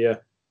got it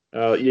here.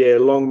 Yeah,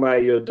 Long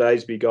May Your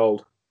Days Be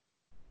Gold.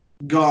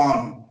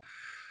 Gone.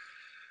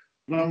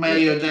 Long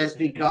May Your Days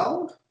Be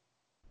Gold?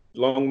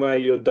 Long May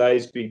Your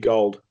Days Be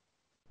Gold.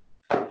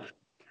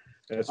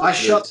 I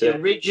shot the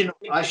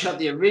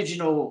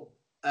original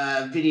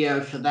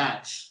video for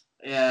that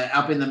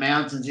up in the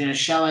mountains in a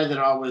chalet that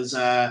I was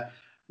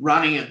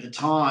running at the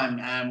time,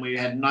 and we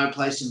had no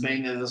place in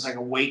being there. There was like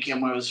a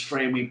weekend where it was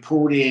free, and we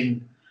pulled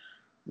in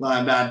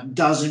like about a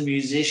dozen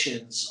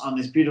musicians on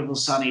this beautiful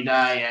sunny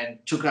day and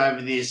took over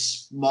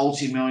this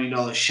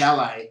multi-million-dollar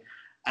chalet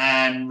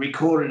and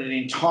recorded an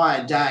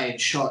entire day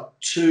and shot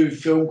 2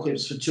 film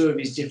clips for 2 of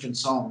his different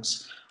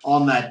songs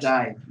on that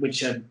day,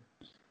 which are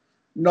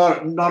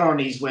not on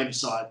his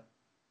website.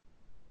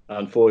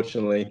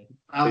 Unfortunately.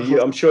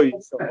 I'm sure you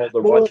saw all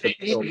the rights for the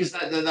film. Because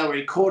they were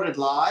recorded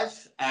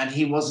live, and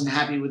he wasn't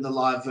happy with the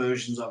live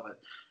versions of it,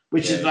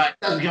 which is like,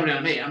 doesn't come down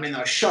to me. I mean, they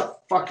were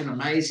shot fucking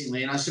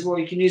amazingly, and I said, well,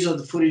 you can use all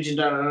the footage and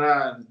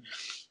da-da-da. And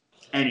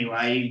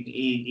anyway,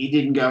 he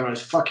didn't go. It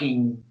was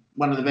fucking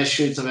one of the best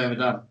shoots I've ever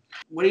done.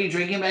 What are you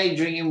drinking, mate? Are you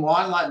drinking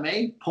wine like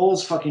me?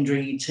 Paul's fucking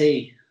drinking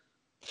tea.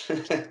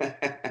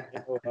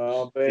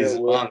 Oh, He's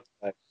a monk.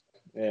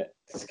 Yeah.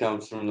 This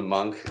comes from the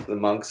monk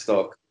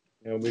stock.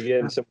 Yeah, we're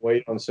getting some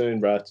wheat on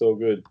soon, bro. It's all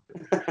good.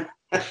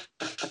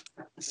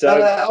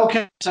 So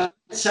Okay, so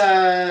let's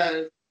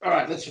all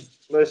right. Let's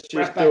just wrap do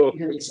back it.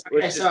 into this.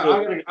 Let's Okay, so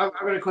just do I've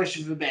got a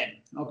question for Ben.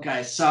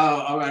 Okay, so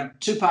I've got a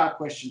 2-part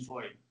question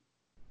for you.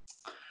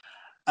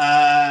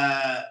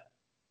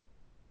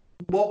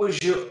 What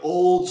was your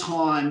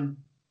all-time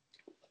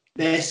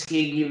best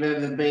gig you've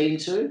ever been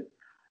to?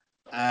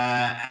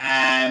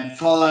 And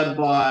followed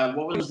by,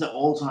 what was the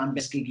all-time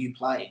best gig you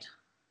played?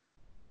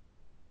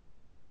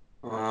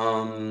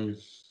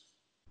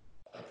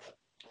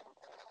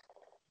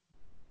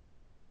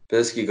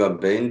 Best gig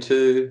I've been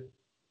to.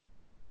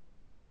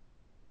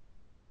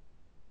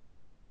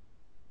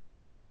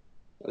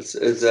 It's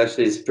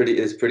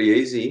pretty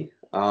easy.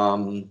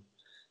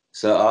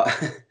 So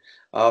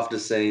after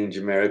seeing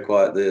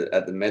Jamiroquai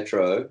at the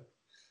Metro,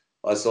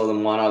 I saw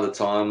them one other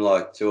time,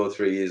 like 2 or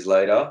 3 years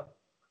later,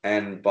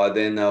 and by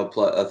then I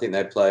think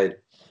they played.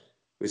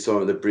 We saw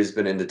them at the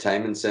Brisbane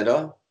Entertainment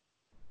Centre,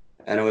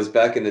 and it was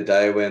back in the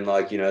day when,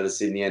 like, you know, the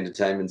Sydney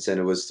Entertainment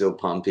Centre was still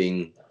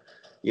pumping.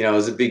 You know, it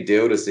was a big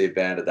deal to see a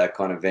band at that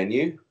kind of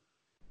venue,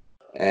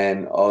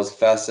 and I was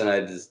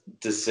fascinated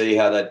to see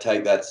how they'd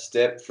take that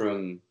step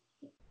from,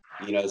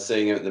 you know,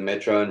 seeing it at the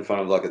Metro in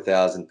front of like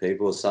 1,000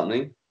 people or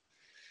something,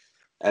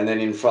 and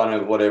then in front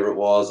of whatever it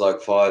was,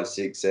 like 5,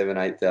 6, 7,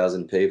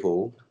 8,000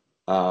 people.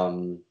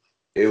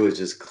 It was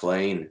just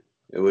clean.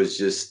 It was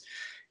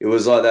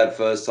like that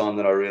first time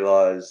that I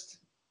realized,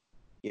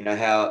 you know,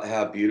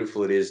 how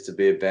beautiful it is to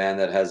be a band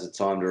that has the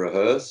time to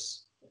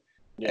rehearse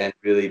and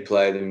really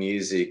play the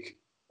music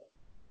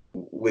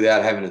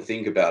without having to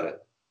think about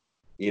it.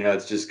 You know,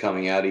 it's just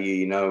coming out of you.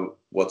 You know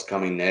what's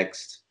coming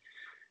next.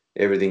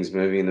 Everything's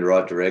moving in the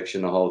right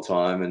direction the whole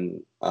time.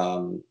 And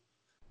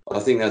I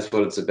think that's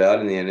what it's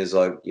about in the end, is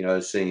like, you know,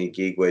 seeing a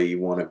gig where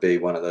you want to be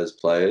one of those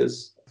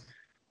players.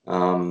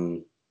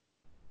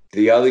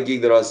 The other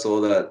gig that I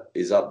saw that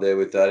is up there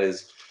with that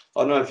is,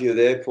 I don't know if you were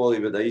there,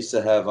 Paulie, but they used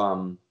to have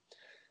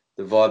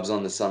the Vibes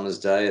on the Summer's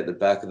Day at the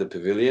back of the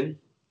pavilion.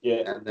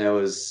 Yeah. And there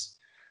was,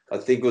 I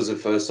think it was the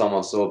first time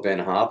I saw Ben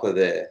Harper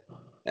there.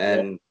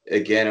 And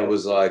again, it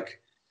was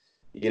like,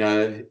 you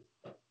know,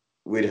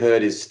 we'd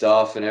heard his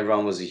stuff and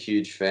everyone was a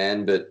huge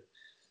fan, but,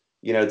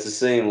 you know, to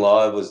see him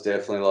live was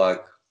definitely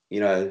like,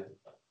 you know,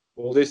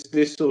 Well, this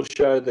will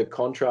show the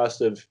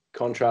contrast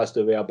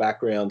of our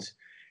backgrounds.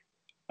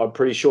 I'm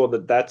pretty sure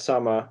that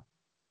summer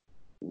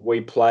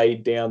we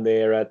played down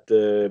there at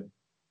the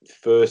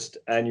first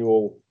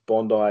annual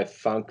Bondi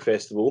Funk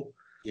Festival.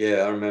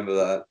 Yeah, I remember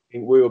that.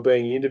 We were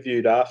being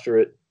interviewed after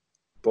it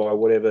by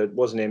whatever, it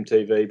wasn't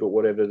MTV, but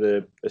whatever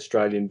the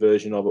Australian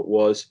version of it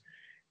was.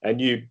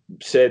 And you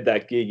said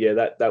that gig, yeah,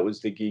 that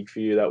was the gig for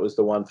you. That was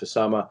the one for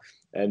summer.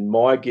 And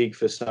my gig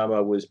for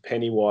summer was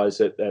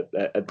Pennywise at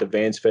the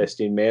Vans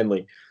Fest in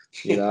Manly.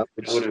 You know,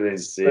 It would have been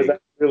so sick.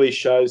 that really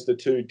shows the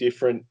two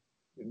different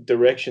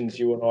directions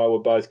you and I were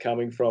both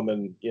coming from,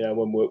 and you know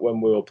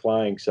when we were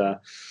playing. So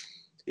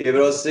Yeah,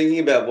 but I was thinking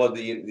about what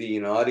the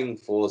uniting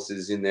force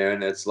is in there,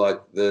 and it's like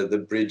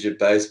the bridge of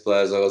bass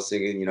players. I was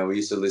thinking, you know, we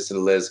used to listen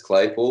to Les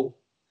Claypool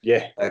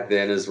yeah, back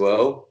then as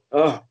well,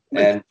 oh,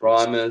 and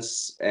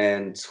Primus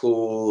and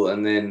Tool,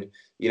 and then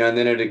and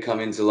then it'd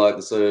come into like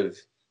the sort of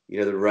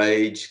the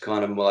Rage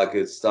kind of like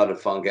it started to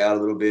funk out a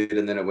little bit,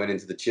 and then it went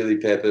into the Chili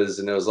Peppers,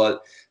 and it was like,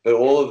 but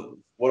all of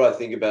what I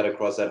think about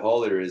across that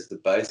whole era is the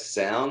bass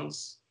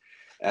sounds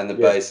and the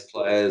bass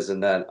players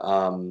and that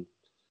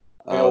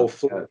Al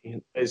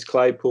Flynn, Les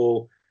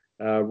Claypool,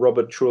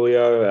 Robert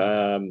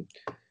Trujillo,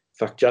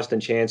 Justin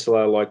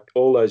Chancellor, like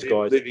all those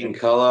guys. Living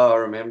Colour, I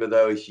remember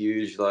they were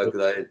huge. Like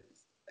they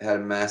had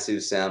a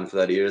massive sound for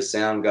that era.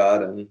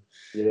 Soundgarden.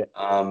 Yeah.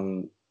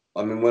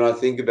 I mean, when I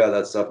think about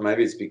that stuff,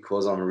 maybe it's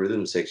because I'm a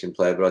rhythm section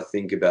player, but I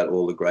think about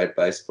all the great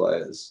bass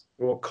players.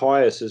 Well,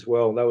 Caius as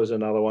well. That was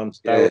another one.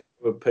 Yeah. They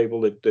were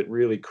people that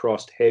really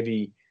crossed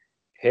heavy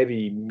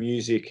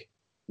music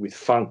with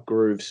funk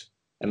grooves,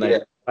 and they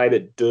made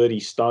it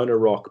dirty stoner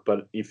rock.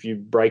 But if you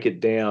break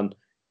it down,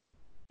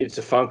 it's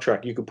a funk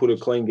track. You could put a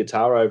clean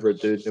guitar over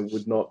it, dude, and it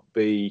would not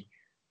be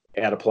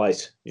out of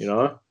place. You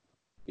know.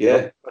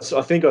 Yeah.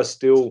 I think I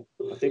still.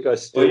 Well, and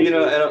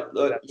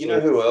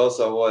who else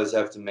I always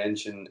have to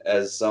mention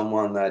as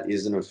someone that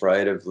isn't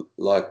afraid of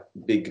like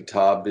big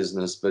guitar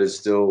business, but is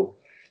still,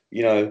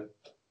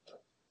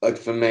 like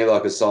for me,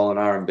 like a soul and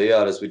R&B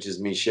artist, which is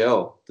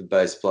Michelle, the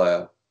bass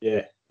player.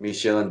 Yeah.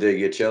 Michelle and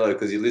Digiacello,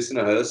 because you listen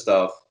to her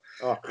stuff,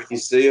 you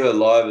see her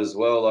live as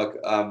well. Like,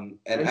 and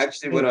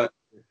actually when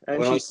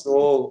I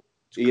saw,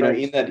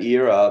 in that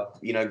era,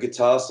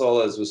 guitar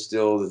solos was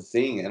still the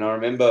thing. And I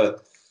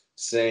remember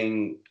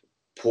seeing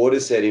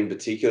Portishead in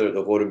particular at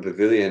the Horton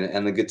Pavilion,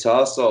 and the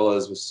guitar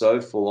solos were so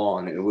full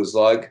on. It was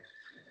like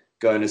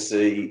going to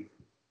see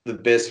the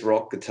best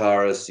rock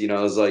guitarist. It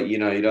was like,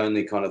 you'd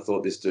only kind of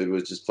thought this dude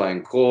was just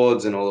playing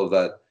chords and all of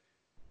that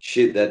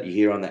shit that you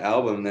hear on the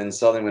album. And then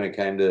suddenly when it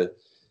came to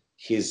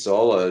his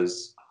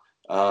solos,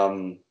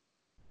 it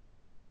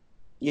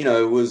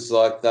was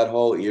like that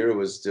whole era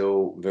was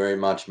still very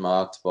much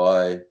marked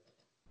by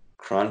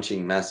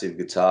crunching massive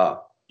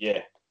guitar.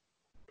 Yeah.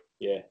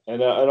 Yeah,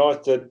 and I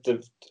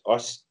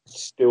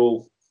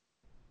still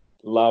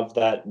love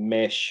that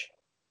mesh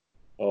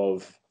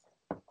of,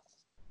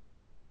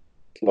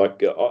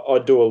 like, I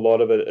do a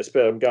lot of it,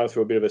 especially I'm going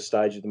through a bit of a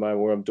stage at the moment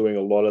where I'm doing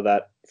a lot of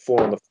that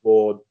 4 on the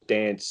floor,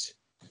 dance,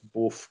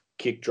 woof,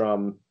 kick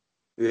drum,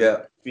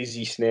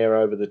 busy snare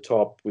over the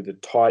top with a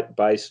tight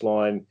bass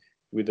line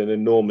with an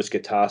enormous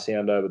guitar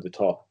sound over the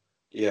top.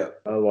 Yeah.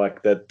 I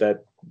like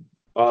that.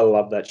 I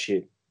love that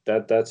shit.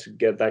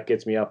 That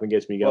gets me up and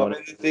gets me going. Well,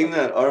 I mean, the thing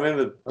that I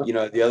remember,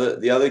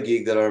 the other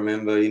gig that I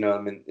remember,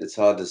 I mean, it's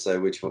hard to say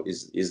which one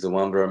is the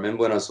one, but I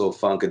remember when I saw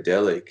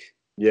Funkadelic.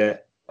 Yeah.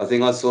 I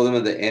think I saw them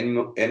at the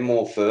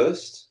Enmore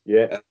first.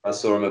 Yeah. And I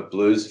saw them at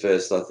Blues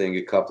Fest, I think,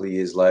 a couple of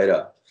years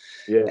later.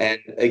 Yeah. And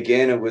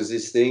again, it was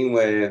this thing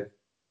where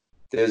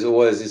there's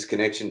always this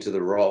connection to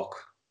the rock.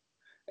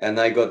 And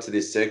they got to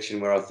this section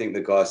where I think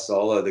the guitarist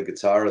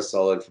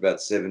soloed for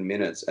about 7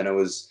 minutes, and it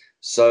was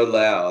so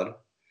loud.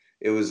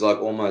 It was like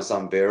almost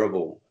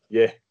unbearable.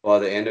 Yeah. By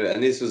the end of it,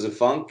 and this was a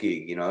funk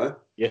gig,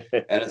 Yeah.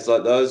 And it's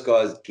like those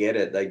guys get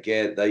it. They've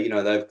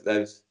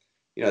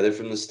they're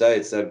from the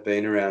States. They've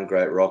been around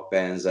great rock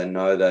bands. They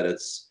know that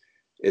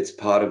it's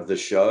part of the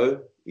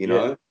show,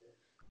 know.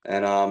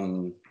 And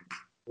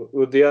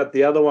well,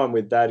 the other one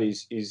with that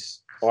is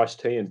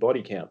Ice-T and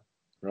Body Count,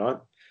 right?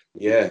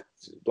 Yeah.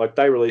 Like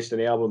they released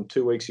an album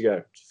 2 weeks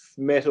ago.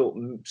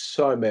 Metal,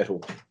 so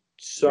metal.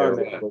 So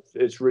metal.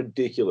 Right. It's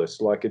ridiculous.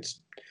 Like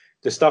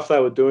the stuff they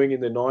were doing in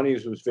the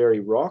 90s was very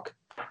rock.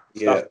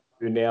 Stuff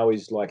they do now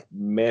is like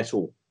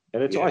metal.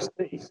 And it's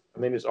Ice-T. I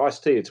mean, it's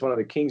Ice-T. It's one of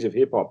the kings of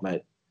hip hop,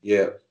 mate.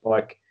 Yeah.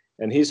 Like,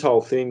 and his whole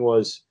thing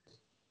was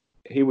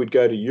he would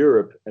go to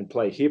Europe and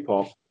play hip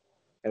hop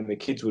and the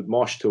kids would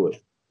mosh to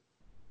it.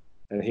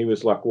 And he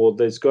was like, well,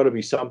 there's got to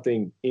be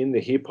something in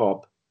the hip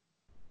hop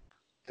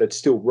that's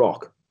still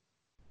rock,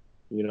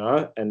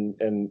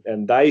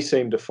 and they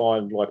seem to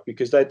find, like,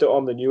 because they do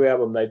on the new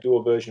album, they do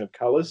a version of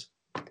Colours.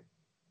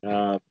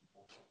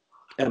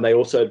 And they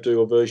also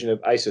do a version of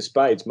Ace of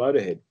Spades,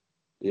 Motorhead.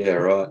 Yeah,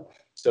 right.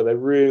 So they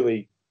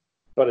really,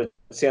 but it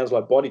sounds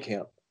like Body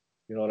Count.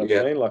 You know what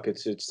I mean? Like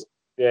it's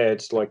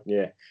like,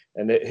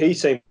 and he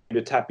seemed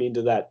to tap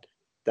into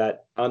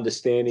that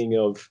understanding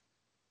of,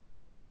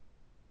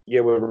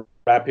 we're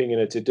rapping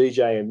and it's a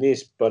DJ and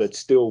this, but it's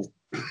still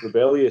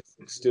rebellious.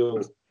 It's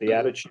still the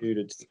attitude.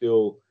 It's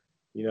still,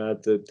 you know,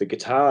 the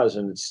guitars,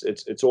 and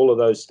it's all of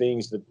those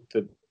things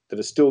that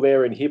are still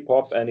there in hip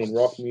hop and in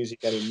rock music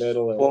and in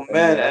metal. Well,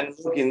 man, and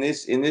look, in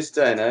this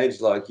day and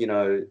age, like you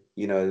know,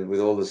 with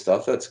all the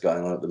stuff that's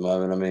going on at the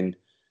moment, I mean,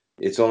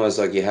 it's almost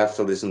like you have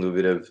to listen to a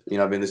bit of, you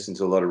know, I've been listening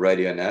to a lot of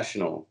Radio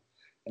National,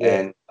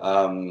 and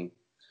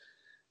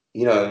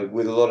you know,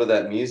 with a lot of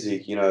that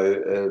music, you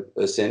know,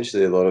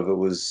 essentially a lot of it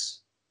was,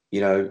 you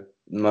know,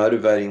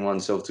 motivating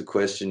oneself to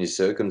question your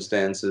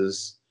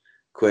circumstances,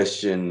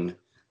 question,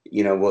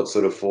 you know, what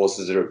sort of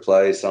forces are at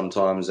play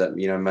sometimes that,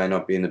 you know, may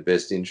not be in the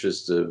best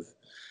interest of,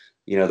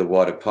 you know, the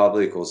wider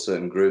public or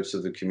certain groups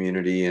of the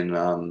community. And,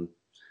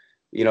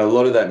 you know, a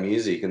lot of that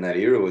music in that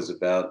era was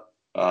about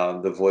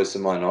the voice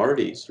of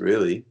minorities,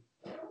 really.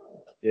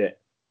 Yeah.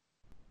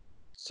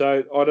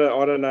 So I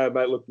don't know,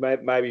 mate. Look,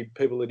 maybe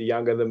people that are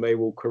younger than me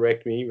will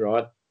correct me,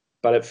 right?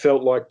 But it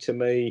felt like to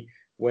me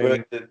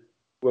when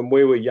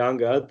we were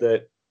younger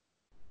that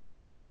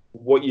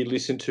what you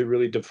listened to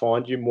really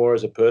defined you more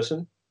as a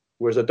person.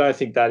 Whereas I don't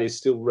think that is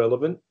still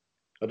relevant.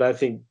 I don't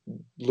think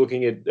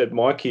looking at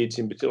my kids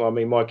in particular, I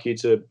mean, my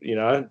kids are, you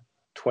know,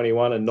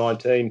 21 and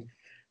 19,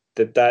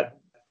 that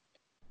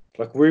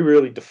like we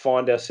really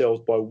defined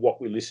ourselves by what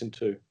we listened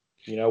to.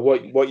 You know,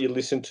 what you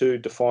listened to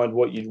defined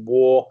what you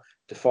wore,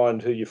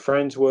 defined who your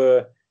friends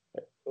were,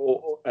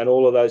 and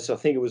all of those. So I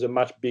think it was a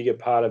much bigger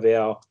part of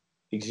our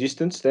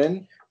existence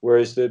then,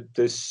 whereas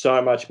there's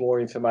so much more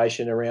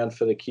information around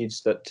for the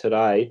kids that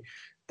today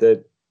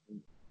that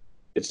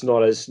it's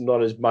not as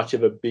much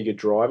of a bigger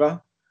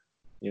driver.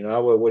 You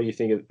know, what do you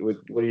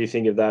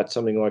think of that?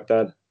 Something like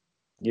that?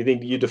 You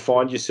think you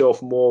defined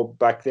yourself more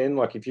back then?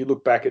 Like if you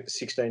look back at the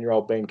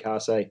 16-year-old Ben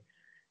Carsey,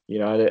 you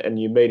know, and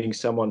you're meeting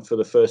someone for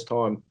the first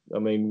time. I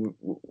mean,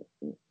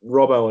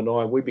 Robbo and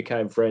I, we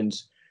became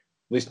friends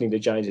listening to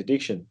Jane's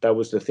Addiction. That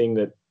was the thing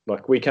that,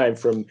 like, we came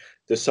from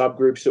the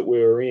subgroups that we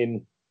were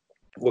in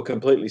were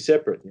completely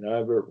separate. You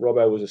know,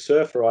 Robbo was a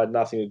surfer. I had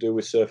nothing to do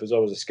with surfers. I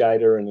was a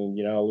skater and,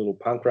 you know, a little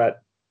punk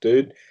rat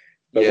dude.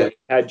 But when we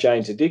had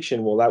Jane's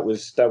Addiction, well, that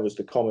was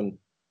the common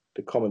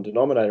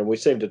denominator. And we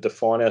seemed to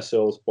define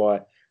ourselves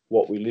by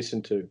what we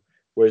listened to.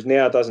 Whereas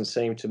now it doesn't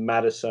seem to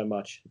matter so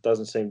much. It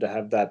doesn't seem to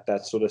have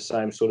that sort of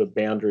same sort of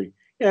boundary.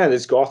 Yeah,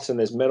 there's goths and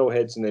there's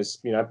metalheads and there's,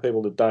 you know,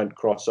 people that don't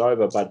cross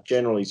over. But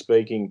generally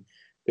speaking,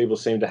 people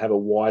seem to have a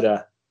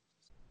wider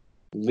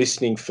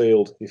listening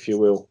field, if you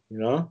will, you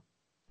know?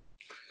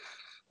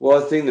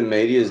 Well, I think the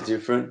media is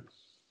different.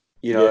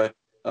 You know,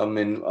 I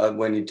mean,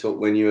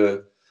 when you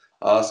were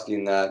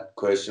asking that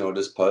question or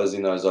just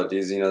posing those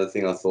ideas, you know, the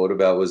thing I thought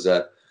about was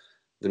that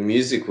the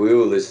music we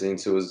were listening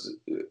to was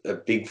a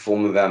big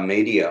form of our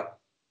media.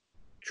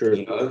 True.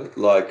 You know,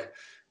 like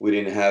we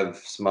didn't have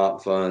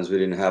smartphones, we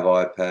didn't have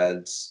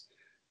iPads.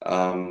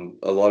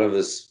 A lot of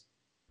us,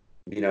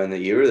 you know, in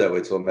the era that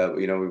we're talking about,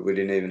 you know, we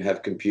didn't even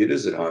have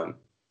computers at home.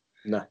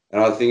 No.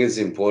 And I think it's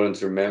important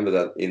to remember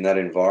that in that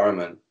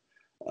environment,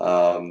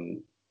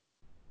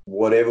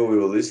 whatever we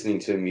were listening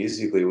to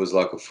musically was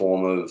like a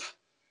form of,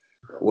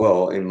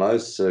 well, in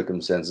most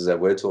circumstances that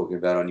we're talking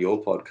about on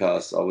your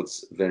podcast, I would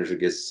venture a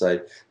guess to say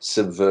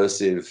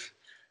subversive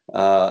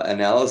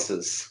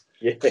analysis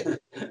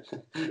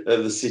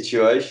of the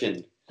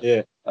situation.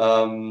 Yeah.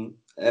 And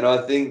I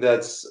think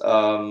that's,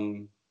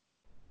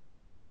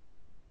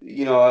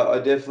 you know, I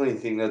definitely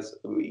think that's,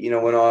 you know,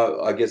 when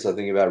I guess I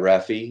think about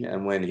Rafi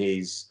and when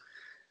he's,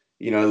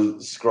 you know,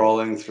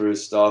 scrolling through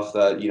stuff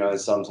that, you know,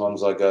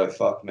 sometimes I go,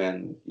 fuck,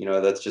 man, you know,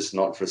 that's just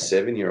not for a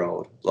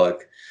 7-year-old.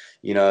 Like,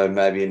 you know,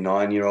 maybe a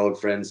 9-year-old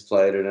friend's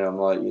played it and I'm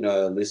like, you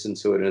know, listen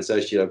to it and it's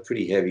actually like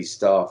pretty heavy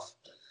stuff.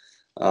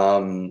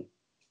 And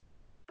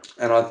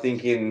I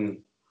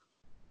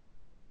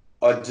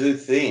do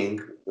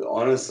think,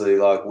 honestly,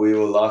 like we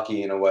were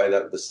lucky in a way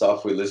that the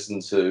stuff we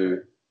listened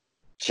to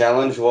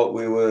challenged what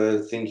we were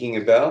thinking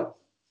about,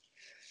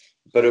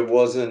 but it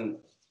wasn't,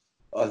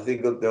 I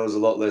think that there was a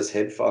lot less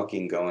head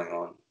fucking going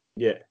on.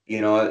 Yeah.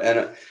 You know,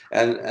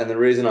 and the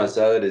reason I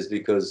say that is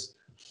because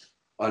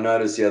I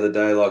noticed the other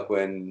day, like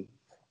when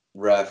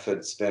Raf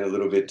had spent a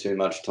little bit too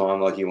much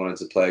time, like he wanted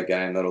to play a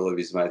game that all of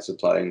his mates were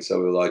playing. So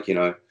we were like, you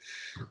know,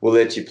 we'll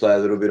let you play a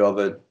little bit of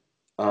it.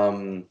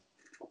 And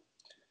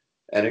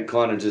it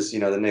kind of just, you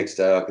know, the next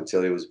day I could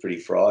tell he was pretty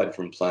fried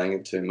from playing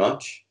it too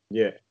much.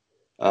 Yeah.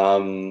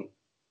 And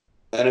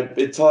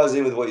it ties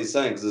in with what you're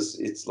saying because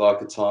it's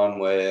like a time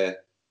where,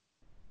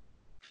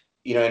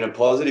 you know, in a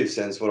positive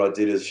sense, what I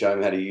did is show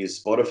him how to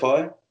use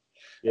Spotify.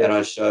 Yeah. And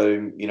I showed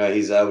him, you know,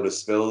 he's able to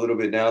spell a little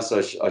bit now.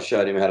 So I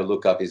showed him how to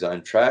look up his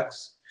own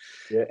tracks.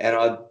 Yeah. And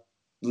I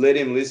let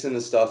him listen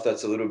to stuff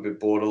that's a little bit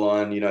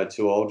borderline, you know,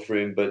 too old for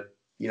him, but,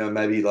 you know,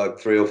 maybe like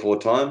 3 or 4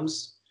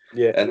 times.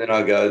 Yeah. And then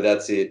I go,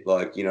 that's it.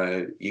 Like, you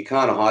know, you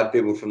can't hide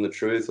people from the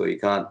truth or you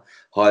can't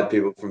hide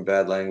people from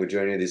bad language or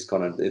any of this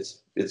kind of,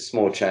 it's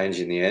small change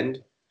in the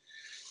end.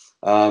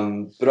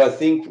 But I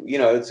think, you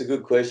know, it's a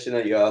good question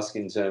that you ask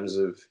in terms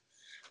of,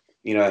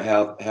 you know,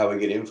 how we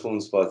get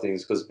influenced by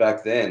things. Because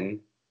back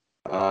then,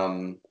 I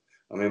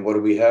mean, what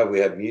do we have? We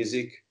have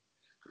music,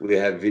 we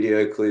have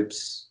video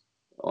clips,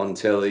 on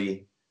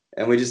telly,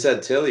 and we just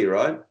had telly,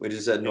 right? We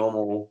just had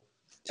normal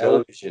In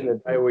television.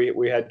 the day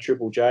we had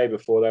Triple J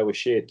before they were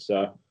shit.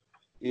 So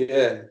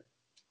Yeah,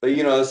 but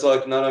it's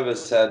like none of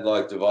us had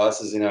like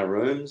devices in our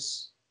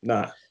rooms,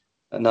 nah.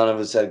 and none of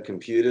us had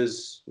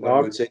computers when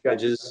we were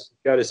teenagers.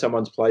 Go to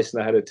someone's place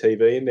and they had a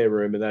TV in their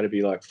room, and that'd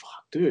be like,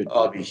 fuck, dude.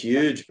 Oh, it'd be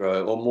huge,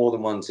 bro, or more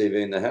than one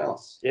TV in the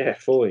house. Yeah,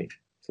 fully.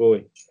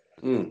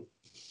 Mm.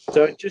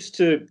 So just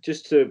to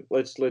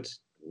let's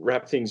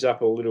wrap things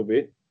up a little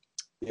bit.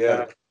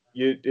 Yeah.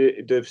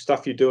 The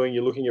stuff you're doing,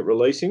 you're looking at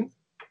releasing.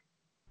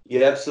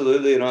 Yeah,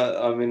 absolutely. And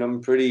I mean,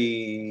 I'm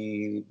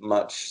pretty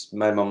much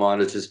made my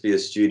mind to just be a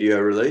studio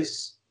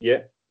release.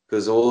 Yeah.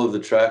 Because all of the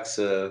tracks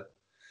are.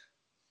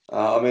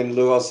 I mean,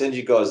 look, I'll send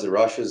you guys the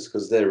rushes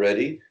because they're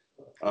ready.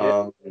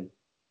 But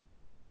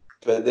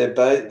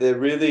they're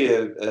really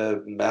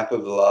a map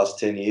of the last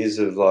 10 years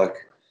of like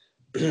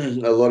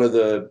a lot of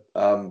the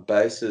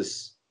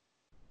basis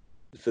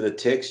for the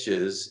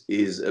textures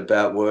is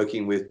about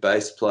working with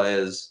bass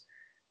players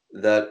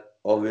that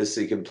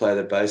obviously can play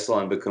the bass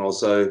line but can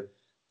also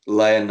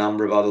lay a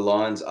number of other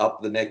lines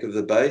up the neck of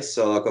the bass.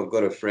 So like I've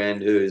got a friend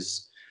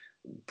who's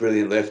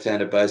brilliant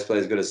left-handed bass player.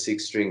 He's got a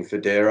 6-string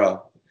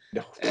Federa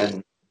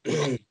and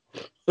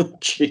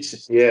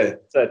Jesus. Yeah.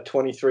 It's a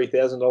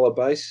 $23,000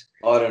 bass.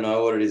 I don't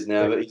know what it is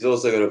now, but he's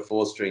also got a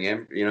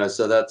 4-string,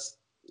 so that's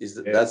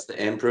the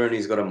Emperor, and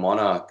he's got a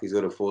Monarch. He's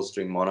got a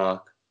 4-string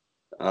Monarch.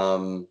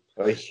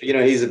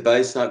 He's a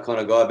bass nut kind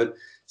of guy. But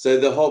so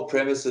the whole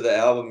premise of the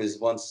album is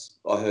once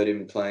I heard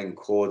him playing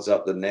chords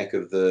up the neck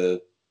of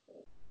the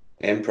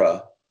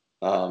Emperor,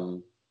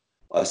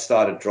 I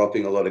started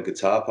dropping a lot of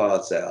guitar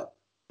parts out.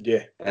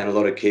 Yeah. And a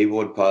lot of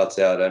keyboard parts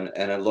out.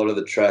 And a lot of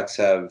the tracks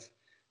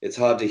it's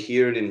hard to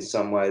hear it in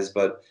some ways,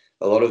 but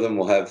a lot of them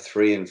will have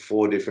 3 and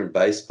 4 different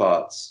bass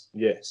parts.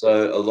 Yeah.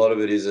 So a lot of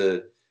it is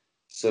a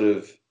sort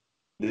of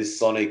this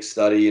sonic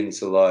study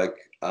into like,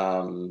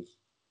 a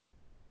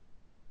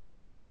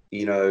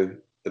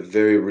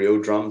very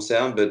real drum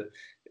sound, but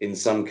in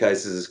some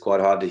cases it's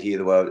quite hard to hear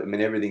the way. I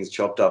mean, everything's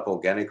chopped up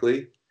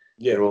organically.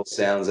 Yeah. They're all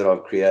sounds that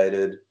I've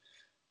created.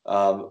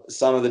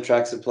 Some of the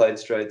tracks are played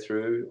straight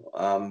through,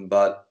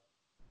 but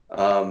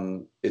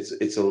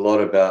it's a lot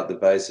about the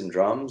bass and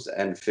drums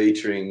and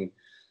featuring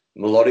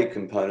melodic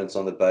components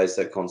on the bass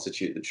that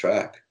constitute the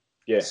track.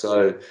 Yeah.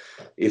 So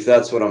if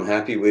that's what I'm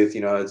happy with,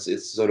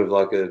 it's sort of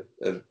like a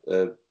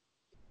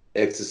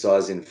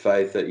exercise in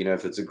faith that,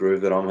 if it's a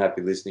groove that I'm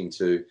happy listening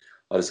to,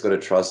 I just got to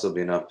trust there'll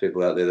be enough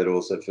people out there that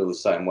also feel the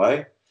same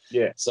way.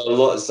 Yeah.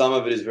 So some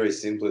of it is very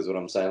simple is what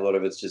I'm saying. A lot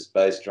of it's just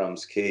bass,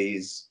 drums,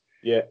 keys.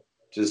 Yeah.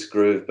 Just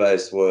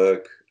groove-based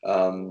work.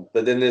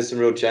 But then there's some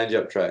real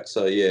change-up tracks.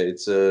 So yeah,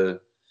 it's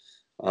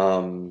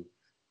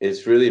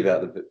really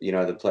about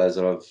the players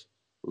that I've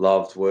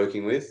loved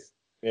working with.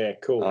 Yeah,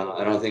 cool.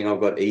 And I think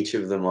I've got each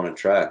of them on a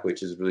track,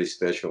 which is really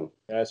special.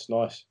 That's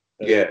nice.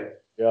 Yeah,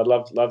 I'd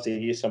love to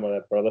hear some of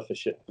that, brother, for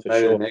sure.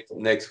 Maybe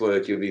next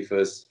work you'll be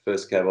first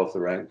cab off the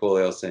rank,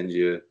 Paulie. I'll send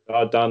you.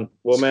 Oh, done.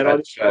 Well, man, I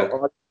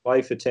didn't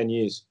play for 10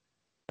 years.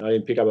 I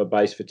didn't pick up a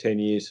bass for 10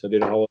 years. I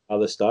did a whole lot of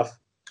other stuff.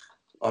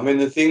 I mean,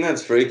 the thing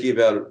that's freaky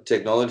about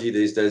technology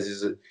these days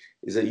is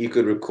that you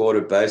could record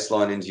a bass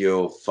line into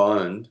your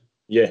phone.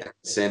 Yeah.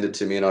 Send it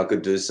to me, and I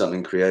could do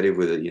something creative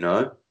with it.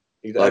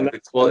 Exactly.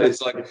 Like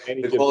it's like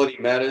the quality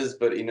matters,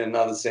 but in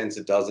another sense,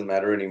 it doesn't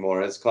matter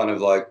anymore. It's kind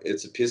of like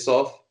it's a piss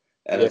off,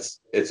 and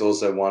it's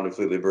also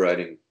wonderfully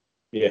liberating.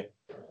 Yeah.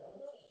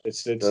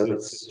 It's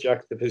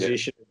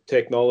juxtaposition of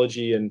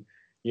technology, and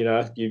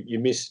you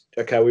miss.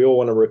 Okay, we all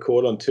want to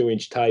record on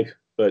 2-inch tape,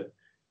 but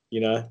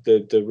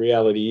the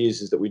reality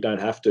is that we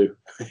don't have to.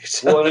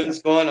 Well,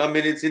 it's fine. I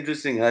mean, it's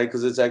interesting, hey,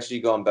 because it's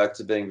actually gone back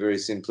to being very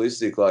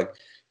simplistic. Like,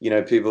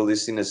 people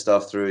listening to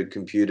stuff through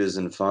computers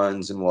and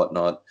phones and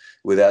whatnot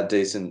without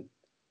decent,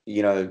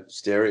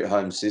 stereo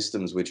home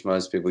systems, which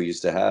most people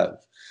used to have.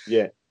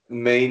 Yeah.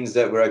 Means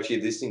that we're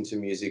actually listening to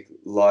music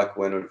like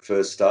when it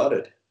first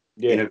started.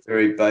 Yeah. In a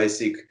very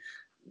basic,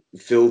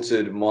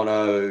 filtered,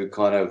 mono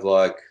kind of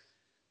like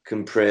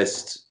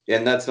compressed,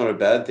 and that's not a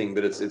bad thing,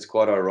 but it's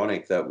quite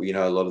ironic that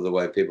a lot of the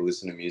way people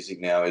listen to music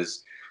now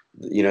is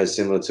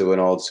similar to an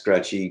old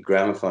scratchy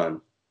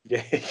gramophone.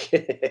 Yeah.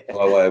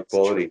 By way of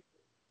quality.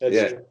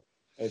 That's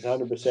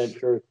 100%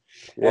 true.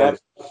 Yeah.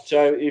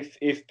 So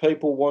if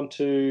people want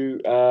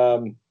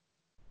to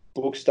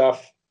book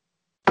stuff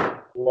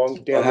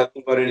long down, I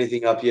haven't got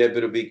anything up yet,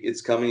 but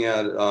it's coming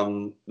out.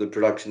 The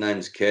production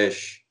name's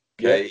Kesh,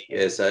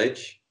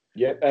 Kesh.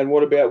 Yeah, and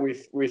what about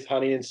with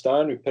Honey and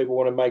Stone? If people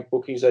want to make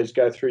bookings, they just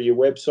go through your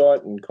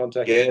website and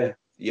contact you.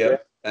 Yeah,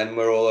 and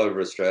we're all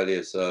over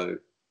Australia, so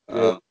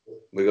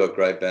we got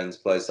great bands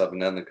placed up and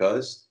down the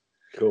coast.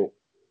 Cool.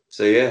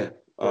 So yeah,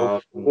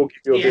 we'll give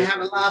you a bit.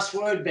 Have a last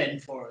word, Ben,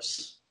 for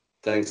us.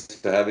 Thanks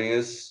for having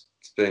us.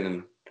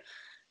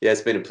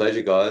 It's been a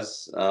pleasure,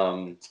 guys.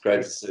 It's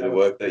great to see the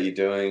work that you're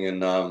doing,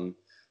 and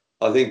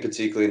I think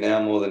particularly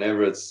now more than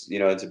ever, it's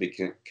to be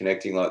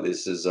connecting like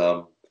this is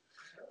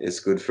it's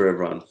good for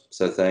everyone.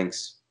 So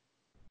thanks.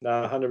 No,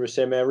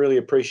 100%, man. I really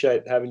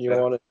appreciate having you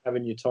on and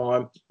having your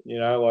time.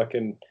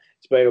 And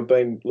I've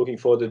been looking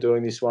forward to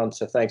doing this one.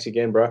 So thanks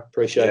again, bro.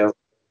 Appreciate Yeah. it.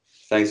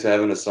 Thanks for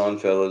having us on,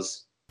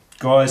 fellas.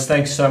 Guys,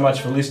 thanks so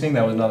much for listening.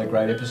 That was another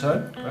great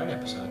episode. Great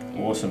episode.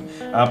 Awesome.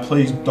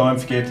 Please don't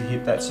forget to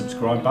hit that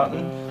subscribe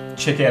button.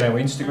 Check out our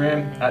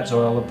Instagram,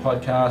 @Zoyola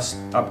Podcast,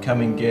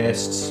 upcoming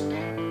guests,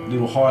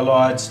 little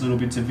highlights, little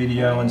bits of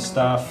video and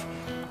stuff.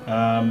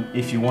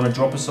 If you want to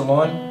drop us a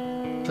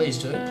line, Please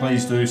do.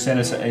 please do. Send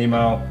us an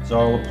email,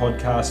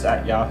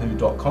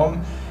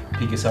 zoyolapodcast@yahoo.com.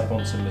 Pick us up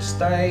on some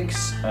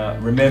mistakes.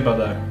 Remember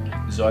though,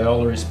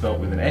 Zoyola is spelt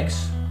with an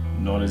X,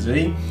 not a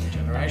Z.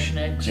 Generation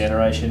X.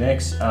 Generation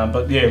X.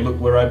 But yeah, look,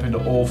 we're open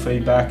to all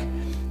feedback.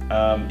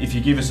 If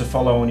you give us a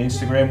follow on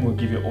Instagram, we'll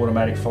give you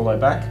automatic follow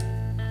back.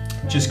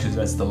 Just because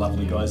that's the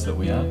lovely guys that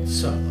we are.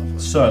 So lovely.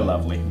 So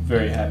lovely.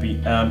 Very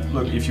happy.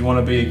 Look, if you want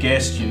to be a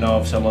guest, you know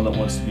of someone that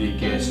wants to be a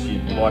guest,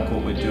 you like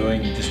what we're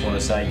doing, you just want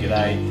to say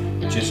g'day,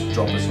 just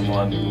drop us a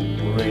line.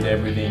 We'll read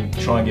everything,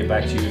 try and get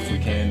back to you if we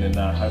can, and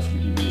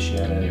hopefully give you a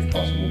shout out if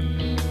possible.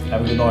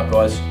 Have a good night,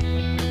 guys.